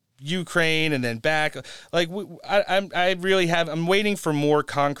 Ukraine and then back. I'm waiting for more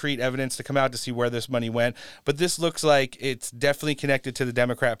concrete evidence to come out to see where this money went, but this looks like it's definitely connected to the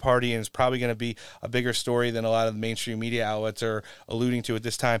Democrat Party and it's probably going to be a bigger story than a lot of the mainstream media outlets are alluding to at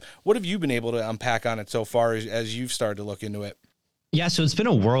this time. What have you been able to unpack on it so far as you've started to look into it? Yeah, so it's been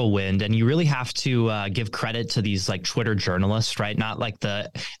a whirlwind, and you really have to give credit to these Twitter journalists, right? Not like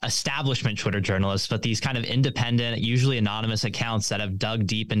the establishment Twitter journalists, but these kind of independent, usually anonymous accounts that have dug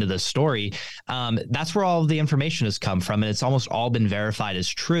deep into the story. That's where all of the information has come from, and it's almost all been verified as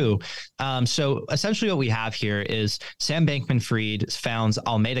true. So essentially what we have here is Sam Bankman-Fried founds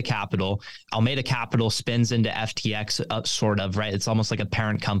Alameda Capital. Alameda Capital spins into FTX, sort of, right? It's almost like a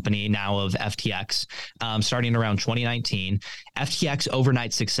parent company now of FTX, starting around 2019. FTX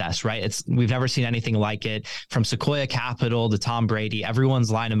overnight success, right? We've never seen anything like it, from Sequoia Capital to Tom Brady.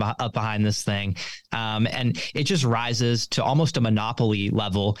 Everyone's lining up behind this thing. And it just rises to almost a monopoly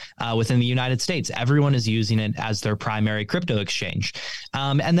level within the United States. Everyone is using it as their primary crypto exchange.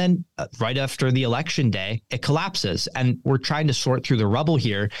 And then right after the election day, it collapses. And we're trying to sort through the rubble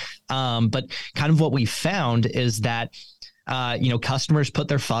here. But kind of what we found is that, customers put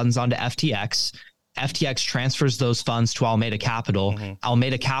their funds onto FTX. FTX transfers those funds to Alameda Capital. Mm-hmm.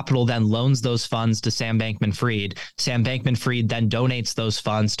 Alameda Capital then loans those funds to Sam Bankman-Fried. Sam Bankman-Fried then donates those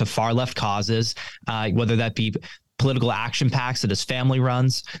funds to far left causes, whether that be political action PACs that his family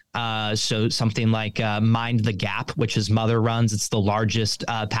runs. So something like Mind the Gap, which his mother runs. It's the largest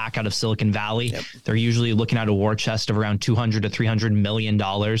PAC out of Silicon Valley. Yep. They're usually looking at a war chest of around $200 to $300 million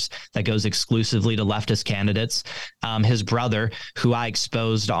that goes exclusively to leftist candidates. His brother, who I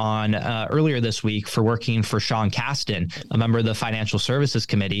exposed on earlier this week for working for Sean Casten, a member of the Financial Services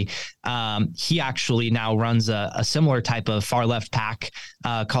Committee, he actually now runs a similar type of far left PAC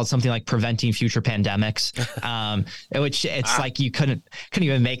called something like Preventing Future Pandemics. which it's like you couldn't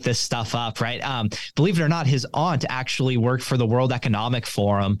even make this stuff up, right? Believe it or not, his aunt actually worked for the World Economic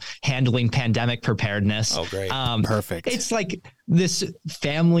Forum handling pandemic preparedness. Oh, great. Perfect. It's like this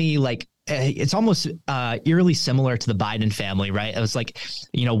family, like, it's almost eerily similar to the Biden family, right? It was like,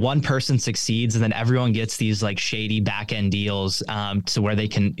 one person succeeds and then everyone gets these like shady back end deals to where they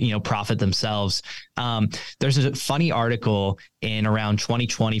can, profit themselves. There's a funny article in around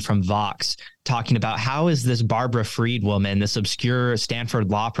 2020 from Vox talking about how is this Barbara Freed woman, this obscure Stanford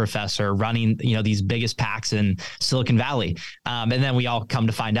law professor, running, these biggest PACs in Silicon Valley. And then we all come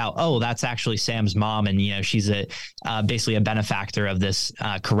to find out, oh, that's actually Sam's mom. And, she's basically a benefactor of this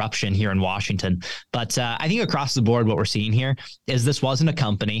corruption here in Washington. But I think across the board, what we're seeing here is this wasn't a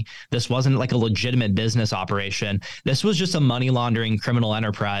company. This wasn't like a legitimate business operation. This was just a money laundering criminal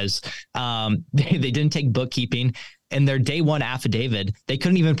enterprise. They didn't take bookkeeping. In their day one affidavit, they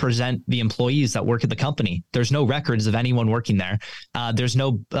couldn't even present the employees that work at the company. There's no records of anyone working there. There's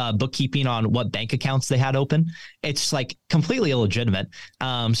no bookkeeping on what bank accounts they had open. It's like completely illegitimate.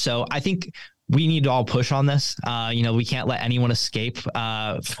 So I think we need to all push on this. We can't let anyone escape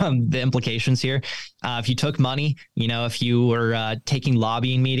from the implications here. If you took money, if you were taking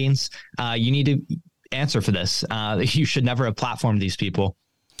lobbying meetings, you need to answer for this. You should never have platformed these people.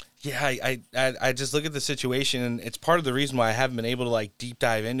 Yeah, I just look at the situation, and it's part of the reason why I haven't been able to like deep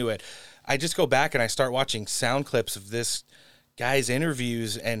dive into it. I just go back and I start watching sound clips of this guy's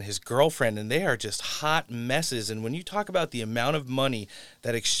interviews and his girlfriend, and they are just hot messes. And when you talk about the amount of money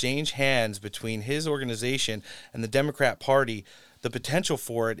that exchanged hands between his organization and the Democrat Party, the potential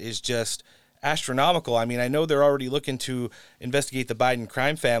for it is just astronomical. I mean, I know they're already looking to investigate the Biden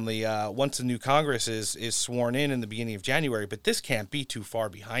crime family once the new Congress is sworn in the beginning of January, but this can't be too far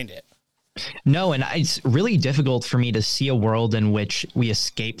behind it. No, and it's really difficult for me to see a world in which we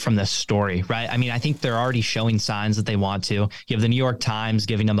escape from this story, right? I mean, I think they're already showing signs that they want to. You have the New York Times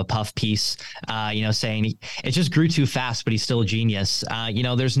giving them a puff piece, saying it just grew too fast, but he's still a genius.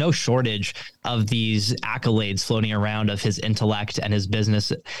 There's no shortage of these accolades floating around of his intellect and his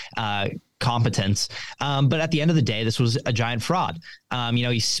business competence. But at the end of the day, this was a giant fraud.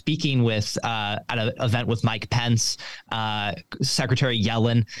 He's speaking with at an event with Mike Pence, Secretary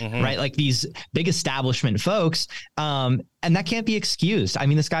Yellen, right? Like these big establishment folks. And that can't be excused. I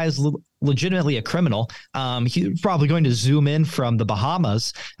mean, this guy is legitimately a criminal. He's probably going to zoom in from the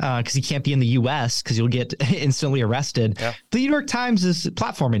Bahamas because he can't be in the U.S. because you'll get instantly arrested. Yeah. The New York Times is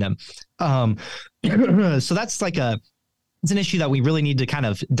platforming him. So that's like it's an issue that we really need to kind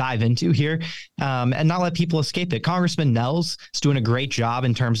of dive into here and not let people escape it. Congressman Nels is doing a great job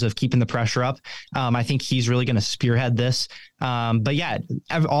in terms of keeping the pressure up. I think he's really going to spearhead this. But yeah,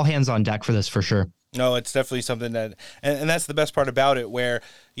 all hands on deck for this for sure. No, it's definitely something that, and that's the best part about it, where,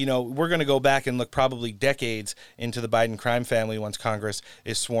 we're going to go back and look probably decades into the Biden crime family once Congress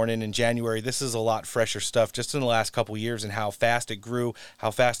is sworn in January. This is a lot fresher stuff just in the last couple of years and how fast it grew,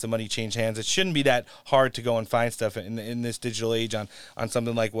 how fast the money changed hands. It shouldn't be that hard to go and find stuff in this digital age on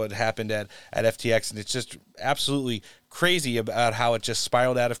something like what happened at FTX. And it's just absolutely crazy about how it just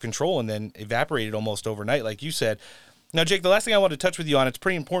spiraled out of control and then evaporated almost overnight, like you said. Now, Jake, the last thing I wanted to touch with you on, it's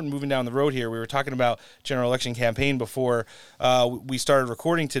pretty important moving down the road here. We were talking about general election campaign before we started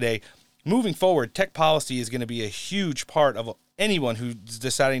recording today. Moving forward, tech policy is going to be a huge part of anyone who's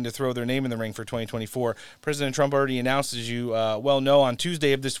deciding to throw their name in the ring for 2024. President Trump already announced, as you well know, on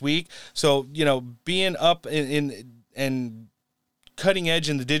Tuesday of this week. So, being up and cutting edge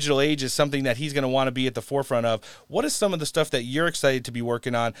in the digital age is something that he's going to want to be at the forefront of. What is some of the stuff that you're excited to be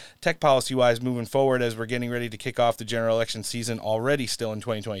working on tech policy wise moving forward as we're getting ready to kick off the general election season already still in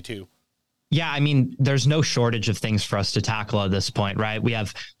 2022? Yeah, I mean, there's no shortage of things for us to tackle at this point, right? We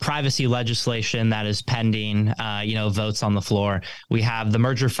have privacy legislation that is pending, votes on the floor. We have the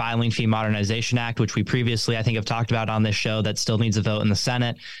Merger Filing Fee Modernization Act, which we previously, I think, have talked about on this show that still needs a vote in the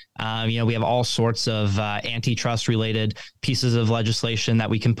Senate. We have all sorts of antitrust related pieces of legislation that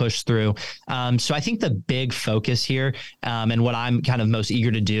we can push through. So I think the big focus here and what I'm kind of most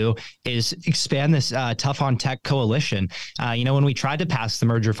eager to do is expand this Tough on Tech coalition. When we tried to pass the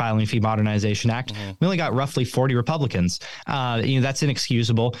Merger Filing Fee Modernization Act, we only got roughly 40 Republicans. That's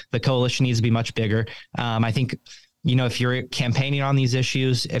inexcusable. The coalition needs to be much bigger. I think if you're campaigning on these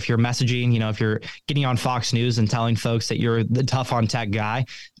issues, if you're messaging, if you're getting on Fox News and telling folks that you're the tough on tech guy,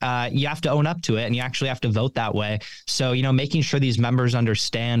 you have to own up to it and you actually have to vote that way. So, making sure these members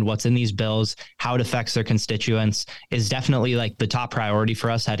understand what's in these bills, how it affects their constituents is definitely like the top priority for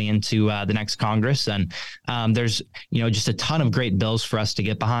us heading into the next Congress. And there's, just a ton of great bills for us to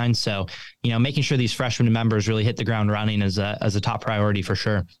get behind. So, making sure these freshman members really hit the ground running is a top priority for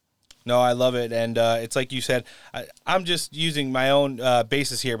sure. No, I love it. And it's like you said, I'm just using my own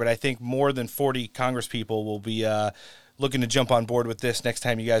basis here, but I think more than 40 Congresspeople will be looking to jump on board with this next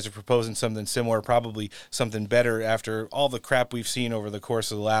time you guys are proposing something similar, probably something better after all the crap we've seen over the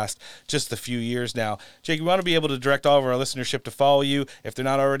course of the last just a few years now. Jake, we want to be able to direct all of our listenership to follow you. If they're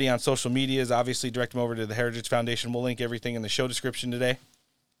not already on social medias, obviously direct them over to the Heritage Foundation. We'll link everything in the show description today.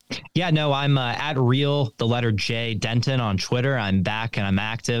 Yeah, no, I'm at real, the letter J, Denton on Twitter. I'm back and I'm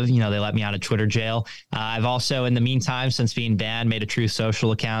active. You know, they let me out of Twitter jail. I've also, in the meantime, since being banned, made a Truth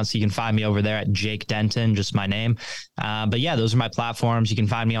Social account. So you can find me over there at Jake Denton, just my name. But yeah, those are my platforms. You can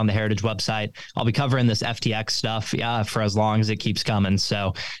find me on the Heritage website. I'll be covering this FTX stuff for as long as it keeps coming.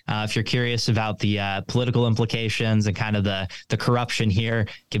 So if you're curious about the political implications and kind of the corruption here,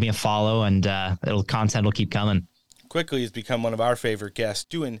 give me a follow and content will keep coming. Quickly has become one of our favorite guests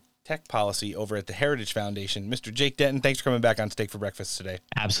doing tech policy over at the Heritage Foundation. Mr. Jake Denton, thanks for coming back on Steak for Breakfast today.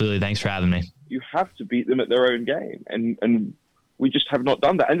 Absolutely. Thanks for having me. You have to beat them at their own game. And we just have not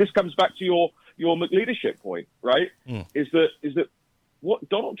done that. And this comes back to your leadership point, right? Is that what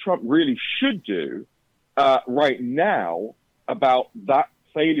Donald Trump really should do right now about that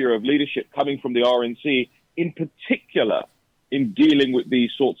failure of leadership coming from the RNC, in particular in dealing with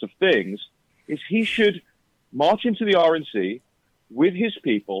these sorts of things, is he should march into the RNC with his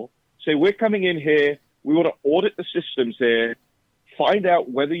people, say, we're coming in here, we want to audit the systems here, find out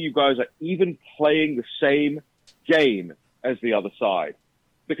whether you guys are even playing the same game as the other side.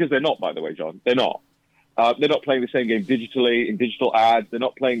 Because they're not, by the way, John. They're not. They're not playing the same game digitally, in digital ads. They're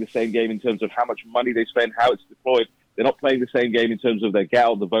not playing the same game in terms of how much money they spend, how it's deployed. They're not playing the same game in terms of their get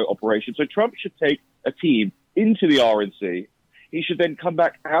out the vote operation. So Trump should take a team into the RNC. He should then come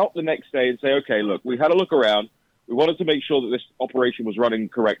back out the next day and say, okay, look, we had a look around. We wanted to make sure that this operation was running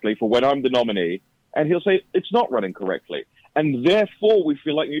correctly for when I'm the nominee. And he'll say, it's not running correctly. And therefore, we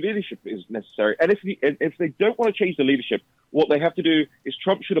feel like new leadership is necessary. And if they don't want to change the leadership, what they have to do is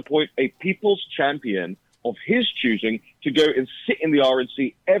Trump should appoint a people's champion of his choosing to go and sit in the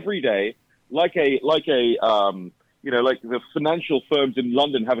RNC every day, like the financial firms in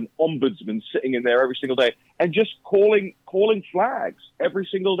London have an ombudsman sitting in there every single day and just calling flags every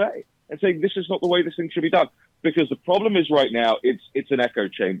single day and saying this is not the way this thing should be done. Because the problem is right now it's an echo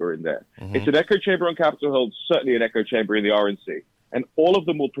chamber in there. Mm-hmm. It's an echo chamber on Capitol Hill, certainly an echo chamber in the RNC. And all of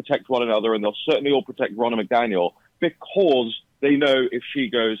them will protect one another, and they'll certainly all protect Ronna McDaniel because they know if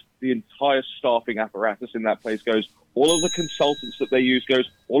she goes, the entire staffing apparatus in that place goes, all of the consultants that they use goes,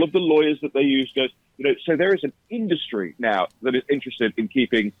 all of the lawyers that they use goes. So there is an industry now that is interested in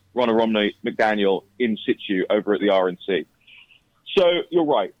keeping Ronna Romney McDaniel in situ over at the RNC. So you're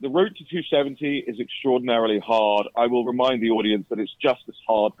right. The road to 270 is extraordinarily hard. I will remind the audience that it's just as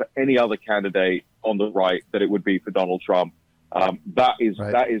hard for any other candidate on the right that it would be for Donald Trump. That is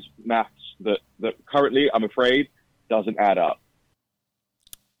maths that currently, I'm afraid, doesn't add up.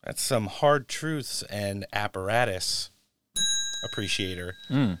 That's some hard truths and apparatus appreciator.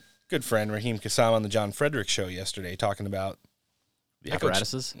 Good friend Raheem Kassam on the John Frederick show yesterday talking about the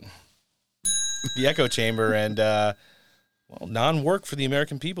apparatuses, the echo chamber, and non-work for the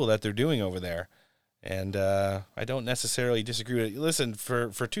American people that they're doing over there. And I don't necessarily disagree with it. Listen, for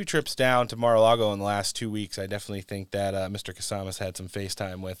 2 trips down to Mar-a-Lago in the last 2 weeks, I definitely think that Mr. Kassam has had some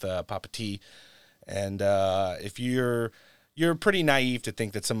FaceTime with Papa T. And if you're pretty naive to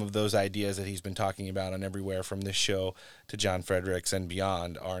think that some of those ideas that he's been talking about on everywhere from this show to John Fredericks and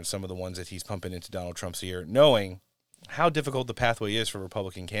beyond aren't some of the ones that he's pumping into Donald Trump's ear, knowing how difficult the pathway is for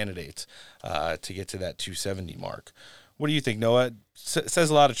Republican candidates to get to that 270 mark. What do you think, Noah? Says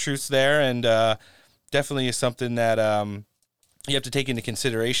a lot of truths there, and definitely is something that you have to take into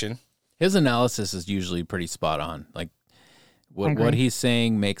consideration. His analysis is usually pretty spot on. Like what he's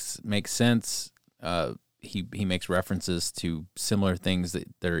saying makes sense. He makes references to similar things that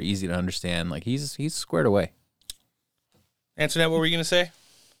are easy to understand. Like he's squared away. Antoinette, what were you going to say?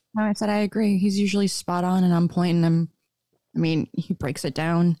 No, I said I agree. He's usually spot on and on point, and he breaks it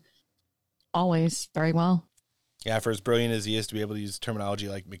down always very well. Yeah, for as brilliant as he is to be able to use terminology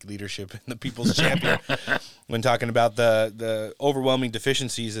like McLeadership and the people's champion when talking about the overwhelming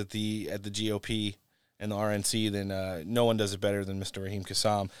deficiencies at the GOP and the RNC, then no one does it better than Mr. Raheem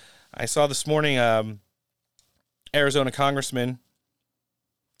Kassam. I saw this morning Arizona Congressman,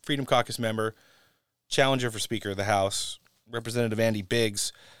 Freedom Caucus member, challenger for Speaker of the House, Representative Andy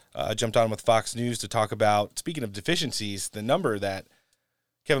Biggs, jumped on with Fox News to talk about, speaking of deficiencies, the number that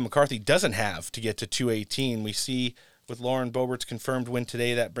Kevin McCarthy doesn't have to get to 218. We see with Lauren Boebert's confirmed win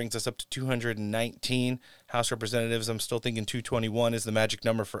today, that brings us up to 219 House Representatives. I'm still thinking 221 is the magic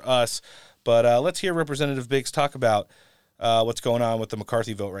number for us. But let's hear Representative Biggs talk about what's going on with the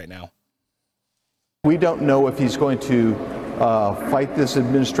McCarthy vote right now. We don't know if he's going to fight this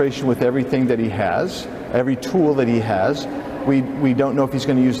administration with everything that he has, every tool that he has. We don't know if he's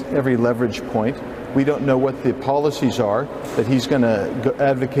going to use every leverage point. We don't know what the policies are that he's going to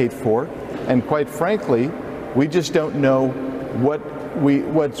advocate for. And quite frankly, we just don't know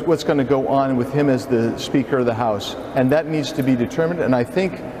what's going to go on with him as the Speaker of the House. And that needs to be determined. And I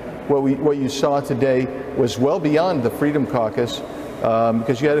think what you saw today was well beyond the Freedom Caucus,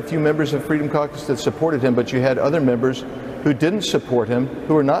 because you had a few members of Freedom Caucus that supported him, but you had other members who didn't support him,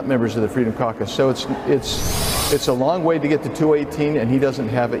 who are not members of the Freedom Caucus. So it's a long way to get to 218, and he doesn't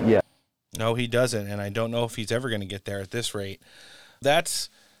have it yet. No, he doesn't, and I don't know if he's ever going to get there at this rate. That's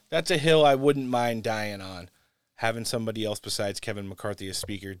a hill I wouldn't mind dying on, having somebody else besides Kevin McCarthy as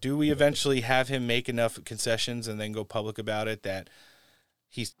Speaker. Do we eventually have him make enough concessions and then go public about it that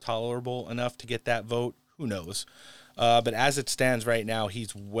he's tolerable enough to get that vote? Who knows? But as it stands right now,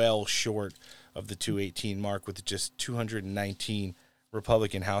 he's well short of the 218 mark with just 219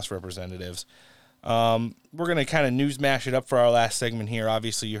 Republican House representatives. We're going to kind of news mash it up for our last segment here.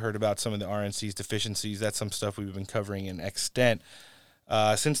 Obviously, you heard about some of the RNC's deficiencies. That's some stuff we've been covering in extent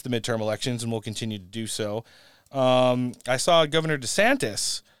since the midterm elections, and we'll continue to do so. I saw Governor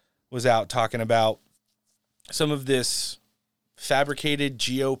DeSantis was out talking about some of this fabricated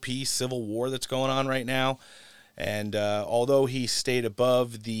GOP civil war that's going on right now. And although he stayed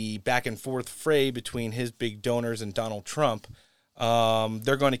above the back and forth fray between his big donors and Donald Trump,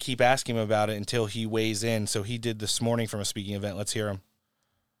 they're going to keep asking him about it until he weighs in. So he did this morning from a speaking event. Let's hear him.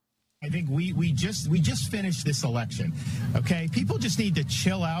 I think we just finished this election. Okay, people just need to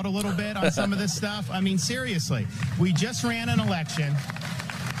chill out a little bit on some of this stuff. I mean, seriously, we just ran an election.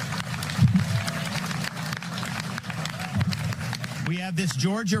 We have this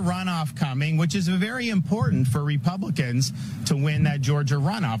Georgia runoff coming, which is very important for Republicans to win that Georgia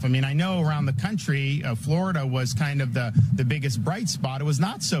runoff. I mean, I know around the country, Florida was kind of the biggest bright spot. It was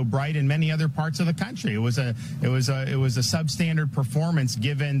not so bright in many other parts of the country. It was a substandard performance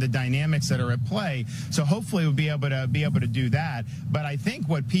given the dynamics that are at play. So hopefully we'll be able to do that. But I think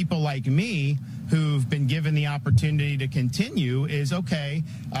what people like me who've been given the opportunity to continue is, okay,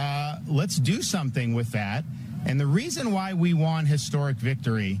 let's do something with that. And the reason why we won historic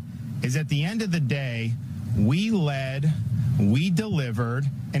victory is at the end of the day, we led, we delivered,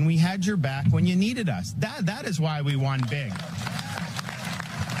 and we had your back when you needed us. That is why we won big.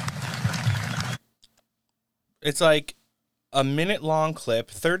 It's like a minute-long clip.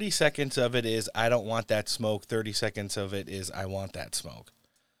 30 seconds of it is, I don't want that smoke. 30 seconds of it is, I want that smoke.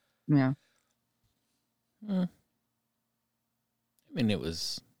 Yeah. I mean, it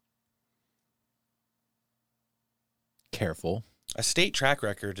was careful. A state track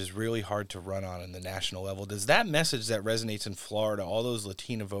record is really hard to run on in the national level. Does that message that resonates in Florida, all those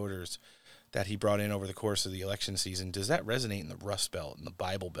Latina voters that he brought in over the course of the election season, does that resonate in the Rust Belt and the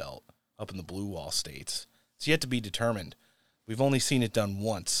Bible Belt up in the Blue Wall states? It's yet to be determined. We've only seen it done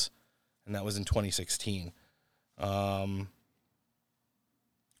once, and that was in 2016. Part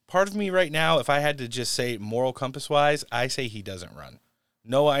of me right now, if I had to just say moral compass-wise, I say he doesn't run.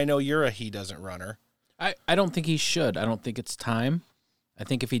 No, I know you're a he doesn't runner. I don't think he should. I don't think it's time. I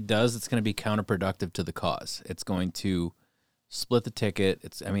think if he does, it's going to be counterproductive to the cause. It's going to split the ticket.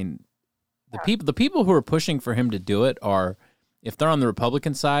 The people who are pushing for him to do it are, if they're on the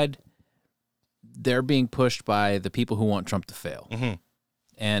Republican side, they're being pushed by the people who want Trump to fail. Mm-hmm.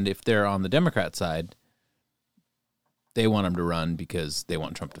 And if they're on the Democrat side, they want him to run because they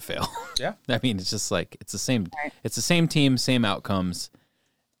want Trump to fail. Yeah. I mean, it's just like, it's the same team, same outcomes.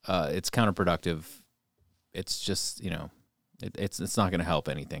 It's counterproductive. It's just, it's not going to help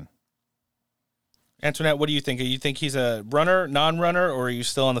anything. Antoinette, what do you think? Do you think he's a runner, non-runner, or are you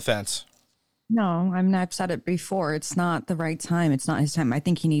still on the fence? No, I've said it before. It's not the right time. It's not his time. I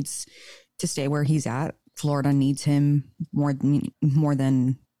think he needs to stay where he's at. Florida needs him more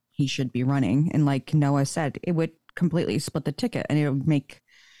than he should be running. And like Noah said, it would completely split the ticket, and it would make,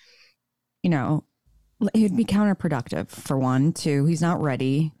 it would be counterproductive for one. Two, he's not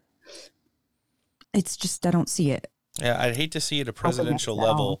ready. It's just, I don't see it. Yeah, I'd hate to see it at a presidential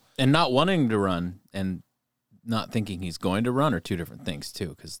level. And not wanting to run and not thinking he's going to run are two different things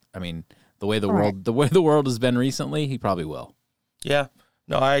too. Because I mean, the way the world has been recently, he probably will. Yeah,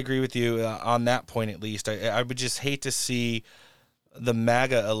 no, I agree with you on that point. At least, I would just hate to see the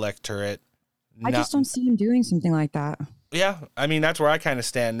MAGA electorate. I just don't see him doing something like that. Yeah, I mean that's where I kind of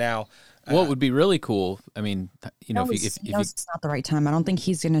stand now. What would be really cool? I mean, if it's not the right time. I don't think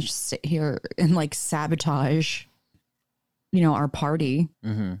he's going to sit here and like sabotage, our party.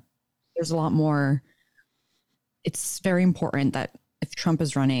 Mm-hmm. There's a lot more it's very important that if Trump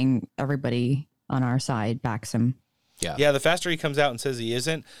is running, everybody on our side backs him. Yeah, the faster he comes out and says he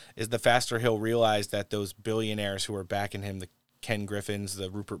isn't, is the faster he'll realize that those billionaires who are backing him, the Ken Griffins, the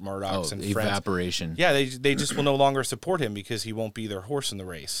Rupert Murdochs, and friends, evaporation. Yeah, they just will no longer support him because he won't be their horse in the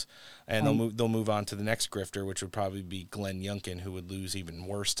race, and they'll move on to the next grifter, which would probably be Glenn Youngkin, who would lose even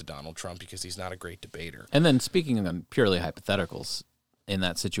worse to Donald Trump because he's not a great debater. And then speaking of purely hypotheticals, in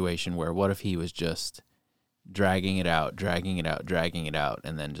that situation where what if he was just dragging it out,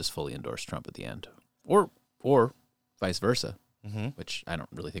 and then just fully endorsed Trump at the end, or vice versa, which I don't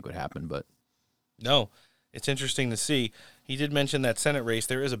really think would happen, but no. It's interesting to see. He did mention that Senate race.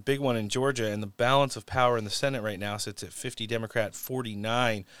 There is a big one in Georgia, and the balance of power in the Senate right now sits at 50 Democrat,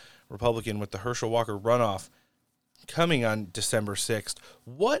 49 Republican, with the Herschel Walker runoff coming on December 6th.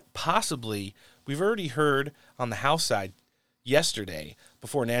 What possibly, we've already heard on the House side yesterday,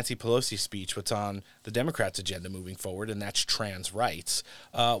 before Nancy Pelosi's speech, what's on the Democrats' agenda moving forward, and that's trans rights.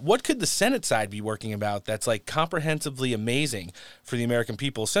 What could the Senate side be working about that's like comprehensively amazing for the American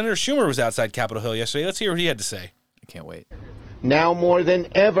people? Senator Schumer was outside Capitol Hill yesterday. Let's hear what he had to say. I can't wait. Now more than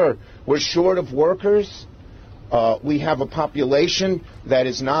ever, we're short of workers. We have a population that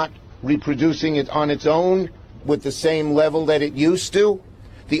is not reproducing it on its own with the same level that it used to.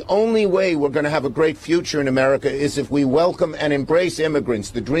 The only way we're going to have a great future in America is if we welcome and embrace immigrants,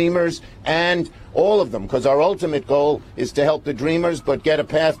 the dreamers, and all of them, because our ultimate goal is to help the dreamers, but get a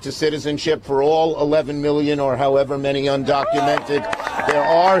path to citizenship for all 11 million or however many undocumented there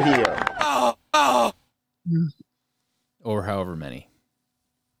are here. Or however many.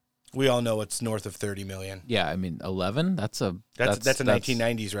 We all know it's north of 30 million. Yeah, I mean, 11? That's a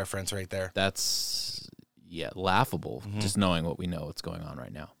 1990s reference right there. That's... Yeah, laughable, just knowing what we know what's going on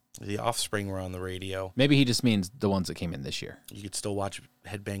right now. The Offspring were on the radio. Maybe he just means the ones that came in this year. You could still watch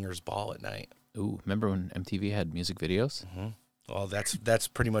Headbangers Ball at night. Ooh, remember when MTV had music videos? Well, that's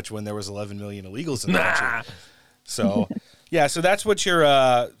pretty much when there was 11 million illegals in the country. So, yeah, so that's what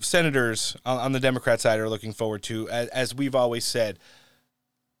your senators on the Democrat side are looking forward to. As we've always said,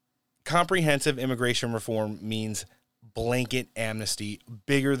 comprehensive immigration reform means blanket amnesty,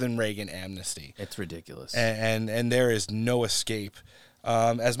 bigger than Reagan amnesty. It's ridiculous. And there is no escape.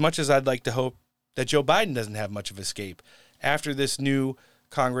 As much as I'd like to hope that Joe Biden doesn't have much of escape. After this new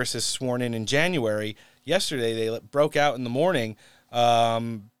Congress is sworn in January, yesterday they broke out in the morning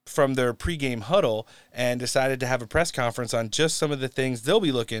from their pregame huddle and decided to have a press conference on just some of the things they'll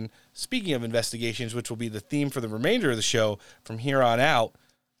be looking, speaking of investigations, which will be the theme for the remainder of the show from here on out,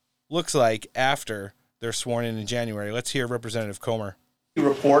 looks like after they're sworn in January. Let's hear Representative Comer.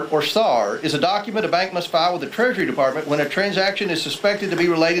 Report, or SAR, is a document a bank must file with the Treasury Department when a transaction is suspected to be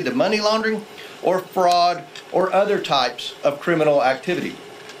related to money laundering or fraud or other types of criminal activity.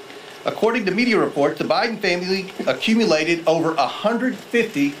 According to media reports, the Biden family accumulated over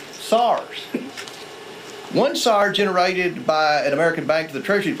 150 SARs. One SAR generated by an American bank to the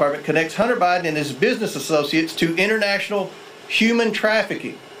Treasury Department connects Hunter Biden and his business associates to international human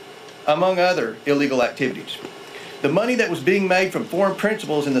trafficking, among other illegal activities. The money that was being made from foreign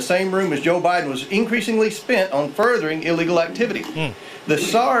principals in the same room as Joe Biden was increasingly spent on furthering illegal activity. The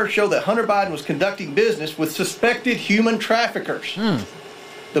SARs show that Hunter Biden was conducting business with suspected human traffickers.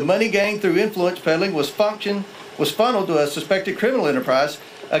 The money gained through influence peddling was funneled to a suspected criminal enterprise,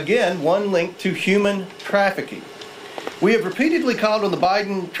 again, one linked to human trafficking. We have repeatedly called on the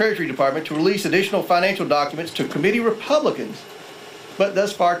Biden Treasury Department to release additional financial documents to committee Republicans, but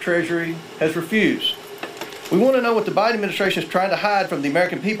thus far Treasury has refused. We want to know what the Biden administration is trying to hide from the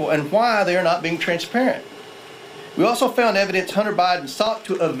American people and why they are not being transparent. We also found evidence Hunter Biden sought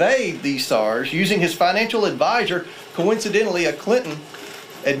to evade these SARs using his financial advisor, coincidentally a Clinton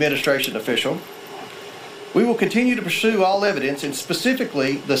administration official. We will continue to pursue all evidence, and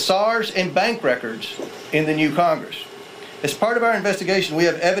specifically the SARs and bank records in the new Congress. As part of our investigation, we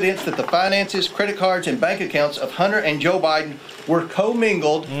have evidence that the finances, credit cards, and bank accounts of Hunter and Joe Biden were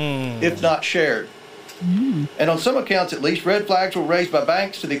commingled, if not shared. And on some accounts, at least, red flags were raised by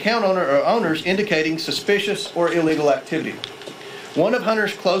banks to the account owner or owners indicating suspicious or illegal activity. One of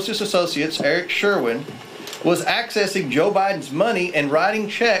Hunter's closest associates, Eric Sherwin, was accessing Joe Biden's money and writing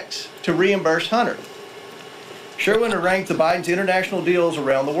checks to reimburse Hunter. Sherwin arranged the Biden's international deals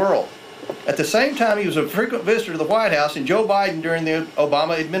around the world. At the same time, he was a frequent visitor to the White House, and Joe Biden during the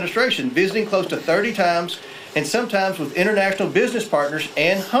Obama administration, visiting close to 30 times, and sometimes with international business partners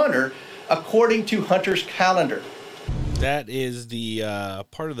and Hunter, according to Hunter's calendar. That is the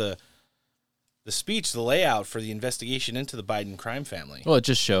part of the speech, the layout for the investigation into the Biden crime family. Well, it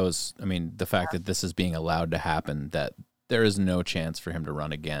just shows, I mean, the fact that this is being allowed to happen, that there is no chance for him to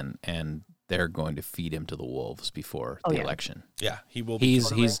run again, and they're going to feed him to the wolves before the election. Yeah, he will.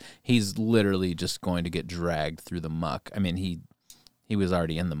 He's literally just going to get dragged through the muck. I mean, he was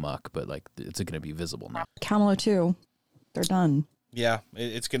already in the muck, but like it's going to be visible now. Kamala too. They're done. Yeah,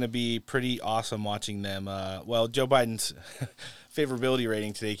 it's going to be pretty awesome watching them. Well, Joe Biden's favorability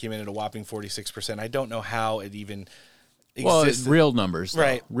rating today came in at a whopping 46%. I don't know how it even exists. Well, it's real numbers, though.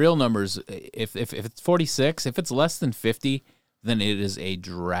 Right? Real numbers. If it's 46, if it's less than 50, then it is a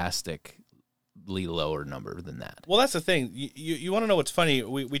drastically lower number than that. Well, that's the thing. You want to know what's funny?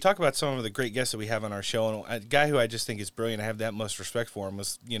 We talk about some of the great guests that we have on our show, and a guy who I just think is brilliant, I have that most respect for him,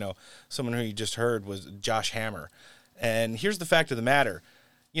 was, someone who you just heard was Josh Hammer. And here's the fact of the matter.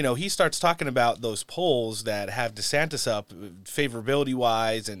 He starts talking about those polls that have DeSantis up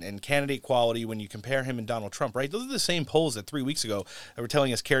favorability-wise and candidate quality when you compare him and Donald Trump, right? Those are the same polls that 3 weeks ago that were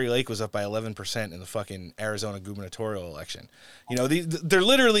telling us Kari Lake was up by 11% in the fucking Arizona gubernatorial election. They're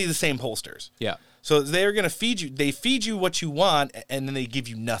literally the same pollsters. Yeah. So they're going to feed you. They feed you what you want, and then they give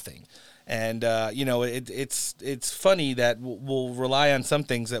you nothing. And, it's funny that we'll rely on some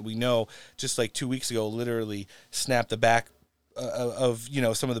things that we know, just like 2 weeks ago, literally snapped the back of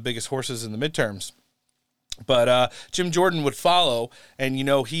some of the biggest horses in the midterms. But Jim Jordan would follow, and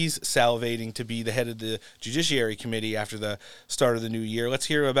he's salivating to be the head of the Judiciary Committee after the start of the new year. Let's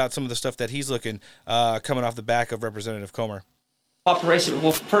hear about some of the stuff that he's looking coming off the back of Representative Comer. Operation.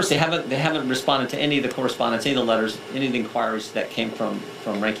 Well, first they haven't responded to any of the correspondence, any of the letters, any of the inquiries that came from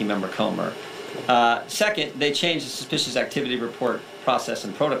Ranking Member Comer. Second, they changed the suspicious activity report process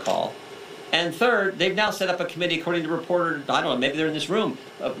and protocol. And third, they've now set up a committee, according to reporter, I don't know, maybe they're in this room,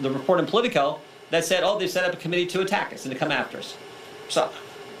 the report in Politico, that said, they've set up a committee to attack us and to come after us. So,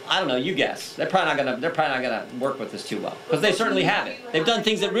 I don't know, you guess. They're probably not gonna work with this too well, because they certainly haven't. They've done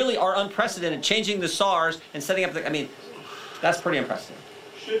things that really are unprecedented, changing the SARs and setting up that's pretty impressive.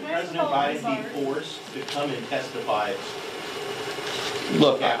 Should President Biden be forced to come and testify?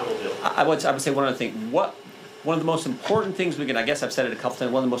 Look, I would say one other thing. One of the most important things we can, I guess I've said it a couple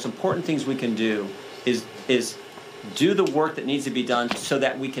times, one of the most important things we can do is do the work that needs to be done so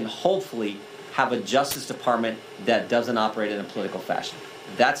that we can hopefully have a Justice Department that doesn't operate in a political fashion.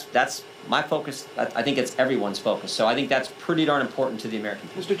 That's my focus. I think it's everyone's focus. So I think that's pretty darn important to the American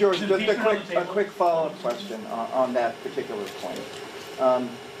people. Mr. George, just a quick follow-up question on that particular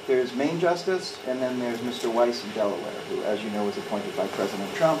point. There's Main Justice, and then there's Mr. Weiss in Delaware, who, as you know, was appointed by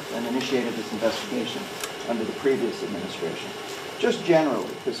President Trump and initiated this investigation under the previous administration. Just generally,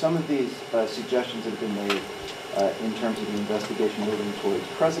 because some of these suggestions that have been made in terms of the investigation moving towards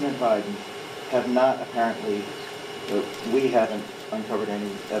President Biden have not apparently, we haven't uncovered any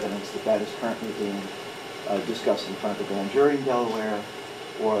evidence that is currently being discussed in front of the grand jury in Delaware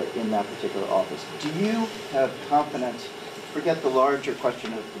or in that particular office. Do you have confidence, forget the larger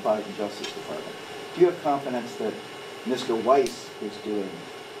question of the Biden Justice Department, do you have confidence that Mr. Weiss is doing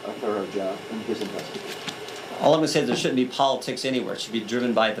a thorough job in his investigation? All I'm going to say is there shouldn't be politics anywhere. It should be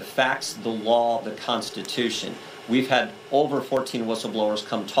driven by the facts, the law, the Constitution. We've had over 14 whistleblowers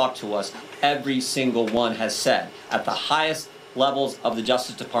come talk to us. Every single one has said, at the highest levels of the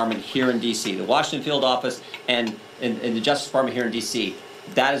Justice Department here in D.C., the Washington field office and in the Justice Department here in D.C.,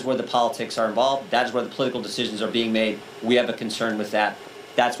 that is where the politics are involved. That is where the political decisions are being made. We have a concern with that.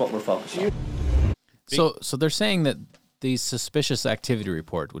 That's what we're focused on. So they're saying that the suspicious activity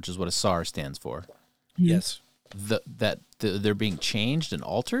report, which is what a SAR stands for, yes, they're being changed and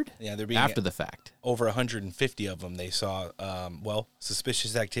altered. Yeah, they're being after the fact. Over 150 of them they saw.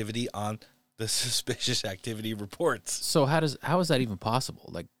 Suspicious activity on the suspicious activity reports. So how is that even possible?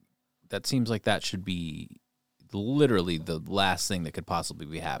 Like, that seems like that should be literally the last thing that could possibly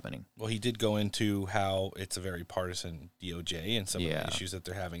be happening. Well, he did go into how it's a very partisan DOJ and some of the issues that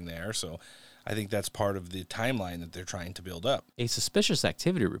they're having there. So I think that's part of the timeline that they're trying to build up. A suspicious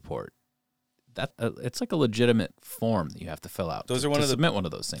activity report, that it's like a legitimate form that you have to fill out. Those to, are one to of the, submit one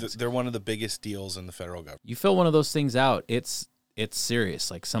of those things. They're one of the biggest deals in the federal government. You fill one of those things out, it's serious.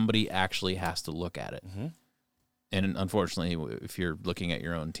 Like, somebody actually has to look at it. Mm-hmm. And unfortunately, if you're looking at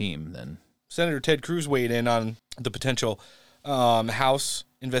your own team, then Senator Ted Cruz weighed in on the potential House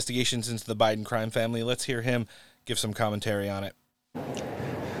investigations into the Biden crime family. Let's hear him give some commentary on it.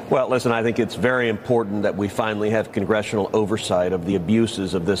 Well, listen, I think it's very important that we finally have congressional oversight of the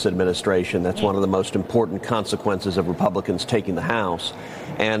abuses of this administration. That's one of the most important consequences of Republicans taking the House.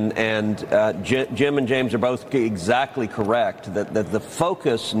 And Jim and James are both exactly correct that the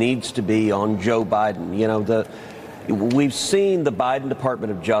focus needs to be on Joe Biden. You know, we've seen the Biden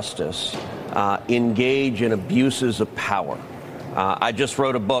Department of Justice engage in abuses of power. I just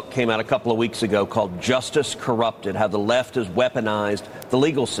wrote a book, came out a couple of weeks ago, called Justice Corrupted, How the Left has Weaponized the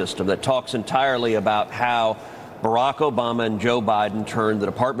Legal System, that talks entirely about how Barack Obama and Joe Biden turned the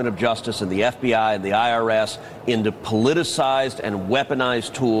Department of Justice and the FBI and the IRS into politicized and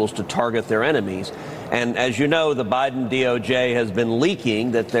weaponized tools to target their enemies. And as you know, the Biden DOJ has been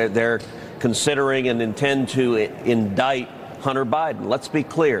leaking that they're considering and intend to indict Hunter Biden. Let's be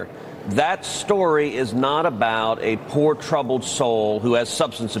clear. That story is not about a poor, troubled soul who has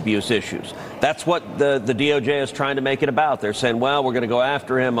substance abuse issues. That's what the DOJ is trying to make it about. They're saying, well, we're going to go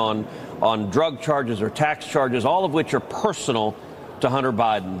after him on drug charges or tax charges, all of which are personal to Hunter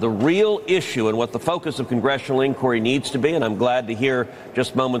Biden. The real issue and what the focus of congressional inquiry needs to be, and I'm glad to hear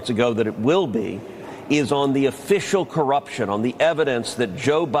just moments ago that it will be, is on the official corruption, on the evidence that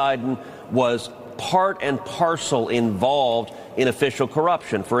Joe Biden was part and parcel involved in official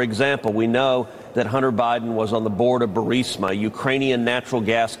corruption. For example, we know that Hunter Biden was on the board of Burisma, a Ukrainian natural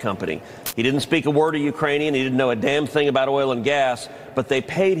gas company. He didn't speak a word of Ukrainian. He didn't know a damn thing about oil and gas, but they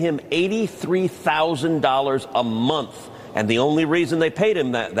paid him $83,000 a month. And the only reason they paid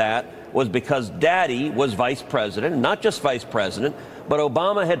him that was because Daddy was vice president, and not just vice president, but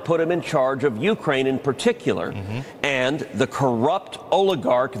Obama had put him in charge of Ukraine in particular. And the corrupt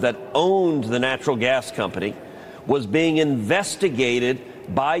oligarch that owned the natural gas company was being investigated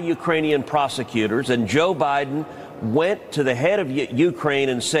by Ukrainian prosecutors. And Joe Biden went to the head of Ukraine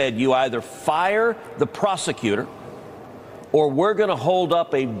and said, you either fire the prosecutor or we're going to hold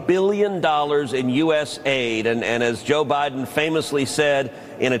up $1 billion in U.S. aid. And as Joe Biden famously said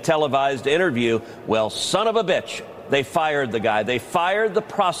in a televised interview, well, son of a bitch, they fired the guy. They fired the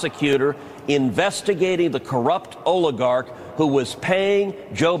prosecutor investigating the corrupt oligarch who was paying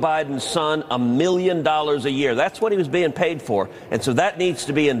Joe Biden's son $1 million a year. That's what he was being paid for. And so that needs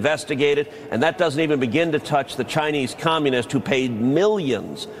to be investigated. And that doesn't even begin to touch the Chinese communist who paid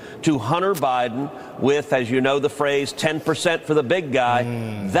millions to Hunter Biden with, as you know, the phrase 10% for the big guy.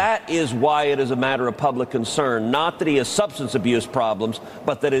 That is why it is a matter of public concern. Not that he has substance abuse problems,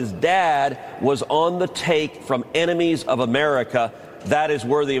 but that his dad was on the take from enemies of America. That is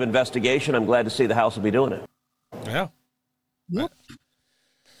worthy of investigation. I'm glad to see the House will be doing it. Yeah. Yep.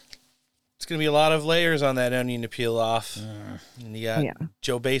 It's going to be a lot of layers on that onion to peel off. And you got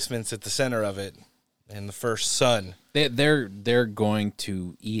Joe Basements at the center of it and the first son. They're going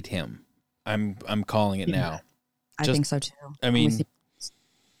to eat him. I'm calling it now. I think so too. I mean,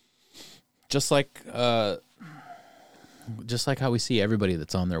 just like how we see everybody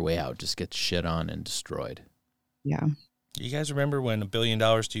that's on their way out just gets shit on and destroyed. Yeah. You guys remember when $1 billion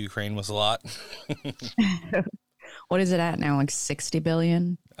to Ukraine was a lot? What is it at now? Like 60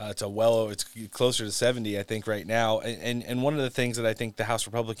 billion? It's closer to 70, I think, right now. And one of the things that I think the House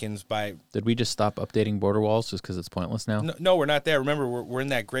Republicans did we just stop updating border walls just because it's pointless now? No, we're not there. Remember, we're in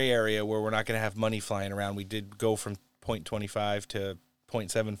that gray area where we're not going to have money flying around. We did go from 0.25 to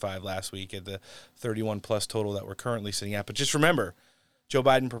 0.75 last week at the 31 plus total that we're currently sitting at. But just remember, Joe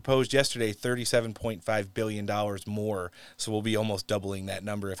Biden proposed yesterday $37.5 billion more, so we'll be almost doubling that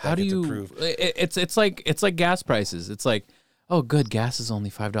number if that gets approved. It's like gas prices. It's like, oh, good, gas is only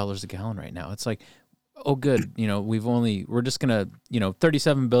 $5 a gallon right now. It's like, oh, good, we're just gonna,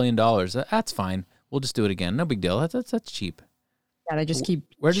 $37 billion. That's fine. We'll just do it again. No big deal. That's cheap. Yeah, I just keep.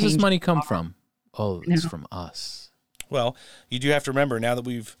 Where does this money come from? Oh, it's from us. Well, you do have to remember now that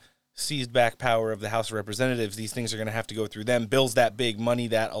we've seized back power of the House of Representatives, these things are going to have to go through them. Bills that big, money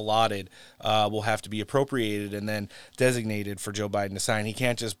that allotted, will have to be appropriated and then designated for Joe Biden to sign. He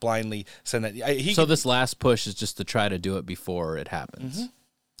can't just blindly send that. This last push is just to try to do it before it happens.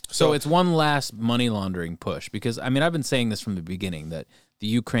 So it's one last money laundering push because, I've been saying this from the beginning that the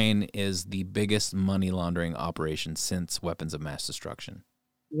Ukraine is the biggest money laundering operation since weapons of mass destruction.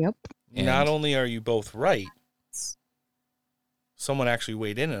 Yep. And not only are you both right, someone actually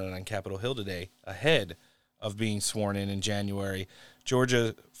weighed in on Capitol Hill today ahead of being sworn in January.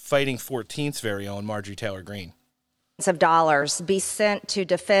 Georgia Fighting 14th's very own Marjorie Taylor Greene. Of dollars be sent to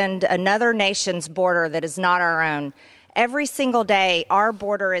defend another nation's border that is not our own. Every single day, our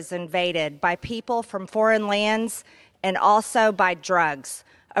border is invaded by people from foreign lands and also by drugs.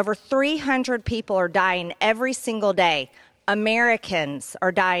 Over 300 people are dying every single day. Americans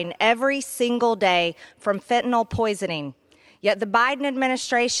are dying every single day from fentanyl poisoning. Yet the Biden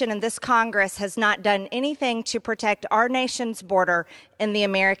administration and this Congress has not done anything to protect our nation's border and the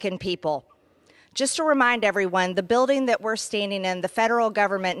American people. Just to remind everyone, the building that we're standing in, the federal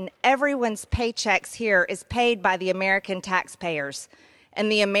government and everyone's paychecks here is paid by the American taxpayers.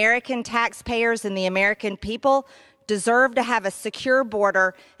 And the American taxpayers and the American people deserve to have a secure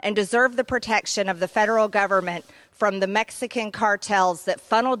border and deserve the protection of the federal government from the Mexican cartels that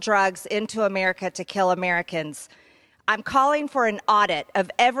funnel drugs into America to kill Americans. I'm calling for an audit of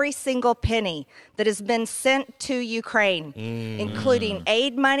every single penny that has been sent to Ukraine, including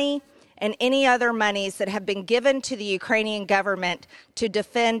aid money and any other monies that have been given to the Ukrainian government to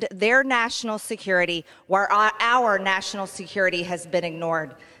defend their national security, where our national security has been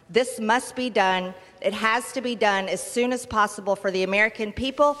ignored. This must be done. It has to be done as soon as possible for the American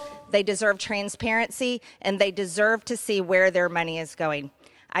people. They deserve transparency, and they deserve to see where their money is going.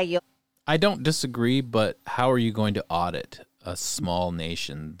 I don't disagree, but how are you going to audit a small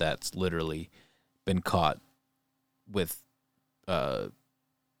nation that's literally been caught with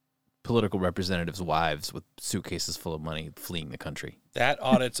political representatives' wives with suitcases full of money fleeing the country? That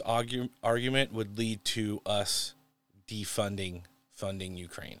audit's argument would lead to us funding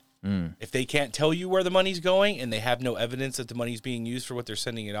Ukraine. If they can't tell you where the money's going and they have no evidence that the money's being used for what they're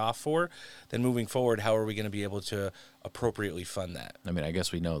sending it off for, then moving forward, how are we going to be able to appropriately fund that? I mean, I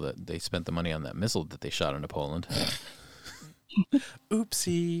guess we know that they spent the money on that missile that they shot into Poland.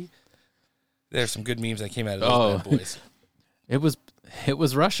 Oopsie. There's some good memes that came out of those bad boys. It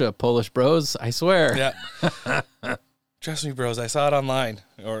was Russia, Polish bros, I swear. Yeah. Trust me, bros, I saw it online.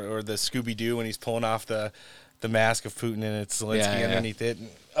 Or the Scooby-Doo when he's pulling off the mask of Putin and it's Zelensky underneath it. And,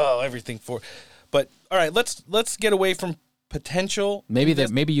 everything for. But all right, let's get away from potential.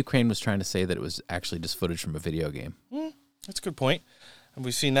 Maybe Ukraine was trying to say that it was actually just footage from a video game. That's a good point. And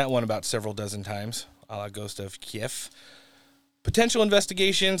we've seen that one about several dozen times, a la Ghost of Kiev. Potential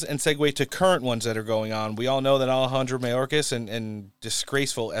investigations and segue to current ones that are going on. We all know that Alejandro Mayorkas and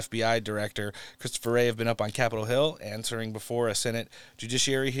disgraceful FBI director Christopher Wray have been up on Capitol Hill answering before a Senate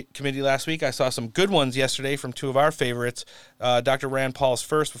Judiciary Committee last week. I saw some good ones yesterday from two of our favorites. Dr. Rand Paul's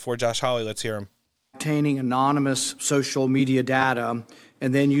first before Josh Hawley. Let's hear him. Obtaining anonymous social media data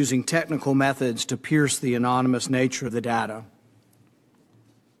and then using technical methods to pierce the anonymous nature of the data.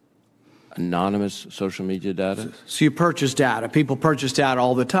 Anonymous social media data? So you purchase data. People purchase data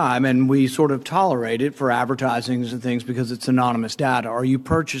all the time, and we sort of tolerate it for advertisings and things because it's anonymous data. Are you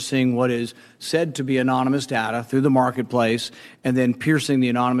purchasing what is said to be anonymous data through the marketplace and then piercing the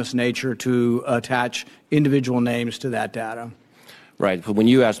anonymous nature to attach individual names to that data? Right. But when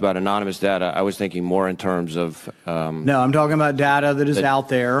you asked about anonymous data, I was thinking more in terms of... No, I'm talking about data that is out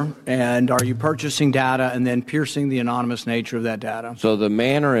there. And are you purchasing data and then piercing the anonymous nature of that data? So the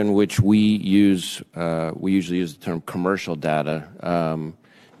manner in which we usually use the term commercial data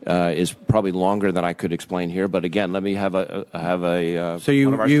is probably longer than I could explain here. But again, let me have a. So you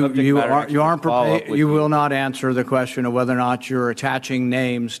will not answer the question of whether or not you're attaching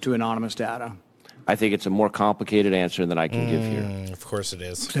names to anonymous data. I think it's a more complicated answer than I can give here. Of course it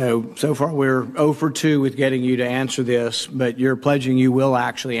is. So far we're 0 for 2 with getting you to answer this, but you're pledging you will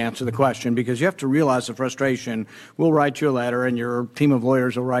actually answer the question because you have to realize the frustration. We'll write you a letter and your team of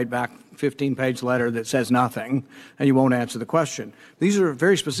lawyers will write back a 15-page letter that says nothing and you won't answer the question. These are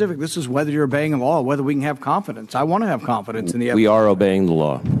very specific. This is whether you're obeying the law, whether we can have confidence. I want to have confidence in the evidence. We are obeying the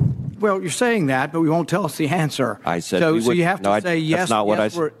law. Well, you're saying that, but we won't tell us the answer. I said so. We would, so you have to say yes. That's not what I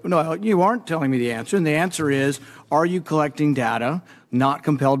said. No, you aren't telling me the answer, and the answer is: are you collecting data not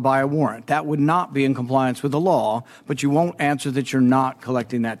compelled by a warrant? That would not be in compliance with the law, but you won't answer that you're not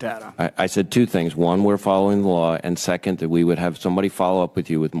collecting that data. I said two things: one, we're following the law, and second, that we would have somebody follow up with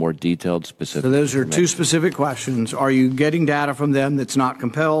you with more detailed, specific. So those are two specific questions: are you getting data from them that's not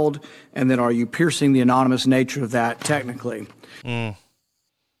compelled, and then are you piercing the anonymous nature of that technically?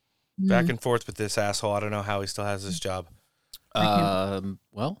 Back and forth with this asshole. I don't know how he still has this job.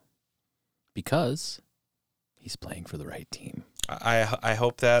 Well, because he's playing for the right team. I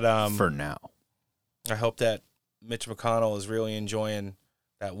hope that for now. I hope that Mitch McConnell is really enjoying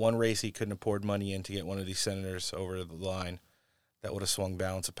that one race he couldn't have poured money in to get one of these senators over the line. That would have swung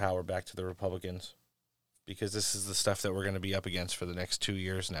balance of power back to the Republicans, because this is the stuff that we're going to be up against for the next 2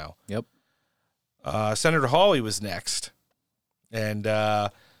 years now. Yep. Senator Hawley was next, and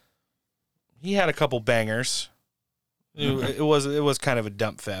he had a couple bangers. It was kind of a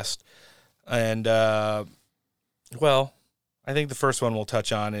dump fest. And, well, I think the first one we'll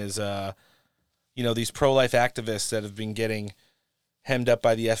touch on is, these pro-life activists that have been getting hemmed up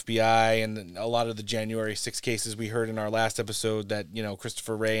by the FBI, and a lot of the January 6 cases we heard in our last episode that,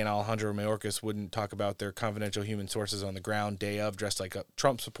 Christopher Wray and Alejandro Mayorkas wouldn't talk about their confidential human sources on the ground day of, dressed like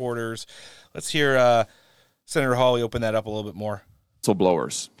Trump supporters. Let's hear Senator Hawley open that up a little bit more.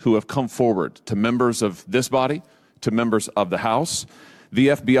 Whistleblowers who have come forward to members of this body, to members of the House, The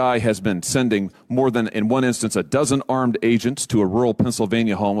FBI has been sending more than, in one instance, a dozen armed agents to a rural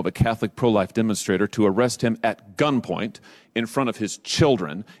Pennsylvania home of a Catholic pro-life demonstrator to arrest him at gunpoint in front of his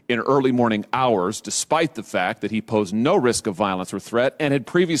children in early morning hours, despite the fact that he posed no risk of violence or threat and had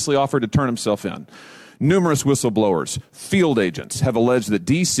previously offered to turn himself in. Numerous whistleblowers, field agents, have alleged that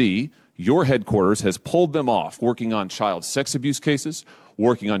D.C., your headquarters, has pulled them off working on child sex abuse cases,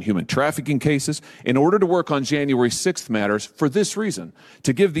 working on human trafficking cases, in order to work on January 6th matters for this reason,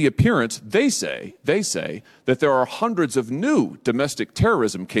 to give the appearance, they say, that there are hundreds of new domestic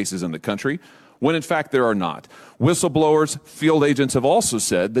terrorism cases in the country, when in fact there are not. Whistleblowers, field agents have also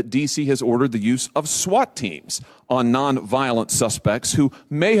said that D.C. has ordered the use of SWAT teams on nonviolent suspects who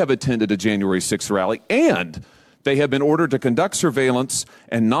may have attended a January 6th rally, and they have been ordered to conduct surveillance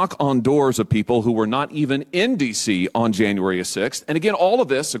and knock on doors of people who were not even in D.C. on January 6th. And again, all of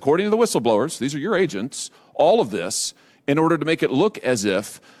this, according to the whistleblowers, these are your agents, all of this in order to make it look as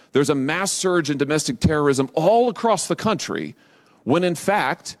if there's a mass surge in domestic terrorism all across the country, when in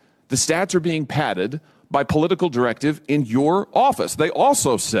fact the stats are being padded by political directive in your office. They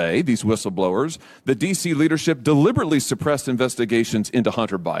also say, these whistleblowers, the D.C. leadership deliberately suppressed investigations into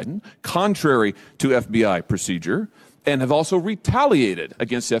Hunter Biden, contrary to FBI procedure, and have also retaliated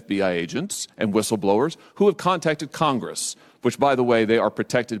against FBI agents and whistleblowers who have contacted Congress, which, by the way, they are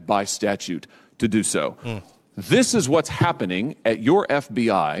protected by statute to do so. This is what's happening at your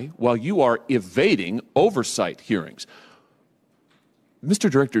FBI while you are evading oversight hearings. Mr.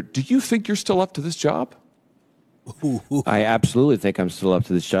 Director, do you think you're still up to this job? I absolutely think I'm still up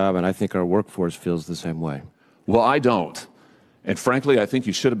to this job, and I think our workforce feels the same way. Well, I don't. And frankly, I think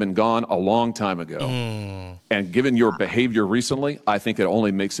you should have been gone a long time ago. And given your behavior recently, I think it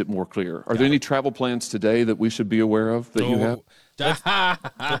only makes it more clear. Are there any travel plans today that we should be aware of that you have?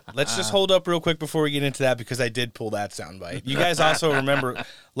 Let's just hold up real quick before we get into that, because I did pull that soundbite. You guys also remember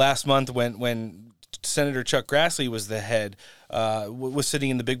last month when Senator Chuck Grassley was the head, was sitting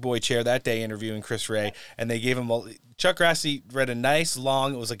in the big boy chair that day interviewing Chris Wray, and they gave him Chuck Grassley read a nice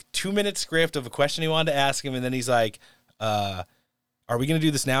long, it was like a 2-minute script of a question he wanted to ask him, and then he's like, are we going to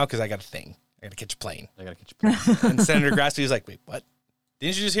do this now? Because I got a thing. I got to catch a plane. And Senator Grassley was like, wait, what?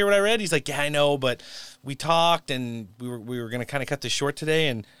 Didn't you just hear what I read? He's like, yeah, I know, but we talked, and we were going to kind of cut this short today,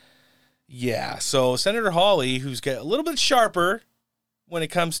 and yeah. So Senator Hawley, who's got a little bit sharper when it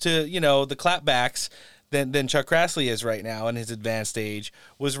comes to, the clapbacks than Chuck Grassley is right now in his advanced age,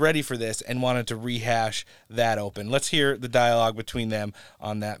 was ready for this and wanted to rehash that open. Let's hear the dialogue between them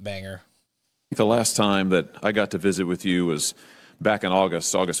on that banger. The last time that I got to visit with you was back in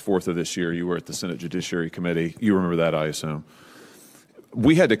August 4th of this year. You were at the Senate Judiciary Committee. You remember that, I assume.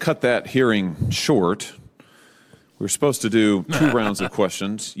 We had to cut that hearing short. We were supposed to do 2 rounds of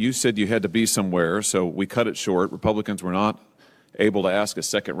questions. You said you had to be somewhere, so we cut it short. Republicans were not able to ask a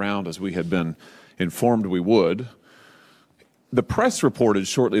second round as we had been informed we would. The press reported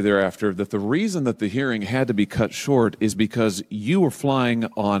shortly thereafter that the reason that the hearing had to be cut short is because you were flying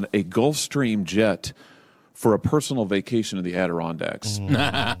on a Gulfstream jet for a personal vacation in the Adirondacks.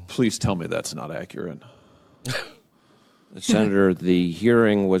 Please tell me that's not accurate. Senator, the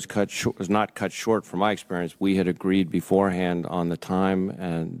hearing was not cut short from my experience. We had agreed beforehand on the time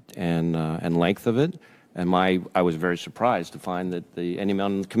and length of it. And I was very surprised to find that anyone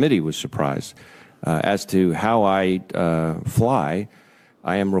on the committee was surprised. As to how I fly,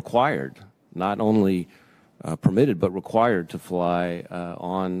 I am required, not only permitted, but required to fly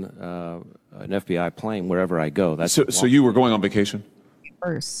on an FBI plane wherever I go. So you were going on vacation?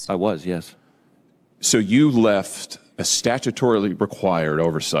 First. I was, yes. So you left a statutorily required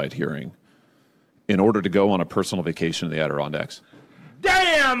oversight hearing in order to go on a personal vacation in the Adirondacks?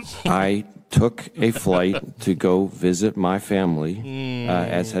 Damn! I took a flight to go visit my family,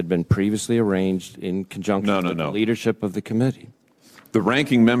 as had been previously arranged in conjunction with the leadership of the committee. The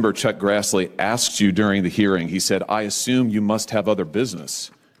ranking member, Chuck Grassley, asked you during the hearing, he said, I assume you must have other business.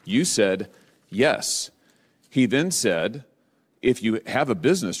 You said, yes. He then said, if you have a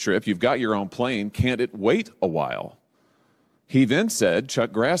business trip, you've got your own plane, can't it wait a while? He then said,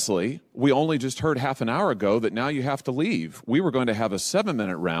 Chuck Grassley, we only just heard half an hour ago that now you have to leave. We were going to have a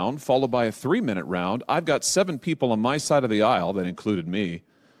 7-minute round followed by a 3-minute round. I've got 7 people on my side of the aisle, that included me,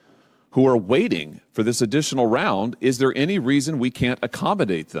 who are waiting for this additional round. Is there any reason we can't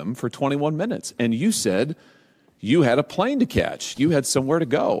accommodate them for 21 minutes? And you said you had a plane to catch. You had somewhere to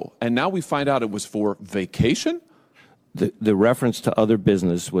go. And now we find out it was for vacation? The reference to other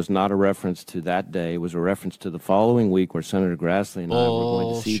business was not a reference to that day. It was a reference to the following week where Senator Grassley and I were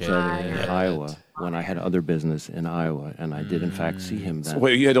going to see each other in Iowa when I had other business in Iowa, and I did in fact see him then. So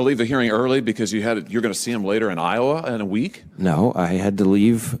wait, you had to leave the hearing early because you're going to see him later in Iowa in a week? No, I had to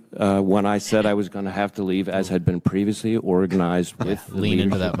leave when I said I was going to have to leave, as had been previously organized with the Lean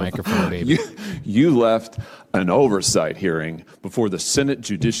into that microphone, baby. You left an oversight hearing before the Senate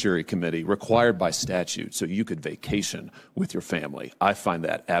Judiciary Committee required by statute so you could vacation with your family. I find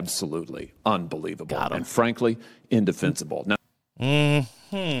that absolutely unbelievable and frankly indefensible. Now,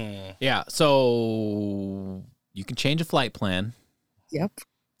 Yeah, so you can change a flight plan. Yep.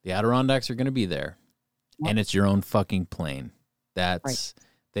 The Adirondacks are going to be there, and it's your own fucking plane.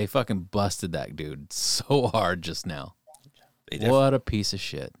 They fucking busted that dude so hard just now. What a piece of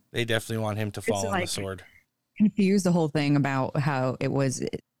shit. They definitely want him to fall on the sword. Confused the whole thing about how it was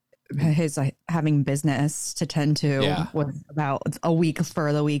his having business to tend to was about a week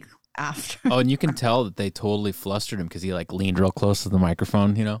for the week after. Oh, and you can tell that they totally flustered him because he like leaned real close to the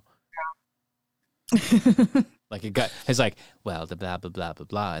microphone, you know? Like it got, it's like, well, the blah, blah, blah, blah,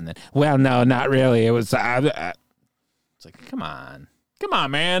 blah. And then, well, no, not really. It was, it's like, come on,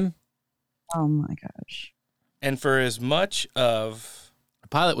 man. Oh my gosh. And for as much of... The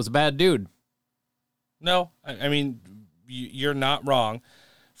pilot was a bad dude. No, I mean, you're not wrong.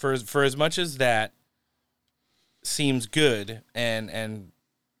 For as much as that seems good and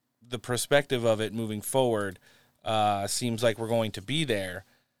the perspective of it moving forward seems like we're going to be there,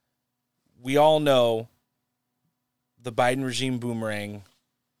 we all know the Biden regime boomerang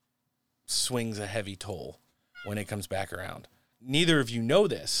swings a heavy toll when it comes back around. Neither of you know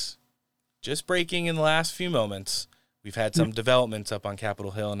this. Just breaking in the last few moments, we've had some developments up on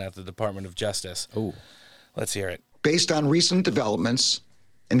Capitol Hill and at the Department of Justice. Oh, let's hear it. Based on recent developments,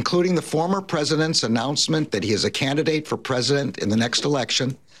 including the former president's announcement that he is a candidate for president in the next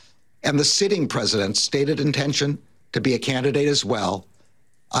election, and the sitting president's stated intention to be a candidate as well,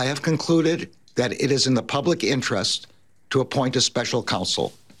 I have concluded that it is in the public interest to appoint a special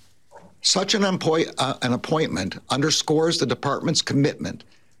counsel. Such an appointment underscores the department's commitment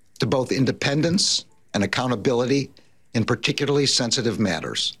to both independence and accountability in particularly sensitive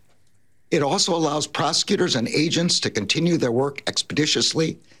matters. It also allows prosecutors and agents to continue their work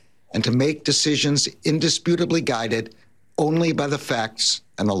expeditiously and to make decisions indisputably guided only by the facts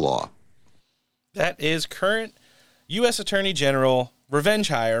and the law. That is current U.S. Attorney General revenge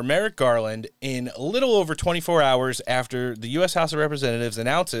hire Merrick Garland in a little over 24 hours after the U.S. House of Representatives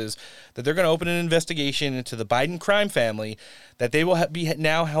announces that they're going to open an investigation into the Biden crime family, that they will be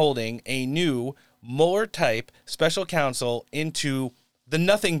now holding a new Mueller-type special counsel into the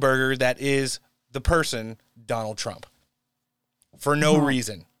nothing burger that is the person Donald Trump. For no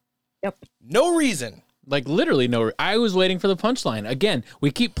reason. Yep. No reason. Like literally no. I was waiting for the punchline. Again, we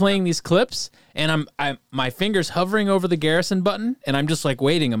keep playing these clips, and I'm my fingers hovering over the Garrison button, and I'm just like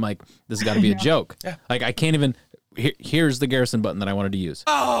waiting. I'm like, this has got to be a joke. Yeah. Like I can't even. Here's the Garrison button that I wanted to use.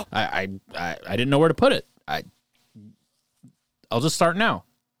 Oh. I didn't know where to put it. I'll just start now.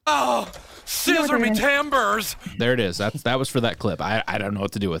 Oh, scissor me timbers. There it is. That was for that clip. I don't know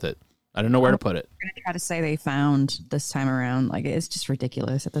what to do with it. I don't know where to put it. I'm gonna try to say they found this time around. Like it's just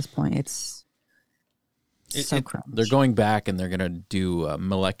ridiculous at this point. It's so cringe. They're going back and they're going to do a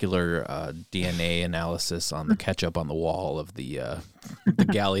molecular DNA analysis on the ketchup on the wall of the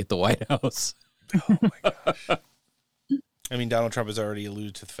galley at the White House. Oh my gosh. I mean, Donald Trump has already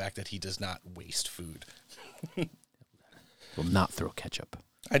alluded to the fact that he does not waste food. Will not throw ketchup.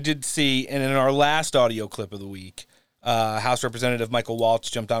 I did see, and in our last audio clip of the week, House Representative Michael Waltz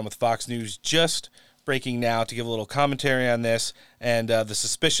jumped on with Fox News, just breaking now to give a little commentary on this and the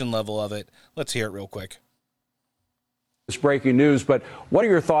suspicion level of it. Let's hear it real quick. It's breaking news, but what are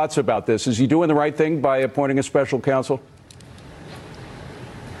your thoughts about this? Is he doing the right thing by appointing a special counsel?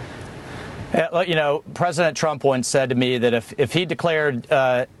 You know, President Trump once said to me that if he declared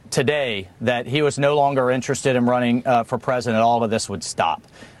today that he was no longer interested in running for president, all of this would stop.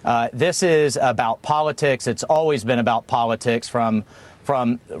 This is about politics. It's always been about politics from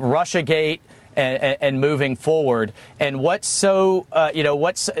Russiagate and moving forward. And what's so,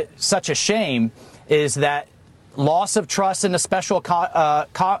 what's such a shame is that loss of trust in the special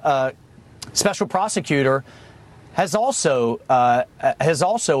prosecutor has also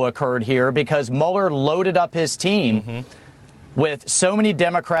occurred here because Mueller loaded up his team with so many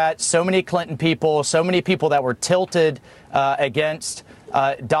Democrats, so many Clinton people, so many people that were tilted against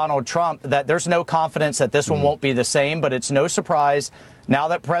Donald Trump that there's no confidence that this one won't be the same. But it's no surprise Now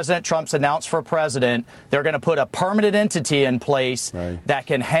that President Trump's announced for president, they're going to put a permanent entity in place that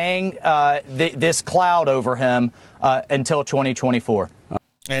can hang this cloud over him until 2024.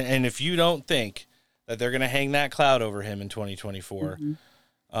 And if you don't think that they're going to hang that cloud over him in 2024,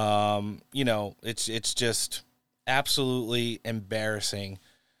 you know, it's just absolutely embarrassing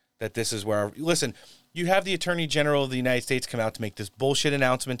that this is where. Listen, you have the Attorney General of the United States come out to make this bullshit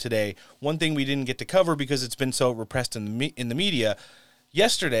announcement today. One thing we didn't get to cover because it's been so repressed in the media.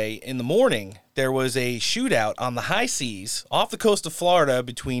 Yesterday in the morning, there was a shootout on the high seas off the coast of Florida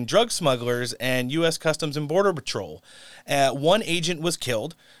between drug smugglers and U.S. Customs and Border Patrol. One agent was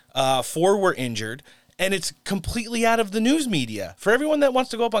killed. 4 were injured. And it's completely out of the news media. For everyone that wants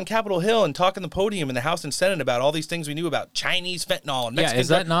to go up on Capitol Hill and talk in the podium in the House and Senate about all these things we knew about Chinese fentanyl and Mexican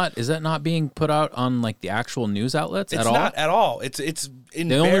is that not being put out on like the actual news outlets at all? It's not at all. It's embarrassing.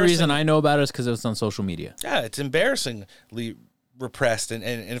 The only reason I know about it is because it was on social media. Yeah, it's embarrassingly repressed. And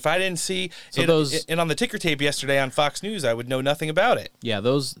if I didn't see it and on the ticker tape yesterday on Fox News, I would know nothing about it. Yeah,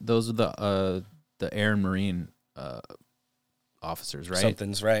 those are the Air and Marine officers, right?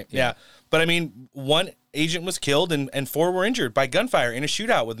 Something's right. Yeah. But I mean, 1 agent was killed and 4 were injured by gunfire in a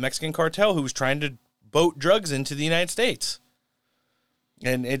shootout with Mexican cartel who was trying to boat drugs into the United States.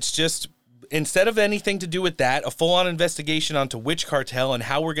 And it's just, instead of anything to do with that, a full-on investigation onto which cartel and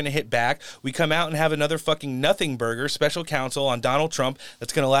how we're going to hit back, we come out and have another fucking nothing burger special counsel on Donald Trump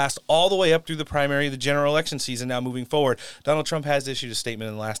that's going to last all the way up through the primary of the general election season now moving forward. Donald Trump has issued a statement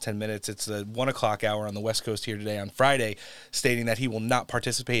in the last 10 minutes. It's the 1 o'clock hour on the West Coast here today on Friday, stating that he will not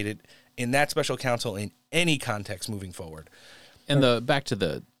participate in that special counsel in any context moving forward. And back to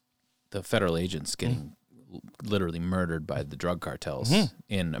the federal agents getting literally murdered by the drug cartels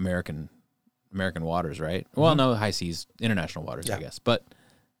in American waters, right? Well, no, high seas, international waters, I guess. But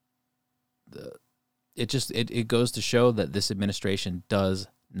it goes to show that this administration does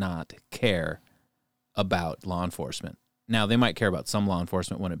not care about law enforcement. Now, they might care about some law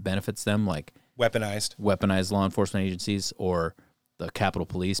enforcement when it benefits them, like weaponized law enforcement agencies or the Capitol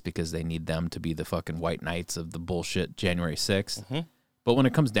Police, because they need them to be the fucking white knights of the bullshit January 6th. But when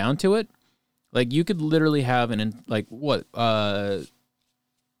it comes down to it, like, you could literally have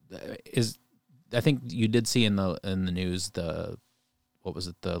I think you did see in the news the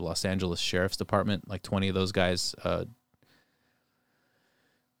Los Angeles Sheriff's Department, like 20 of those guys,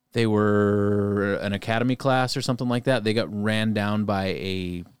 they were an academy class or something like that. They got ran down by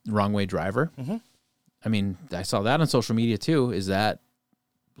a wrong way driver. I mean, I saw that on social media too. Is that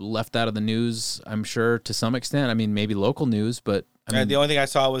left out of the news? I'm sure to some extent. I mean, maybe local news, but I mean, the only thing I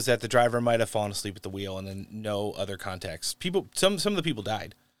saw was that the driver might have fallen asleep at the wheel, and then no other context. Some of the people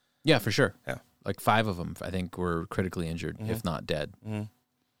died. Yeah, for sure. Yeah. Like 5 of them, I think, were critically injured, if not dead.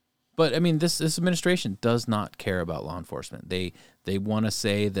 But I mean, this administration does not care about law enforcement. They want to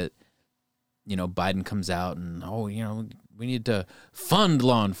say that, you know, Biden comes out and, we need to fund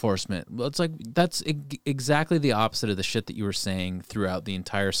law enforcement. Well, it's like that's exactly the opposite of the shit that you were saying throughout the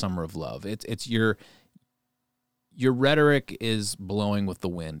entire summer of love. It's your rhetoric is blowing with the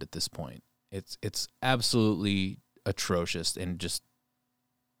wind at this point. It's absolutely atrocious and just.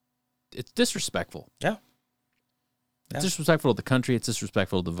 It's disrespectful. Yeah. It's disrespectful to the country. It's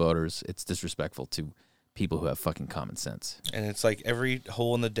disrespectful to the voters. It's disrespectful to people who have fucking common sense. And it's like every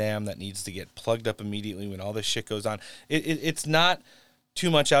hole in the dam that needs to get plugged up immediately when all this shit goes on. It's not too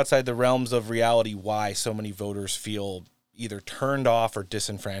much outside the realms of reality why so many voters feel either turned off or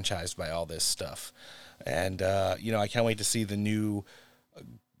disenfranchised by all this stuff. And, I can't wait to see the new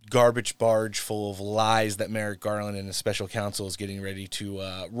garbage barge full of lies that Merrick Garland and his special counsel is getting ready to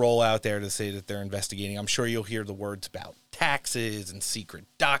roll out there to say that they're investigating. I'm sure you'll hear the words about taxes and secret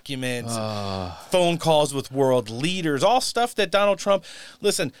documents, phone calls with world leaders, all stuff that Donald Trump...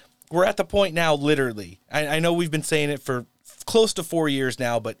 Listen, we're at the point now, literally. I know we've been saying it for close to 4 years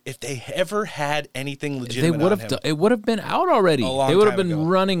now, but if they ever had anything legitimate on him, it would have been out already. They would have been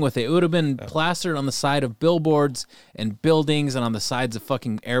running with it. It would have been plastered on the side of billboards and buildings and on the sides of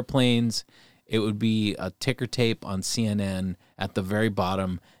fucking airplanes. It would be a ticker tape on CNN at the very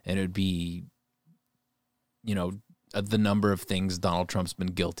bottom, and it would be, the number of things Donald Trump's been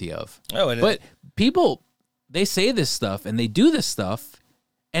guilty of. But people, they say this stuff and they do this stuff,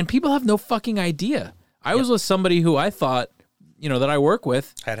 and people have no fucking idea. I was with somebody who I thought, that I work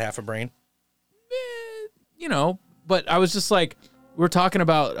with. Had half a brain. But I was just like, we're talking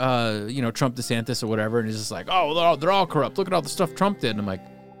about, Trump DeSantis or whatever, and he's just like, oh, they're all corrupt. Look at all the stuff Trump did. And I'm like,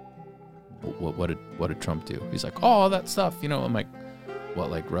 what did Trump do? He's like, oh, that stuff. I'm like,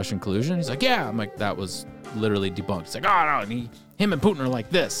 what, like Russian collusion? He's like, yeah. I'm like, that was literally debunked. He's like, oh, no, him and Putin are like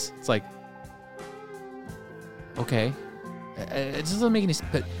this. It's like, okay. It just doesn't make any sense.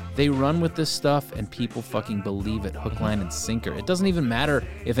 But they run with this stuff, and people fucking believe it, hook, line, and sinker. It doesn't even matter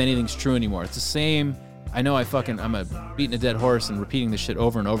if anything's true anymore. It's the same. I know I'm beating a dead horse and repeating this shit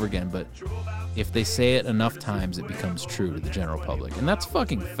over and over again, but if they say it enough times, it becomes true to the general public, and that's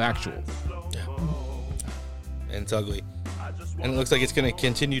fucking factual. Yeah. And it's ugly. And it looks like it's going to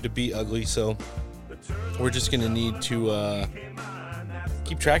continue to be ugly, so we're just going to need to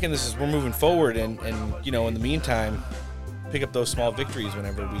keep tracking this as we're moving forward, and in the meantime, pick up those small victories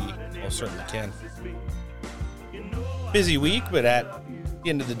whenever we most certainly can. Busy week, but at the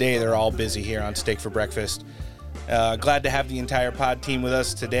end of the day, they're all busy here on Steak for Breakfast. Glad to have the entire pod team with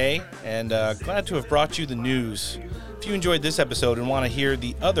us today, and glad to have brought you the news. If you enjoyed this episode and want to hear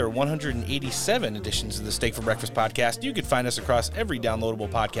the other 187 editions of the Steak for Breakfast podcast, you can find us across every downloadable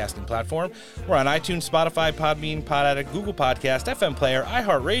podcasting platform. We're on iTunes, Spotify, Podbean, Pod Addict, Google Podcast, FM Player,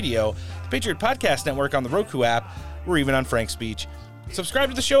 iHeartRadio, the Patriot Podcast Network on the Roku app. We're even on Frank's Speech. Subscribe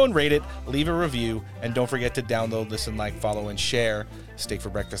to the show and rate it, leave a review, and don't forget to download, listen, like, follow, and share Steak for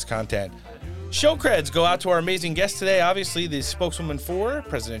Breakfast content. Show creds go out to our amazing guest today. Obviously, the spokeswoman for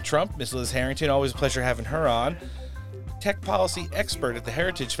President Trump, Ms. Liz Harrington. Always a pleasure having her on. Tech policy expert at the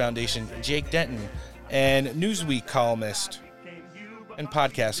Heritage Foundation, Jake Denton. And Newsweek columnist and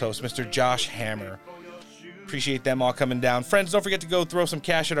podcast host, Mr. Josh Hammer. Appreciate them all coming down. Friends, don't forget to go throw some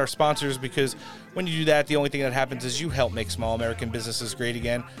cash at our sponsors, because when you do that, the only thing that happens is you help make small American businesses great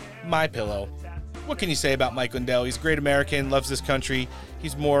again. MyPillow. What can you say about Mike Lindell? He's a great American, loves this country.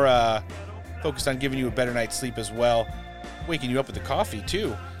 He's more focused on giving you a better night's sleep as well, waking you up with the coffee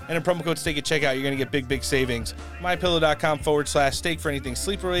too. And in promo code STEAK at checkout, you're going to get big savings. MyPillow.com/steak for anything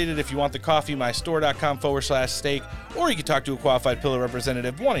sleep related. If you want the coffee, mystore.com/steak. Or you can talk to a qualified pillow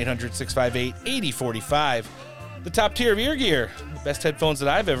representative, 1-800-658-8045. The top tier of ear gear, the best headphones that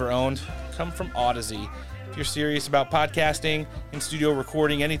I've ever owned, come from Audeze. If you're serious about podcasting, in-studio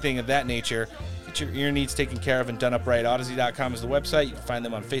recording, anything of that nature, get your ear needs taken care of and done up right. Audeze.com is the website. You can find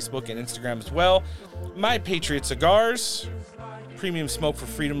them on Facebook and Instagram as well. My Patriot Cigars, premium smoke for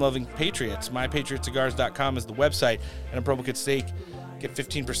freedom-loving patriots. MyPatriotCigars.com is the website. And a promo code STEAK, get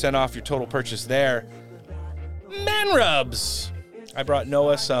 15% off your total purchase there. Man Rubs. I brought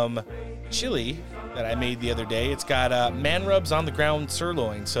Noah some chili that I made the other day. It's got Man Rubs on the ground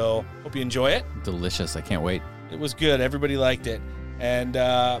sirloin, so hope you enjoy it. Delicious. I can't wait. It was good. Everybody liked it. And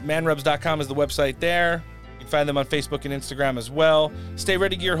manrubs.com is the website there. You can find them on Facebook and Instagram as well. Stay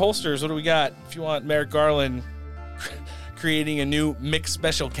Ready Gear holsters. What do we got? If you want Merrick Garland creating a new mixed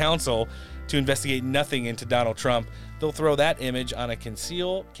special counsel to investigate nothing into Donald Trump, they'll throw that image on a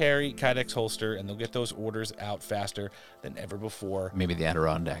conceal carry Kydex holster, and they'll get those orders out faster than ever before. Maybe the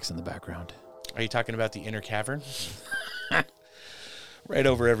Adirondacks in the background. Are you talking about the inner cavern? Right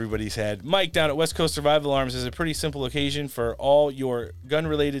over everybody's head. Mike down at West Coast Survival Arms is a pretty simple occasion for all your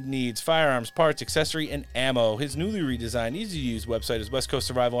gun-related needs: firearms, parts, accessory, and ammo. His newly redesigned, easy-to-use website is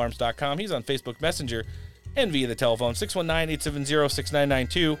westcoastsurvivalarms.com. He's on Facebook Messenger and via the telephone,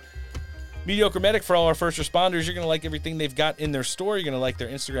 619-870-6992. Mediocre Medic for all our first responders. You're going to like everything they've got in their store. You're going to like their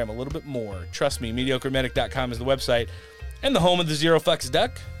Instagram a little bit more. Trust me, mediocremedic.com is the website. And the home of the Zero Fucks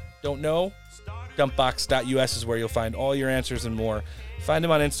Duck. Don't know? Dumpbox.us is where you'll find all your answers and more. Find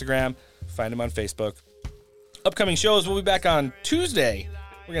him on Instagram. Find him on Facebook. Upcoming shows, we'll be back on Tuesday.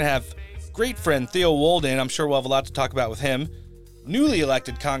 We're going to have great friend Theo Wolden. I'm sure we'll have a lot to talk about with him. Newly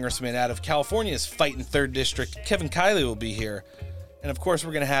elected congressman out of California's fighting 3rd District, Kevin Kiley, will be here. And, of course,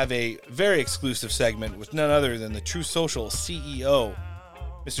 we're going to have a very exclusive segment with none other than the True Social CEO,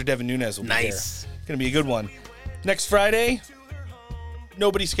 Mr. Devin Nunes will be here. It's going to be a good one. Next Friday,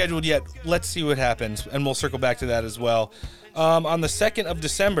 nobody scheduled yet. Let's see what happens, and we'll circle back to that as well. On the 2nd of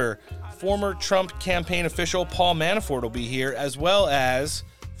December, former Trump campaign official Paul Manafort will be here, as well as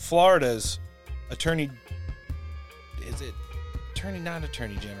Florida's attorney. Is it attorney, not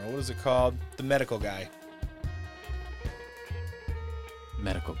attorney general? What is it called? The medical guy.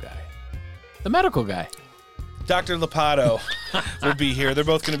 Medical guy. The medical guy. Dr. Lopato will be here. They're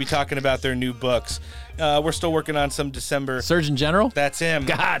both going to be talking about their new books. We're still working on some December. Surgeon General? That's him.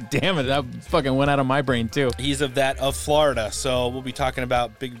 God damn it. That fucking went out of my brain, too. He's of Florida. So we'll be talking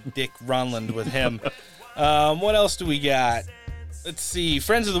about Big Dick Ronland with him. What else do we got? Let's see.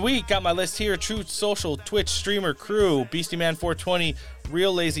 Friends of the Week. Got my list here. Truth Social, Twitch, Streamer, Crew, Beastie Man 420,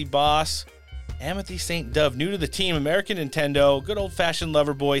 Real Lazy Boss, Amethyst St. Dove, new to the team, American Nintendo, Good Old Fashioned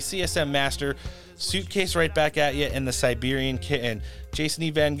Lover Boy, CSM Master, Suitcase Right Back at You, and the Siberian Kitten. Jason E.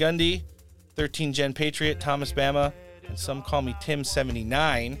 Van Gundy, 13 Gen Patriot, Thomas Bama, and some call me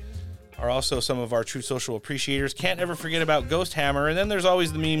Tim79 are also some of our True Social appreciators. Can't ever forget about Ghost Hammer, and then there's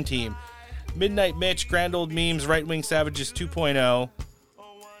always the meme team. Midnight Mitch, Grand Old Memes, Right Wing Savages 2.0,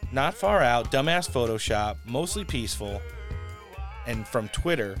 Not Far Out, Dumbass Photoshop, Mostly Peaceful, and from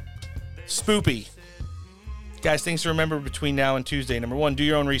Twitter, Spoopy. Guys, things to remember between now and Tuesday. Number 1, do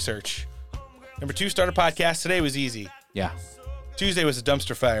your own research. Number 2, start a podcast. Today was easy. Yeah. Tuesday was a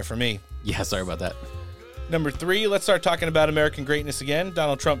dumpster fire for me. Yeah, sorry about that. Number 3, let's start talking about American greatness again.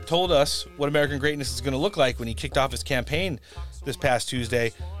 Donald Trump told us what American greatness is going to look like when he kicked off his campaign this past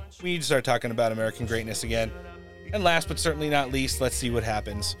Tuesday. We need to start talking about American greatness again. And last but certainly not least, let's see what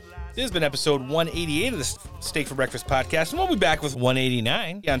happens. This has been episode 188 of the Steak for Breakfast podcast, and we'll be back with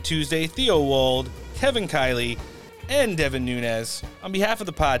 189 on Tuesday. Theo Wold, Kevin Kiley, and Devin Nunes. On behalf of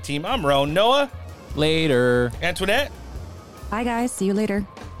the pod team, I'm Roan. Noah? Later. Antoinette? Bye, guys. See you later.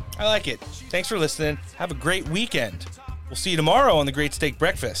 I like it. Thanks for listening. Have a great weekend. We'll see you tomorrow on the Great Steak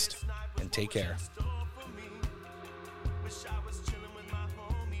Breakfast. And take care.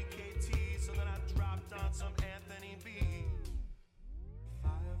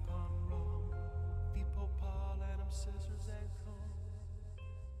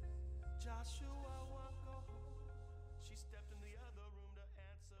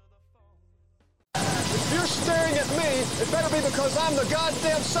 If you're staring at me, it better be because I'm the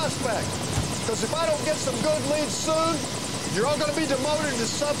goddamn suspect. Because if I don't get some good leads soon, you're all going to be demoted to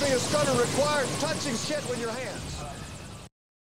something that's going to require touching shit with your hands.